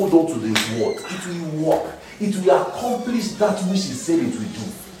 Just hold on to this word. It will work. It will accomplish that which He said it will do.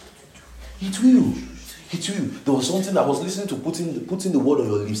 It will. It will. There was something I was listening to putting the word on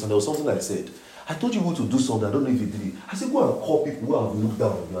your lips, and there was something I said. I told you to do something. I don't know if you did it. I said, go and call people who have looked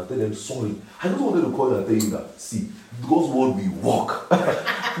down on you and tell them, sorry. I just wanted to call you and tell you that, see, God's word will work.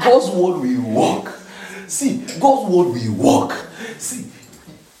 God's word will work. See, God's word will work. See,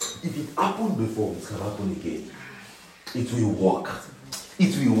 if it happened before, it can happen again. It will work.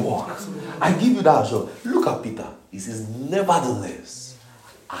 It will work. I give you that assurance. Look at Peter. He says, nevertheless,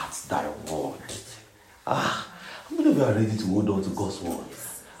 at thy word. How many of you are ready to hold on to God's word?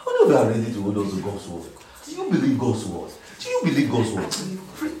 How many of you are ready to hold on to God's word? Do you believe God's word? Do you believe God's word?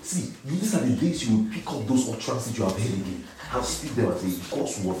 See, these are the days you will pick up those utterances you have heard again and speak them and say,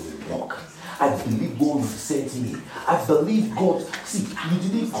 God's word will work. I believe God sent me. I believe God. See, you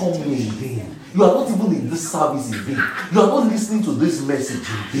didn't come here in vain. You are not even in this service in vain. You are not listening to this message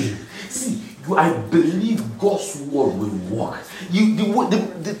in vain. See, I believe God's word will work.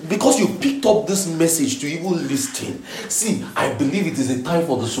 Because you picked up this message to even listen. See, I believe it is a time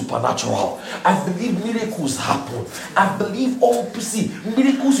for the supernatural. I believe miracles happen. I believe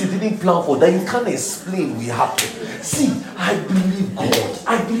miracles you didn't plan for that you can't explain will happen. See, I believe God.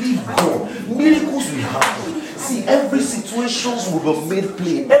 I believe God. Miracles will happen. See, every situation will be made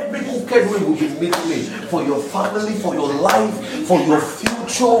plain. Every crooked way will be made plain. For your family, for your life, for your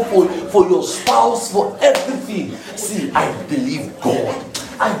future, for your spouse, for everything. See, I believe God.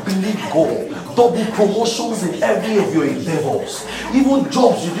 I believe God. Double promotions in every of your endeavors. Even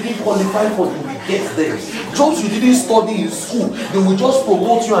jobs you didn't qualify for, you will get them. Jobs you didn't study in school, they will just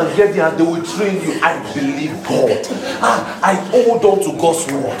promote you and get there and they will train you. I believe God. I hold on to God's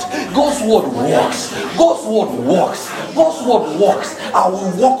word. God's word works. God's word works. God's word works. I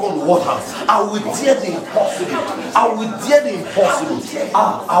will walk on waters. I will dare the impossible. I will dare the impossible. I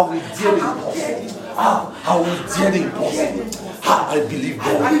will dare the impossible. I will dare the impossible. I believe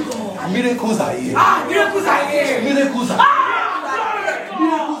God. Miracles are here. Miracles are here. Miracles are here.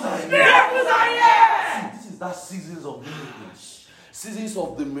 Miracles are here. Miracles are here. This is that seasons of miracles. Seasons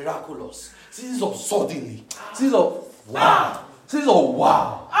of the miraculous. Seasons of suddenly. Seasons of wow. Seasons of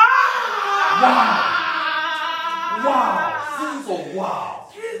wow. Wow. Wow. Seasons of wow.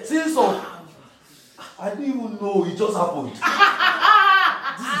 Seasons of I didn't even know it just happened.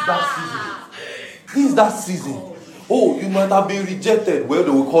 This is that season. Oh, you might have been rejected. Well, they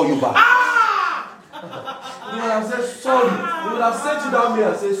will call you back. You might have said sorry. They would have sent you down here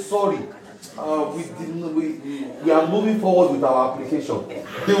and said sorry. We are moving forward with our application.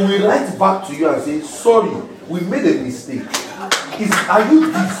 They will write back to you and say sorry. We made a mistake. Are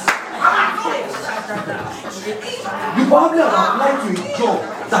you this? You probably have applied to a job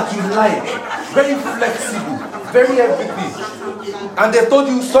that you like. Very flexible. Very everything. And they told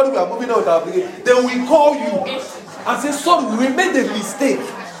you, sorry, we are moving on with our application. They will call you and say, sorry, we made a mistake.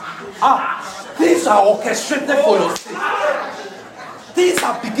 Things are orchestrated for your sake. Things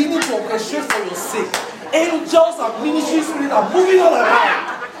are beginning to orchestrate for your sake. Angels and ministry spirits are moving all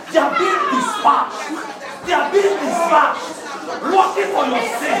around. They are being dispatched. They are being dispatched. Working for your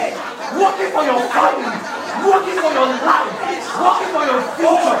sake. Working for your family. Working for your life. Working for your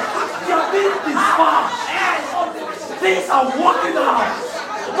future. They are being dispatched. Things are working out.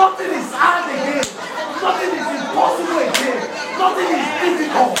 Nothing is hard again. Nothing is impossible again. Nothing is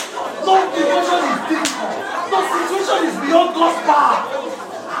difficult. No situation is difficult. No situation is beyond God's power.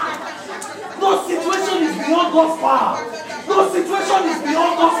 No situation is beyond God's power. No situation is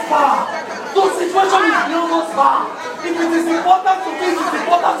beyond God's power. No situation is beyond God's power. If it is important to me, it is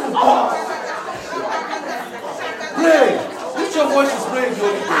important to God. Pray. Lift your voice is praying the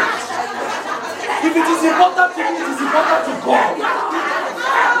Holy Ghost. If it is important to me, it is important to God.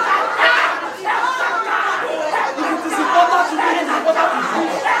 If it is important to me, it is important to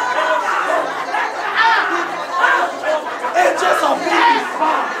God. Angels are being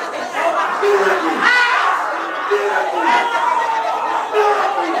inspired. Miracles. Miracles.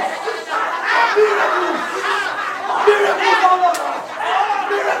 Miracles. Miracles all over.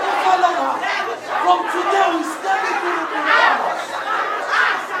 Miracles all over. From today we step into the miracle.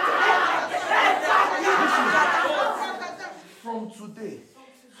 From today,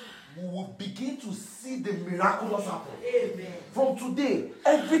 we will begin to see the miraculous happen. Amen. From today,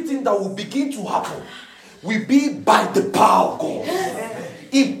 everything that will begin to happen will be by the power of God. Amen.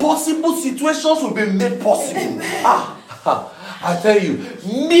 Impossible situations will be made possible. I tell you,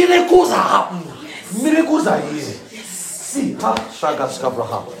 miracles are happening. Miracles are here. See,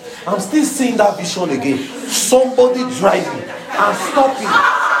 I'm still seeing that vision again. Somebody driving and stopping.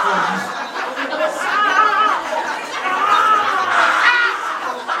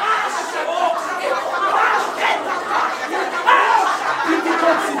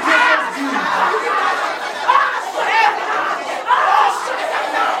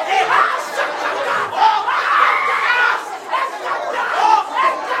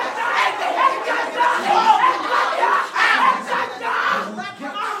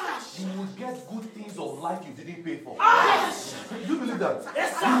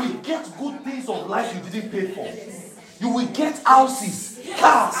 You will get houses,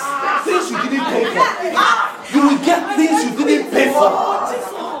 cars, things you didn't pay for. You will get things you didn't pay for.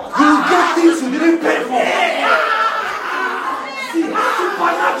 You will get things you didn't pay for. See,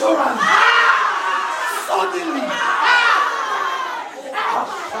 supernatural. Suddenly.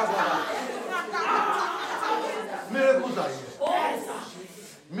 Miracles are here.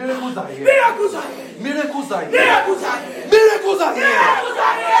 Miracles are here. Miracles are here. Miracles are here. Miracles are here. Miracles are here. Miracles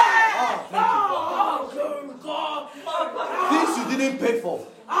are here. Things you didn't pay for.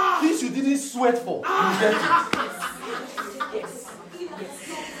 Things you didn't sweat for, you get it.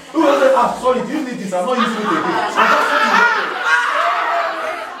 Who was like, sorry, do you need this? I'm not using it again.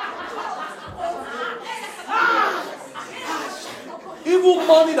 Even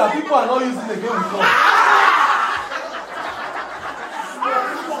money that people are not using again will come.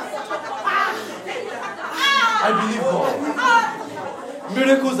 I believe God.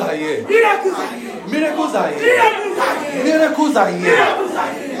 Miracles are here. Miracles are here. Miracles are here. Miracles are here. Miracles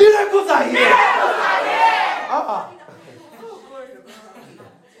are here. Miracles are here.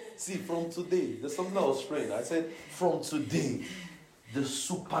 See, from today, there's something I was praying. I said, from today, the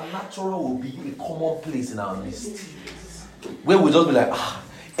supernatural will be a commonplace in our midst. Where we just be like,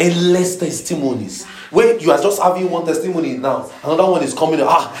 endless testimonies. Where you are just having one testimony now, another one is coming.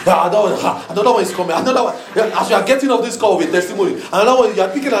 Another one is coming. Another one. As you are getting off this call with a testimony, another one you are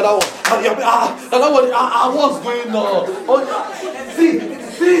picking another one. Another one. What's going on? See,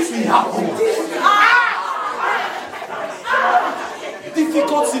 things will happen.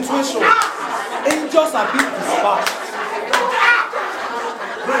 Difficult situation. Angels are being dispatched.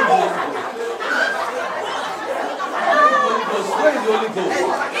 Where is the Holy Ghost?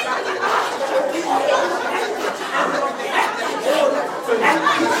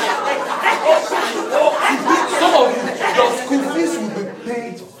 Some of you, your school fees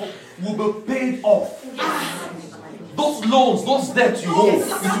will be paid off. Those loans, those debts you owe,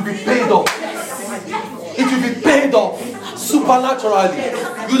 it will be paid off. It will be paid off supernaturally.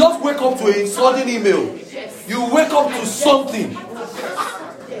 You just wake up to a sudden email. You wake up to something.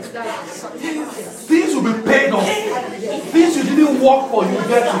 Things will be paid off. Things you didn't work for, you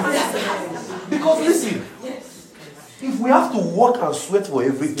get it. Because listen, if we have to work and sweat for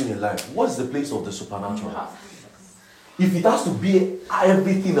everything in life, what's the place of the supernatural? If it has to be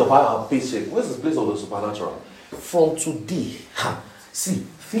everything about our paycheck, where's the place of the supernatural? From today, see,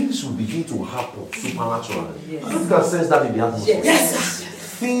 things will begin to happen supernaturally. You can sense that in the atmosphere. Yes.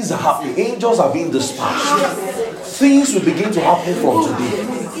 Things are happening. Angels are being dispatched. Things will begin to happen from today.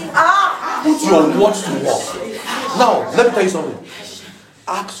 Put your watch to work. Now, let me tell you something.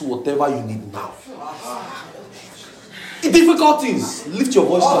 Ask whatever you need now. In difficult things, lift your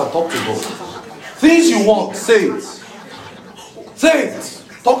voice and talk to God. Things you want, say it. Say it.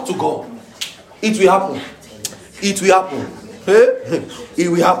 Talk to God. It will happen. It will happen. It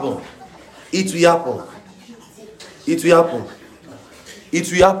will happen. It will happen. It will happen.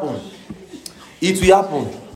 It will happen. It will happen.